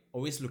I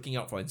always looking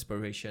out for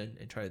inspiration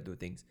and try to do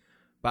things.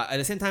 But at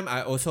the same time,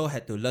 I also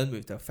had to learn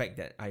with the fact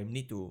that I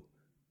need to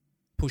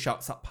push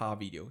out subpar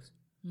videos.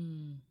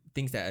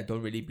 Things that I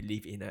don't really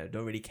believe in, I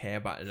don't really care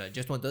about, and I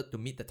just wanted to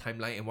meet the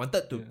timeline and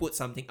wanted to put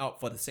something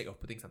out for the sake of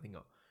putting something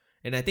out.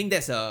 And I think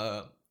that's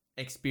a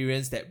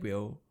experience that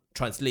will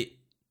translate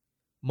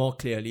more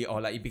clearly,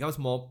 or like it becomes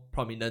more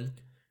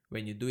prominent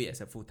when you do it as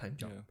a full-time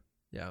job.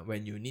 Yeah,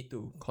 when you need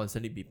to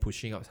constantly be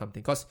pushing out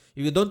something. Because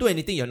if you don't do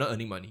anything, you're not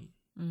earning money.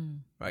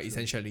 Right,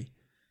 essentially.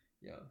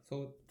 Yeah.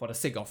 So for the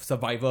sake of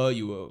survival,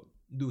 you will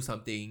do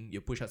something,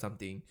 you push out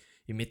something.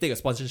 You may take a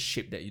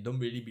sponsorship that you don't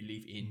really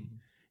believe in.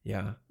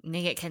 Yeah. And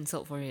they get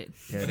cancelled for it.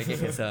 Yeah, they get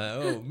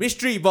cancelled. Oh,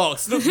 mystery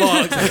box, loot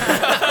box.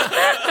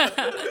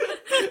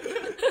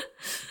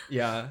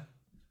 Yeah.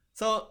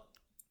 So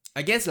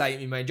I guess like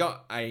in my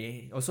job,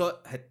 I also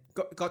had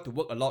got to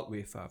work a lot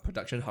with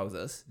production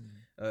houses,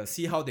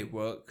 see how they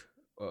work,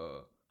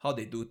 how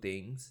they do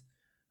things.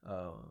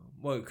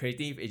 Work with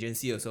creative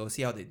agency also,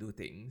 see how they do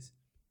things.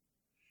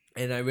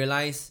 And I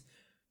realized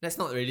that's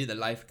not really the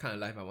kind of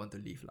life I want to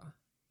live lah.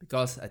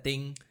 Because I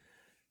think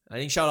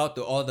shout out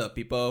to all the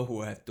people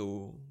who have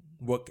to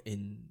work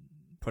in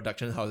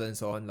production houses and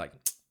so on. Like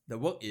the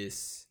work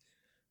is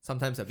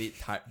sometimes a bit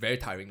very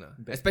tiring lah.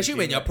 Especially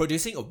when you're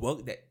producing a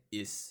work that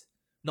is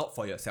not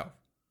for yourself.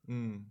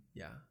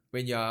 Yeah.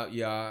 When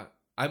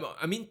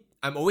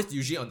I'm always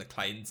usually on the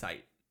client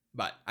side,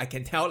 but I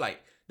can tell like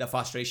the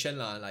frustration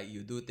lah. Like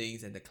you do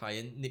things and the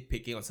client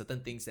nitpicking on certain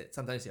things that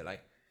sometimes you're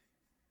like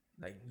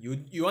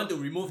you want to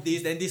remove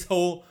this, then this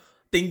whole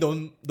thing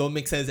don't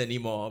make sense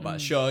anymore. But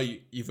sure, if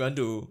you want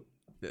to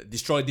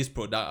destroy this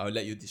product, I'll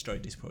let you destroy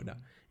this product.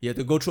 You have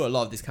to go through a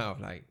lot of this kind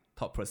of like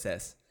thought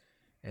process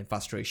and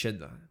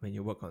frustration when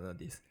you work on all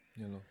this.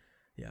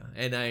 Yeah.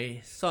 And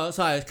I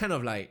kind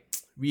of like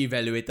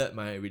reevaluated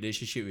my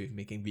relationship with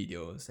making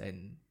videos,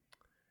 and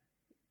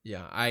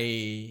yeah,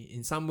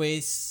 in some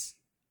ways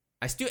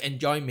I still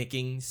enjoy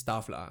making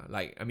stuff lah.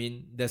 Like I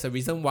mean, there's a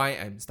reason why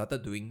I'm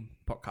started doing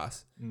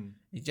podcasts.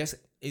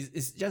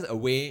 It's just a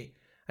way.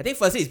 I think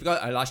firstly it's because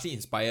I largely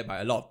inspired by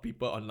a lot of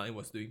people online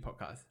was doing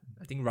podcasts.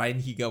 I think Ryan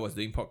Higa was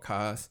doing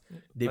podcasts.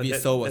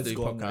 David So was doing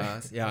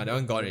podcasts. Right? Yeah, that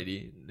one gone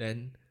already.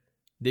 Then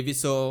David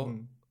So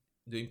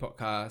doing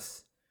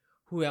podcasts.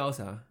 Who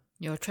else?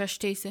 Your Trash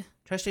Taste?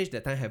 Trash Taste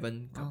that time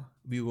haven't come.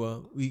 We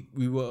were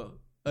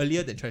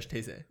earlier than Trash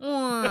Taste.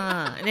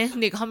 Wow. And then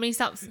they got how many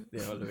subs? They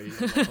already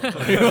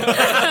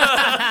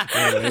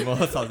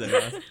more subs than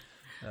us.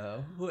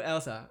 Who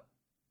else? I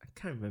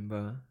can't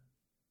remember.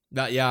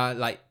 But yeah,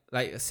 like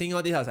seeing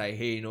all this, I was like,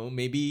 hey,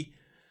 maybe.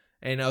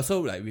 And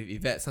also like with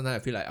Yvette, sometimes I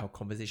feel like our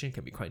conversation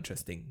can be quite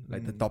interesting,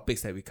 like the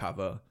topics that we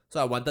cover. So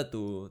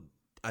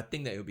I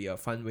think that it would be a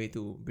fun way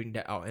to bring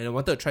that out, and I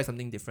wanted to try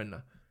something different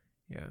lah.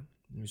 Yeah,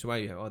 which is why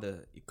you have all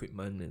the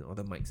equipment and all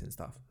the mics and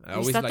stuff.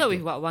 You started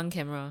with what, one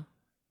camera?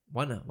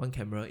 One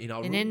camera in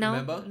our room. And then now,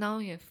 remember? Now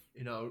you have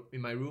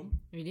in my room.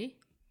 Really?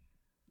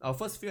 Our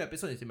first few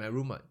episodes is in my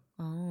room.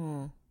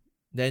 Oh.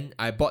 Then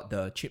I bought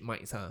the cheap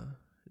mics,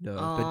 the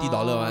 $20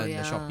 one, the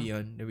Shopee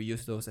one. Then we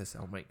use those as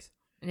our mics.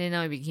 And then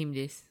now it became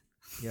this.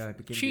 Yeah, it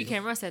became 3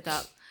 camera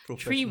setup,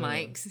 3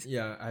 mics.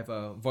 Yeah, I have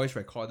a voice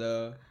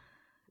recorder.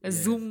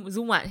 Zoom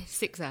what?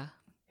 6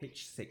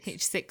 H6.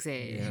 H6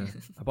 Yeah.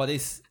 I bought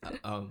this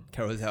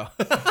Carousel.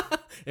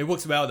 It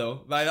works well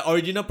though. But the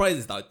original price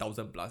is like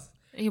 1,000 plus.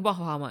 And you bought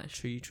for how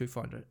much?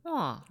 300-400.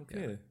 Oh. Okay.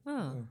 Yeah.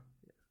 Oh.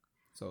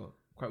 So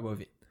quite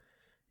worth it.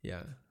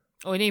 Yeah.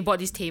 Oh, and then you bought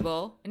this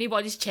table. And then you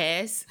bought these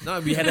chairs. No,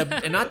 we had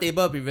another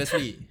table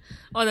previously.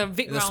 Oh, the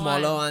big round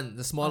smaller one.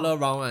 The smaller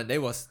round one. That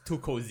was too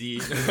cozy.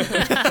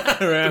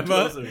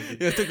 Remember?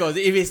 It was too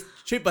cozy. If it's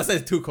 3%,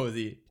 it's too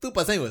cozy.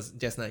 2% was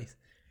just nice.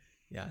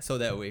 Yeah,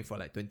 sold that away for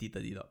like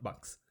 $20-$30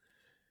 bucks.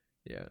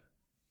 Yeah.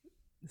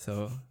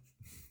 So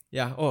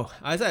Yeah. Oh,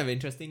 I also have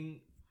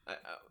interesting.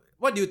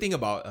 What do you think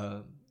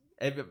about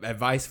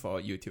advice for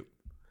YouTube?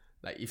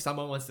 Like if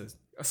someone wants to.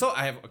 So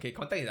I have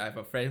context. I have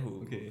a friend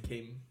who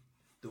came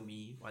to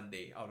me one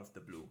day out of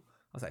the blue.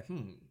 I was like,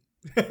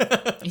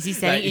 Is he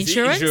selling Is it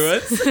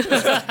insurance?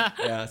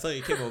 Yeah. So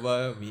he came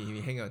over.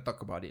 We hang out and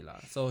talk about it lah.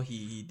 So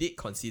he did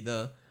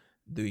consider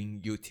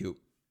doing YouTube,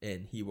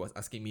 and he was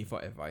asking me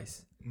for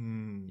advice.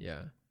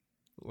 Yeah.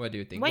 What do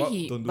you think? Why What-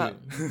 he? Don't do but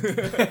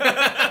it.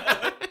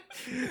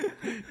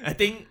 I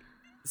think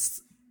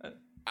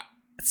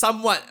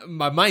somewhat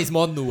my mind is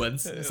more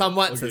nuanced.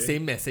 Somewhat the okay.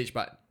 same message,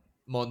 but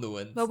more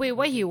nuanced. but wait,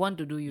 why he want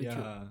to do YouTube?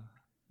 Yeah.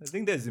 I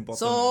think that's important.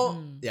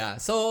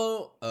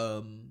 So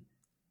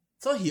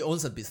so he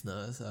owns a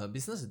business.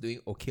 Business is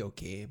doing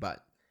okay,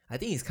 but I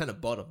think he's kind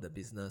of bored of the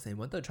business and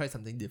wanted to try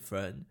something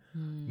different.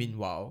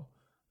 Meanwhile,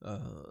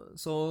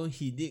 so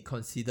he did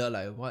consider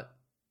like what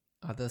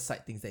other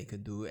side things that he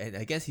could do, and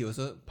I guess he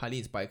also partly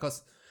inspired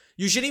because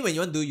usually when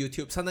you want to do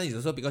YouTube, sometimes it's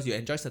also because you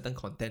enjoy certain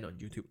content on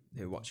YouTube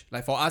that you watch.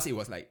 Like for us, it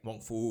was like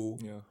Wong Fu,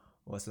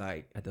 was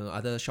like I don't know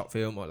other short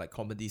film or like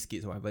comedy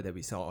skits or whatever that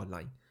we saw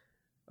online.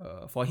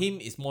 For him,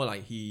 it's more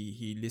like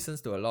he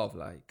listens to a lot of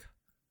like,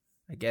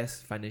 I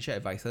guess financial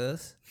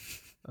advisors,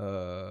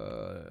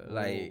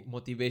 like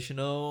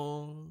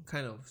motivational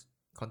kind of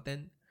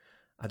content.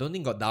 I don't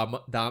think got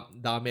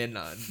Darman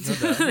lah.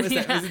 Is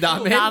it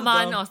Darman?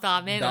 Darman or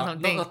Starman or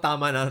something. Not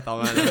Darman,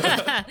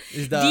 Darman.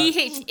 It's the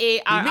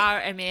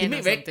DHARRMAN make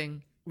or very-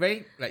 something.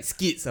 very like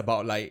skits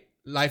about like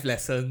life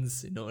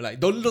lessons, like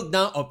don't look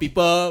down on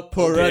people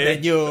poorer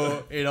than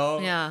you,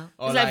 Yeah.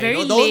 Or It's like very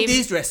don't lame.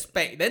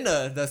 disrespect. Then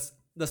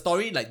the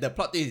story, like the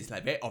plot twist is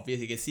like very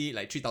obvious. You can see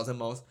like 3,000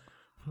 miles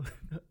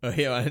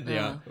ahead one,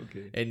 yeah.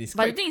 Okay. And it's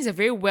But the quite thing is a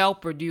very well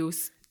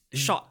produced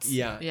shots.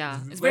 yeah, Yeah.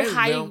 it's It's very very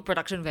high well-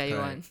 production value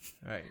one.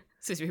 right.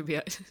 So it's very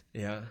weird.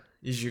 Yeah,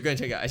 you should go and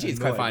check it out. Actually,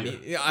 it's I have quite no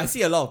funny. idea. Yeah, I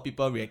see a lot of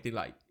people reacting.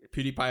 Like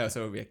PewDiePie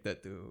also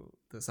reacted to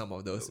some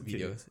of those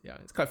videos. Yeah,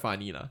 it's quite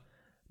funny lah.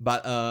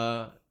 But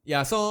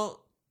yeah.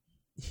 So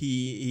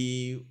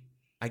he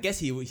I guess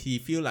he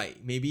feel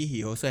like maybe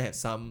he also have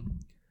some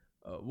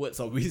words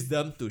of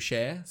wisdom to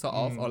share, sort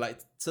of, or like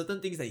certain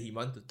things that he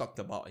want to talk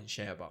about and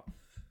share about.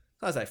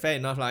 So I was like, fair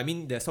enough lah. I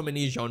mean, there's so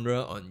many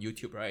genre on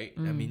YouTube, right?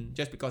 I mean,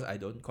 just because I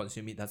don't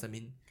consume it doesn't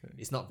mean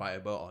it's not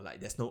viable or like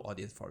there's no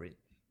audience for it.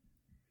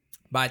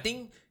 But I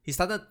think he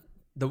started,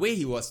 the way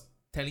he was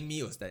telling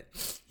me was that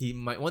he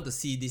might want to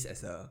see this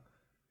as a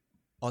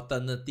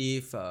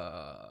alternative,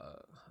 I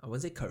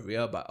won't say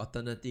career, but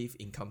alternative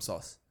income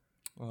source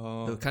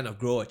to kind of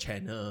grow a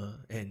channel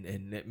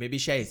and maybe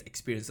share his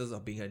experiences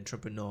of being an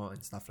entrepreneur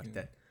and stuff like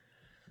that.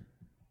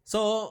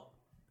 So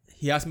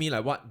he asked me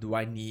like, what do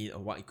I need or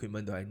what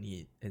equipment do I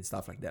need and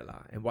stuff like that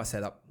lah, and what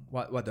setup,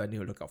 what do I need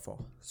to look out for.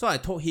 So I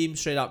told him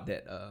straight up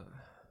that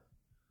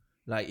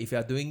like if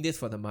you're doing this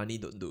for the money,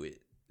 don't do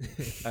it.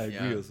 I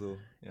agree Yeah. also.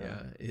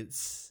 Yeah,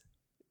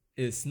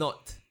 it's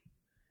not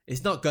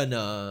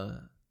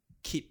gonna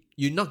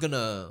you're not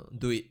gonna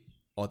do it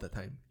all the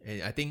time,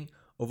 and I think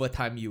over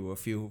time you will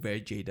feel very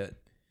jaded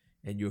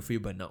and you'll feel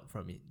burnt out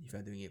from it if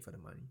you're doing it for the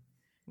money.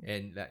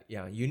 And like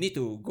you need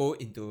to go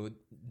into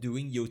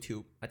doing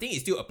YouTube. I think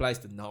it still applies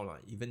to now lah,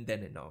 even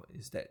then and now,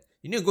 is that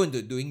you need to go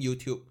into doing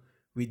YouTube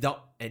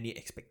without any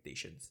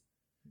expectations.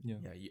 Yeah.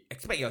 You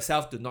expect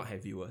yourself to not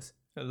have viewers.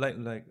 Like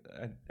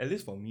at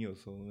least for me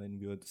also, when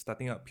we were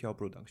starting up Pure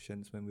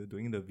Productions, when we were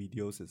doing the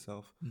videos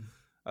itself,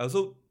 I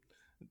also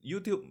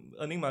YouTube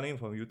earning money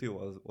from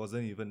YouTube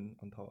wasn't even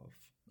on top of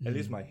at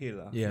least my head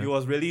lah. Yeah. It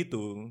was really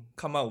to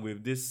come up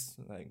with this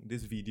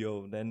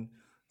video, then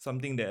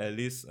something that at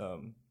least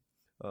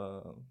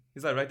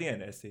it's like writing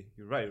an essay.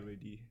 You write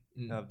already.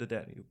 After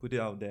that, you put it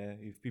out there.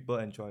 If people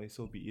enjoy,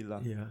 so be it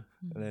lah. Yeah.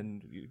 And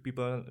then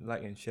people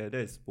like and share.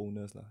 That is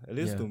bonus lah. At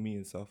least to me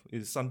itself,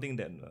 it's something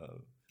that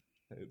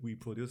we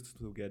produce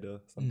together.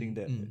 Something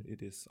that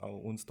it is our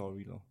own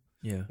story lor.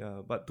 Yeah.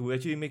 Yeah, but to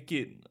actually make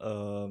it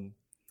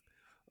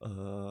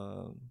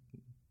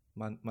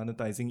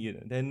monetizing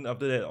it, then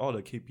after that all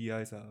the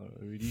KPIs are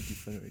already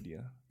different already.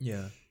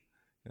 Yeah.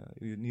 Yeah,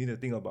 you need to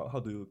think about how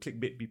to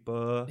clickbait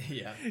people.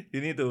 Yeah. You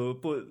need to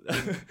put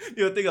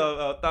you think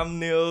of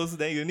thumbnails.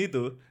 Then you need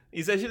to.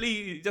 It's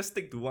actually just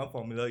stick to one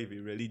formula. If it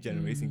really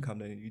generates income,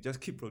 then you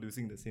just keep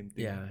producing the same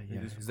thing. Yeah.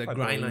 It's the quite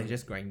grind, boring.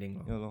 just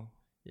grinding. Yeah, lor.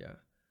 Yeah.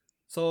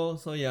 So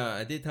yeah,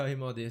 I did tell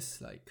him all this,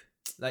 like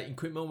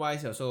equipment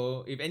wise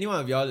also. If any one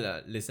of y'all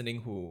are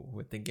listening who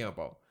were thinking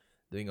about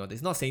doing all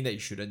this, not saying that you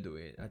shouldn't do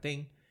it. I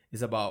think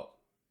it's about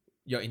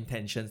your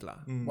intentions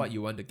lah. What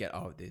you want to get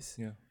out of this.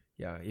 Yeah.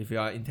 Yeah. If you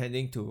are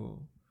intending to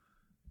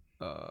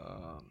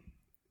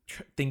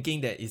thinking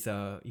that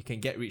you can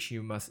get rich,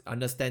 you must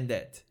understand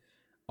that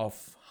of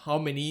how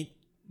many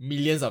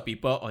millions of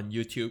people on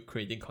YouTube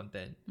creating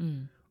content.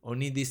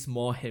 Only this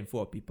small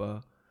handful of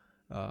people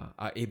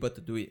are able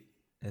to do it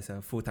as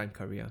a full-time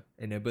career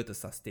and able to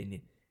sustain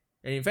it.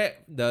 And in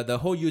fact, the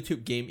whole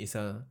YouTube game is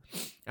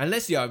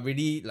unless you are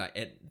really like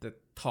at the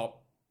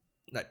top,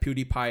 like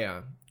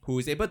PewDiePie, who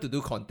is able to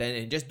do content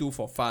and just do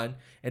for fun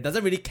and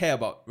doesn't really care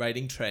about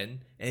riding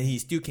trend, and he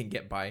still can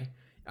get by.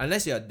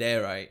 unless you're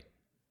there, right?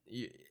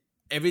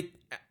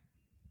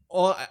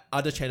 All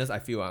other channels I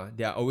feel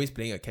they are always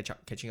playing a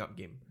catching up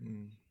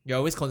game. You're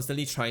always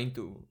constantly trying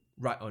to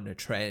ride on a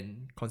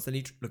trend,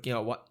 constantly looking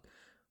at what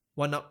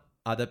one up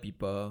other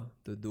people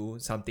to do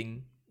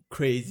something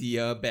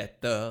crazier,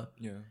 better.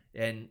 Yeah.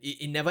 And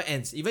it never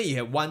ends. Even if you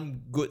have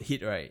one good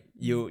hit, right?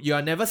 You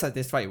are never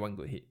satisfied with one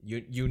good hit.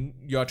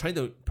 You are trying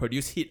to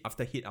produce hit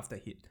after hit after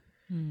hit.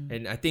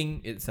 And I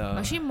think it's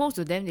Actually, most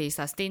of them, they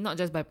sustain not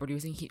just by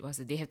producing hit,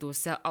 they have to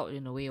sell out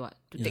in a way,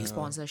 to take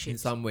sponsorships. in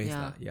some ways.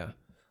 Yeah. Yeah.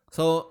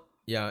 So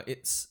yeah,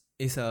 it's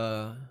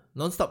a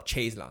non-stop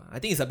chase. I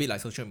think it's a bit like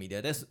social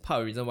media. That's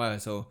part of the reason why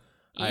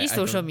It is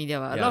social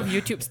media. A yeah. lot of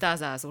YouTube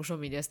stars are social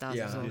media stars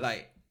Yeah, also.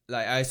 like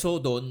I so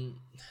don't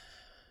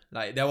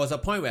like. There was a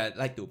point where I'd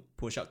like to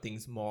push out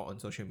things more on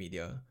social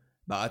media,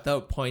 but at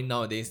a point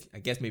nowadays, I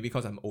guess maybe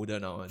because I'm older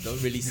now, I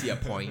don't really see a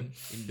point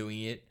in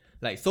doing it.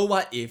 Like, so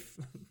what if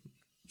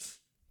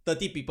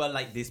 30 people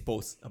like this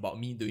post about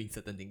me doing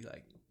certain things?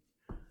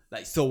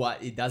 Like so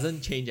what? It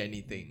doesn't change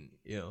anything,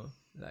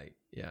 Like,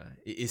 yeah,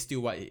 it is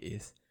still what it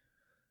is.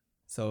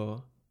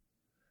 So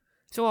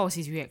what was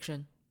his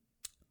reaction?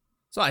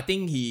 I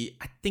think he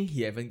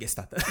haven't get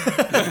started.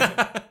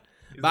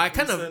 But I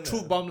kind of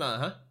truth bomb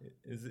huh?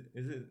 Is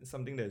it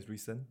something that is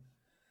recent?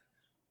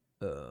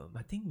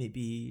 I think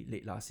maybe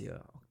late last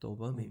year,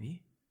 October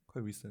maybe.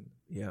 Quite recent.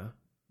 Yeah,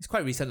 it's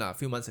quite recent a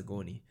few months ago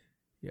only.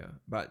 Yeah,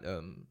 but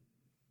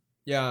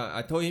yeah,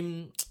 I told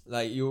him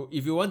like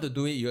if you want to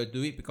do it, you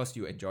do it because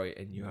you enjoy it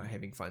and you are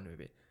having fun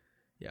with it.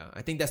 Yeah,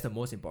 I think that's the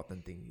most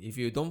important thing. If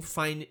you don't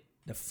find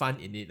the fun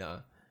in it,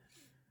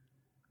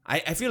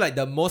 I feel like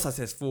the most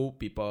successful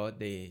people,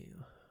 they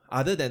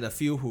other than a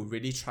few who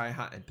really try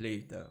hard and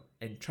play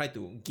and try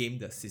to game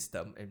the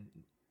system and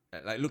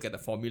like look at the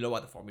formula,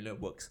 what the formula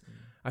works.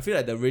 I feel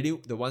like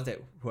the ones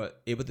that were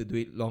able to do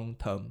it long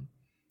term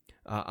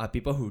are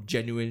people who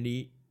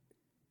genuinely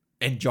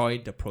enjoy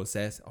the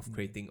process of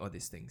creating all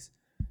these things.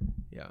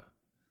 Yeah.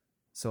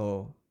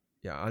 So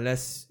yeah,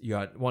 unless you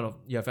are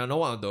if you're not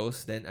one of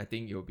those, then I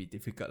think it will be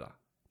difficult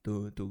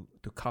to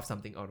carve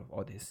something out of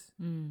all this.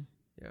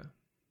 Yeah.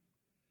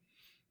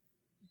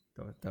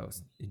 That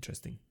was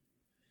interesting.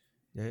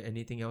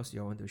 Anything else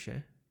you want to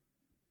share?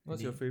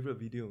 What's your favorite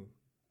video?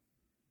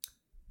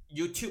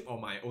 YouTube or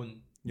my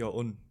own? Your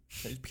own.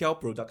 Like Pure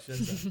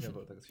Productions. Pure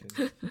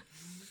Productions.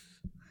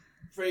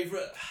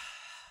 Favorite.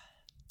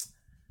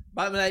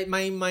 But like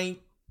my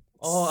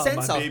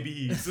sense my of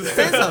babies.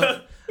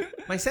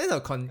 My sense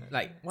of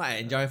what I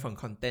enjoy from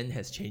content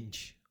has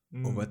changed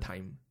over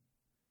time.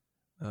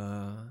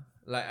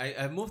 Like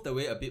I moved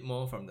away a bit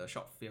more from the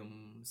short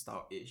film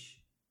style-ish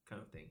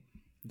kind of thing.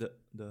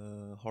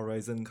 The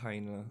Horizon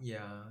kind.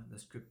 Yeah, the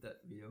scripted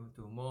video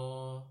to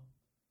more.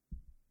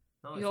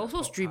 You're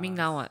also streaming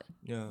now, what?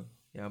 Yeah.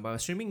 Yeah, but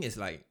streaming is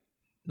like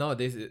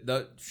nowadays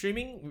the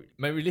streaming.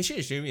 My relationship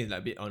with streaming is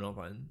like a bit on off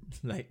one.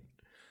 Like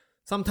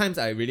sometimes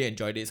I really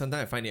enjoyed it.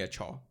 Sometimes I find it a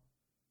chore.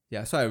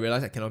 Yeah, so I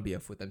realized I cannot be a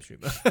full-time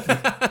streamer.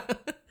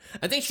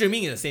 I think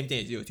streaming is the same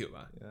thing as YouTube.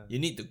 Yeah. You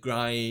need to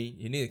grind.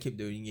 You need to keep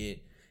doing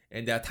it.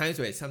 And there are times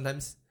where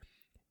sometimes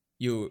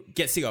you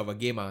get sick of a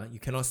game, you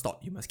cannot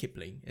stop. You must keep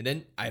playing. And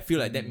then I feel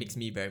like that makes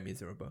me very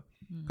miserable.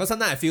 Because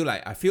sometimes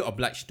I feel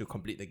obliged to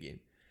complete the game.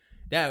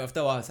 Then after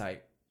a while, I was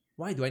like,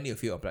 why do I need to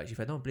feel obliged? If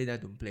I don't play, then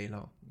I don't play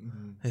now.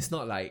 It's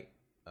not like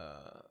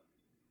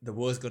the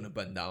world's going to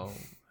burn down.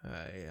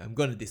 I'm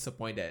going to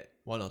disappoint that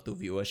one or two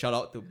viewers. Shout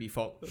out to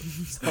B-Fog.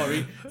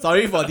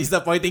 Sorry for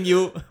disappointing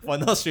you for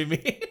not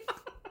streaming.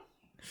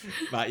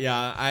 But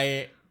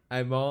yeah,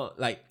 I'm more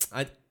like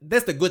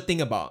that's the good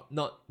thing about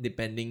not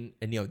depending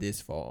any of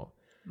this for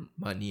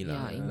money.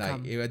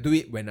 Like if I do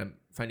it when I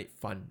find it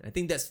fun. I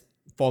think that's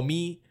for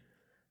me,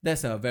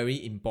 that's a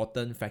very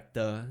important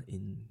factor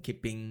in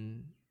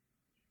keeping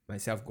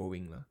myself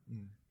going.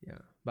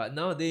 Yeah. But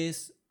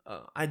nowadays,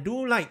 I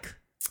do like.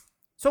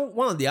 So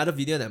one of the other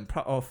videos that I'm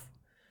proud of,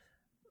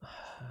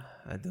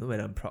 I don't know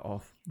whether I'm proud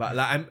of, but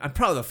like I'm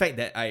proud of the fact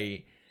that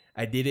I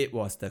did it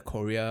was the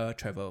Korea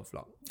travel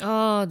vlog.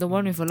 Oh, the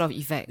one with a lot of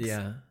effects.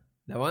 Yeah,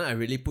 that one I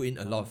really put in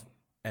a lot of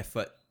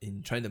effort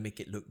in trying to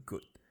make it look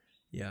good.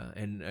 Yeah,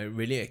 and I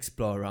really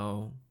explore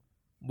around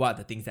what are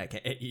the things that I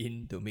can add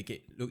in to make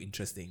it look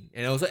interesting,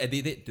 and I also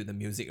edit it to the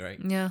music, right?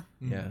 Yeah.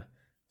 Yeah.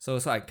 So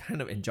I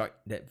kind of enjoyed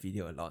that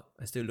video a lot.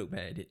 I still look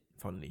back at it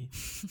fondly.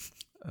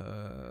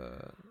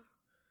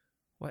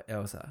 What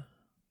else?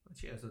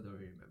 Actually, I also don't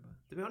really remember.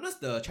 To be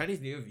honest, the Chinese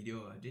New Year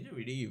video, I didn't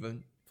really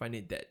even find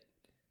it that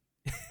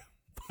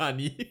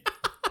funny.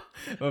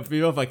 But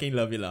people fucking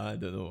love it. I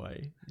don't know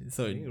why.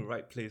 So I think the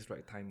right place,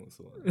 right time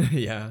also.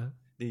 yeah.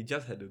 They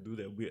just had to do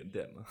that weird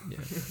dab. Yeah.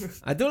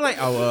 I do like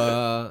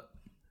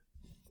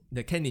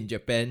the Ken in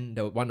Japan,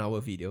 the 1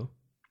 hour video.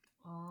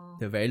 Oh.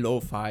 The very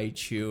lo-fi,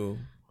 chill.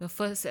 The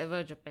first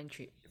ever Japan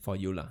trip For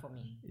you lah. for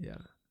me. Yeah.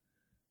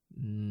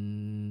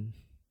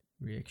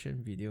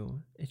 Reaction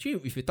video.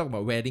 Actually, if you talk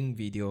about wedding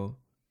video,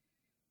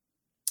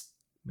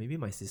 maybe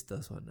my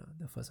sister's one,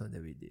 the first one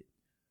that we did.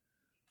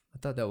 I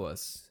thought that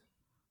was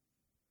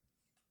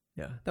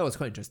Yeah, that was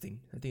quite interesting.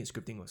 I think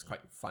scripting was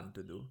quite fun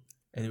to do.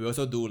 And we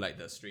also do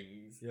like the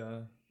strings.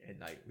 Yeah. And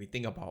like we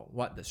think about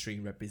what the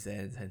string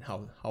represents and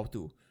how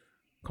to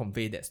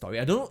convey that story.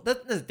 I don't know.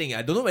 That's the thing.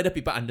 I don't know whether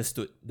people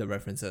understood the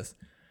references.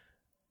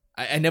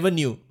 I never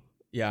knew.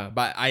 Yeah,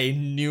 but I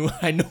know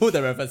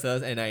the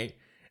references, and I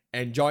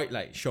enjoyed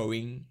like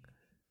showing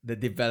the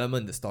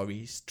development of the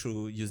stories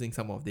through using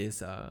some of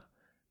these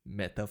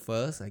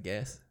metaphors, I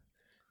guess.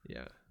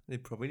 Yeah. They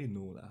probably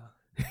know lah.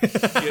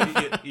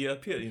 He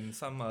appeared in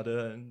some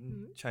other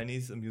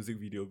Chinese music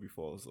video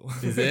before also.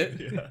 Is it?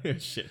 Yeah.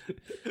 Shit.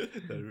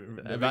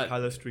 The red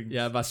color strings.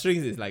 Yeah, but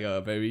strings is like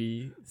a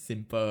very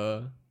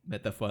simple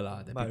metaphor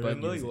lah. But I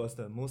remember it was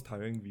the most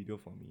tiring video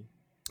for me.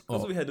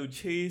 Because we had to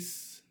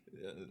chase...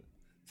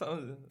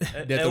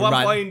 at one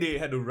point they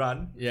had to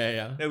run.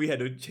 Yeah. Then we had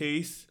to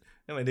chase.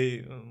 And when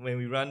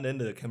we run, then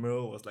the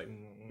camera was like...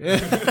 In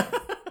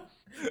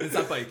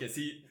some point you can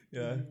see...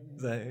 Yeah.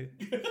 It's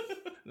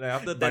like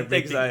after 10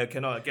 takes, I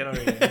cannot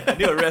really. I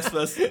need to rest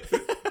first.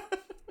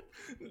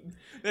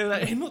 They're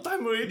like, hey, no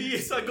time already.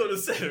 So I got to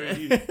set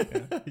already.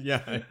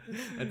 Yeah. I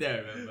think I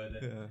remember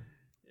that.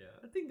 Yeah.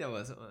 I think that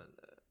was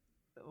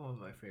one of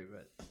my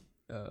favorite.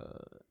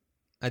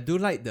 I do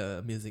like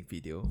the music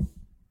video.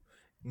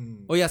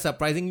 Oh yeah,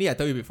 surprisingly, I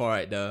told you before,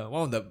 right?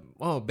 One of the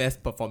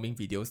best performing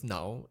videos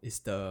now is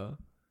the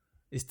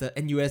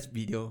NUS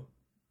video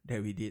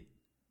that we did.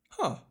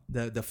 Huh.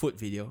 The food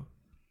video.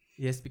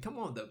 It has become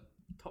one of the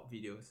top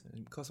videos.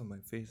 Because of my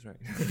face, right?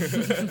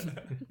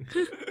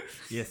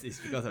 Yes,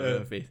 it's because of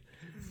your face.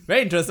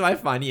 Very interesting, very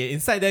funny.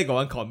 Inside there got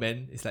one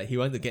comment. It's like he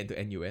wants to get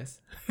into NUS.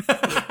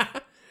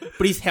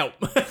 Please help.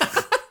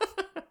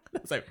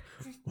 It's like,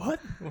 what?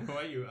 Why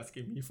are you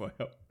asking me for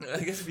help?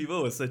 I guess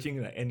people were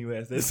searching like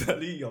NUS. Then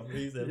suddenly your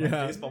face and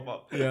my face pop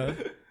up. Yeah.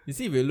 You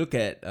see, if you look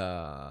at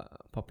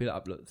popular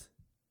uploads,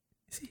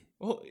 you see?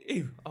 Oh,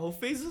 hey, our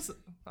faces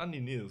aren't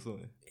in it also.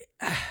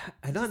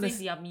 I don't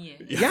It's understand. yummy.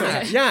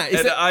 Yeah. It's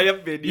And the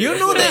ayam penyet. you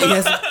know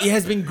that it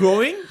has been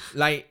growing.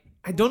 Like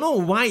I don't know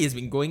why it's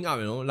been going up.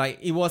 Like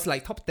it was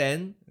like top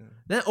 10.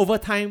 Then over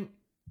time,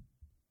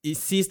 it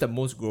sees the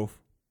most growth.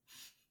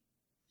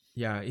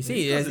 Yeah, you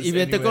see, Because if it's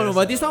you taken NUS,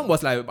 over, this one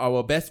was like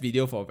our best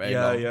video for very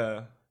long.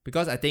 Yeah.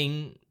 Because I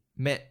think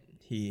Matt,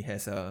 he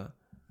has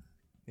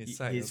His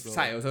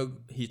side also,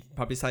 he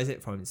publicized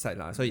it from his side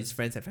lah. So his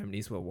friends and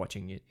families were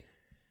watching it.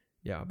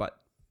 Yeah, but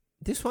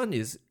this one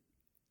is,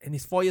 and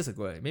it's 4 years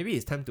ago. Maybe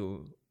it's time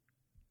to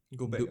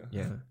Go back.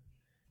 yeah,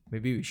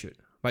 maybe we should.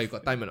 But you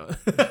got time or not?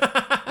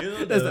 You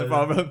know That's the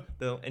problem.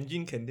 The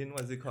engine canteen,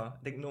 what's it called?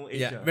 Techno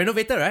Age. Yeah,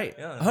 renovated, right?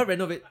 Yeah. I heard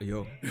renovate.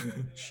 Yo,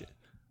 shit.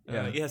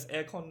 Yeah, it has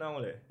aircon now.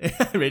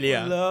 Really?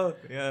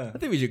 Yeah. I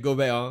think we should go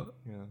back. Yeah.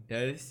 Yeah,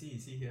 let's see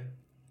here.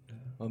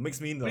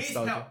 Makes me Please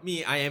nostalgic. help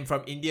me. I am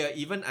from India.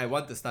 Even I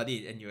want to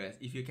study in NUS.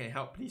 If you can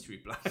help, please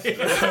reply.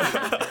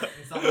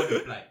 Someone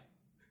replied.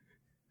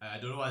 I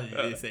don't know what he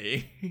is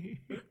saying.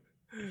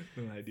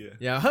 No idea.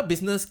 Yeah, her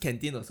business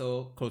canteen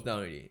also closed down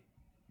already.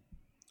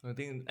 I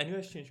think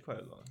NUS changed quite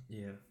a lot.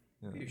 Yeah.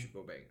 Maybe you should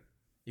go back.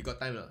 You got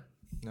time or not?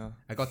 No.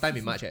 I got time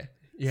in March.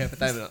 You have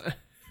time or not?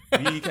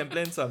 We can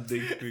plan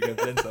something.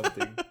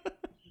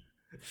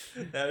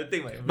 I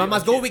think But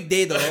must go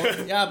weekday though.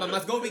 Yeah, but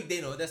must go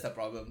weekday no. That's the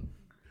problem.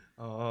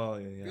 Oh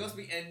yeah. Because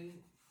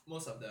weekend,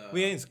 most of the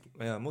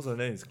Most of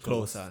them is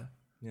close. closed.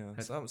 Yeah.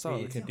 Has- Some of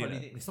Wait, the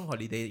canteen. it's not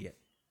holiday yet.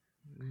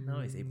 Now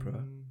it's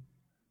April.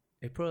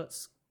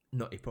 April's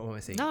not April. What am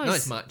I saying? Now Now it's-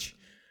 it's March.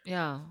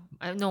 Yeah.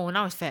 No,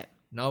 now it's Feb.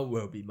 Now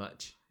will be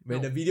March.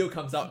 When No. the video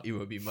comes out, it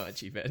will be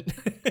March event.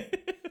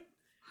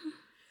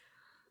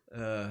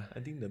 I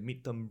think the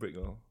midterm break.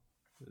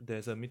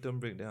 There's a midterm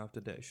break. Then after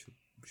that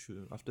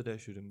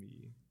shouldn't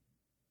be.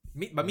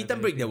 But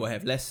midterm break, they will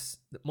have less.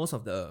 Most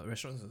of the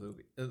restaurants will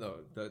be,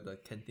 the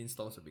canteen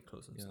stalls will be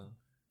closed. Yeah.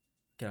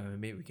 Okay,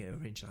 maybe we can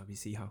arrange. We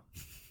see how.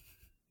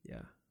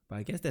 Yeah. But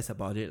I guess that's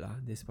about it,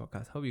 this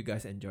podcast. Hope you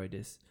guys enjoy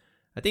this.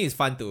 I think it's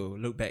fun to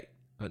look back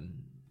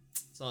on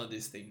some of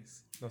these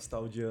things.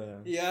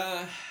 Nostalgia.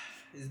 Yeah.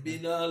 It's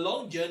been a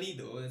long journey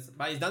though.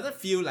 But it doesn't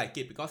feel like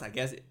it because I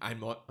guess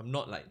I'm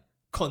not like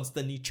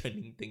constantly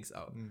churning things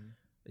out.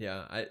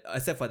 Yeah.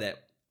 Except for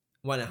that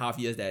 1.5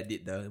 years that I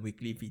did the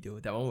weekly video.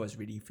 That one was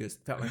really felt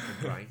like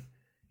a grind.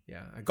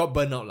 Yeah. I got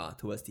burnt out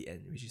towards the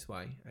end, which is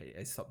why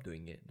I stopped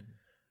doing it.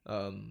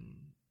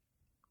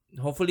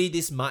 Hopefully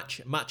this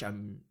March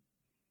I'm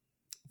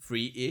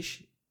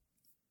free-ish.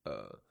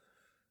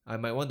 I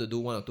might want to do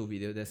 1 or 2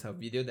 videos. There's a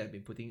video that I've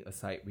been putting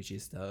aside, which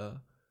is the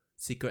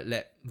Secret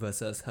Lab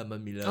versus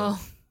Herman Miller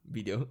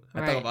video.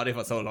 I talked about it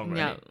for so long,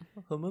 Yeah. right?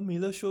 Herman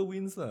Miller sure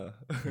wins lah.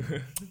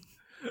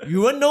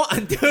 You won't know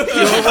until you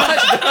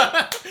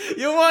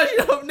watch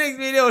the next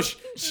video.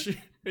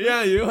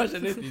 Yeah, you watch the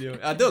next video.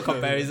 I'll do a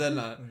comparison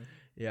lah.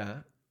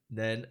 Yeah.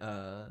 Then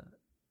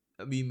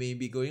we may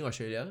be going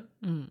Australia.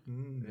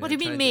 What do you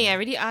mean May? I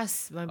already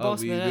asked my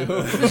boss we whether.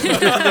 will.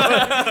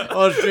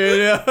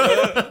 Australia.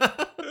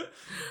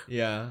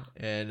 Yeah.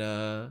 And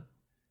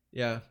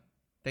yeah.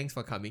 Thanks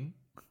for coming.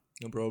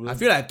 No problem. I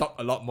feel like I talk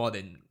a lot more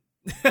than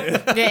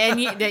than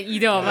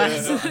either of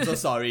us. I'm so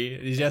sorry.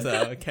 It's just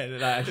a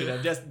Canada. I should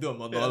have just do a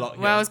monologue.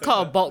 Well, it's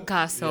called a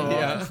podcast, so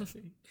yeah.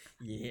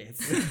 Yes.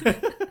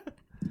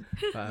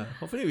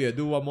 Hopefully we'll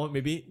do one more,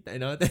 maybe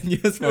 10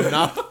 years from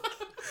now.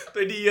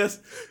 20 years.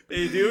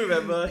 Hey, do you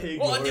remember Hey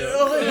What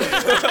Gloria?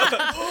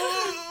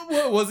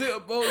 what was it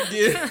about?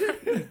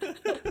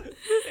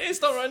 Hey,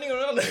 stop running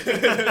around.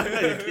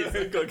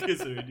 Got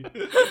kids already.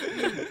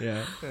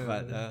 Yeah.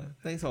 But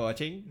thanks for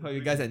watching. Hope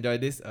you guys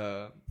enjoyed this.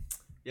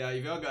 Yeah,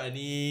 if you all got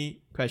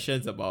any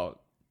questions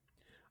about,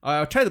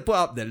 I'll try to put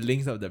up the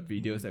links of the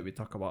videos that we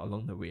talk about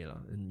along the way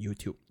in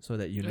YouTube, so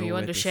that you know. you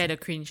want where to share the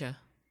cringe?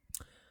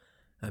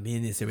 I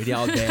mean, it's already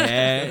out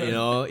there. You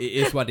know, it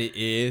is what it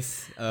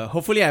is.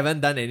 Hopefully, I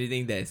haven't done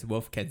anything that is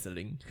worth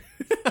cancelling,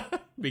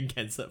 being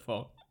cancelled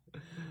for.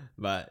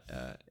 But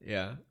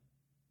yeah.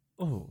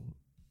 Oh,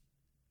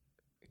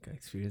 I got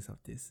experience of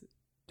this.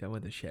 Do I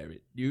want to share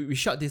it? We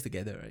shot this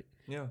together, right?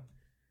 Yeah.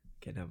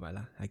 Okay, never mind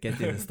lah. I get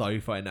it the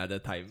story for another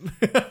time.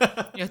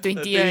 Your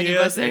 20th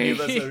anniversary.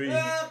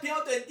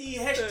 PL20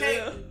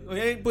 hashtag.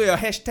 Okay, put your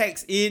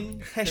hashtags in.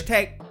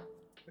 Hashtag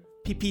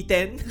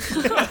PP10.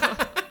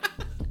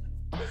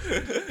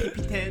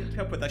 PP10,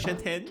 PL Production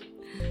 10.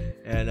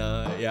 And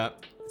yeah,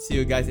 see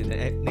you guys in the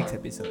next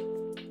episode.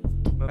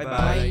 Bye-bye.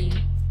 Bye.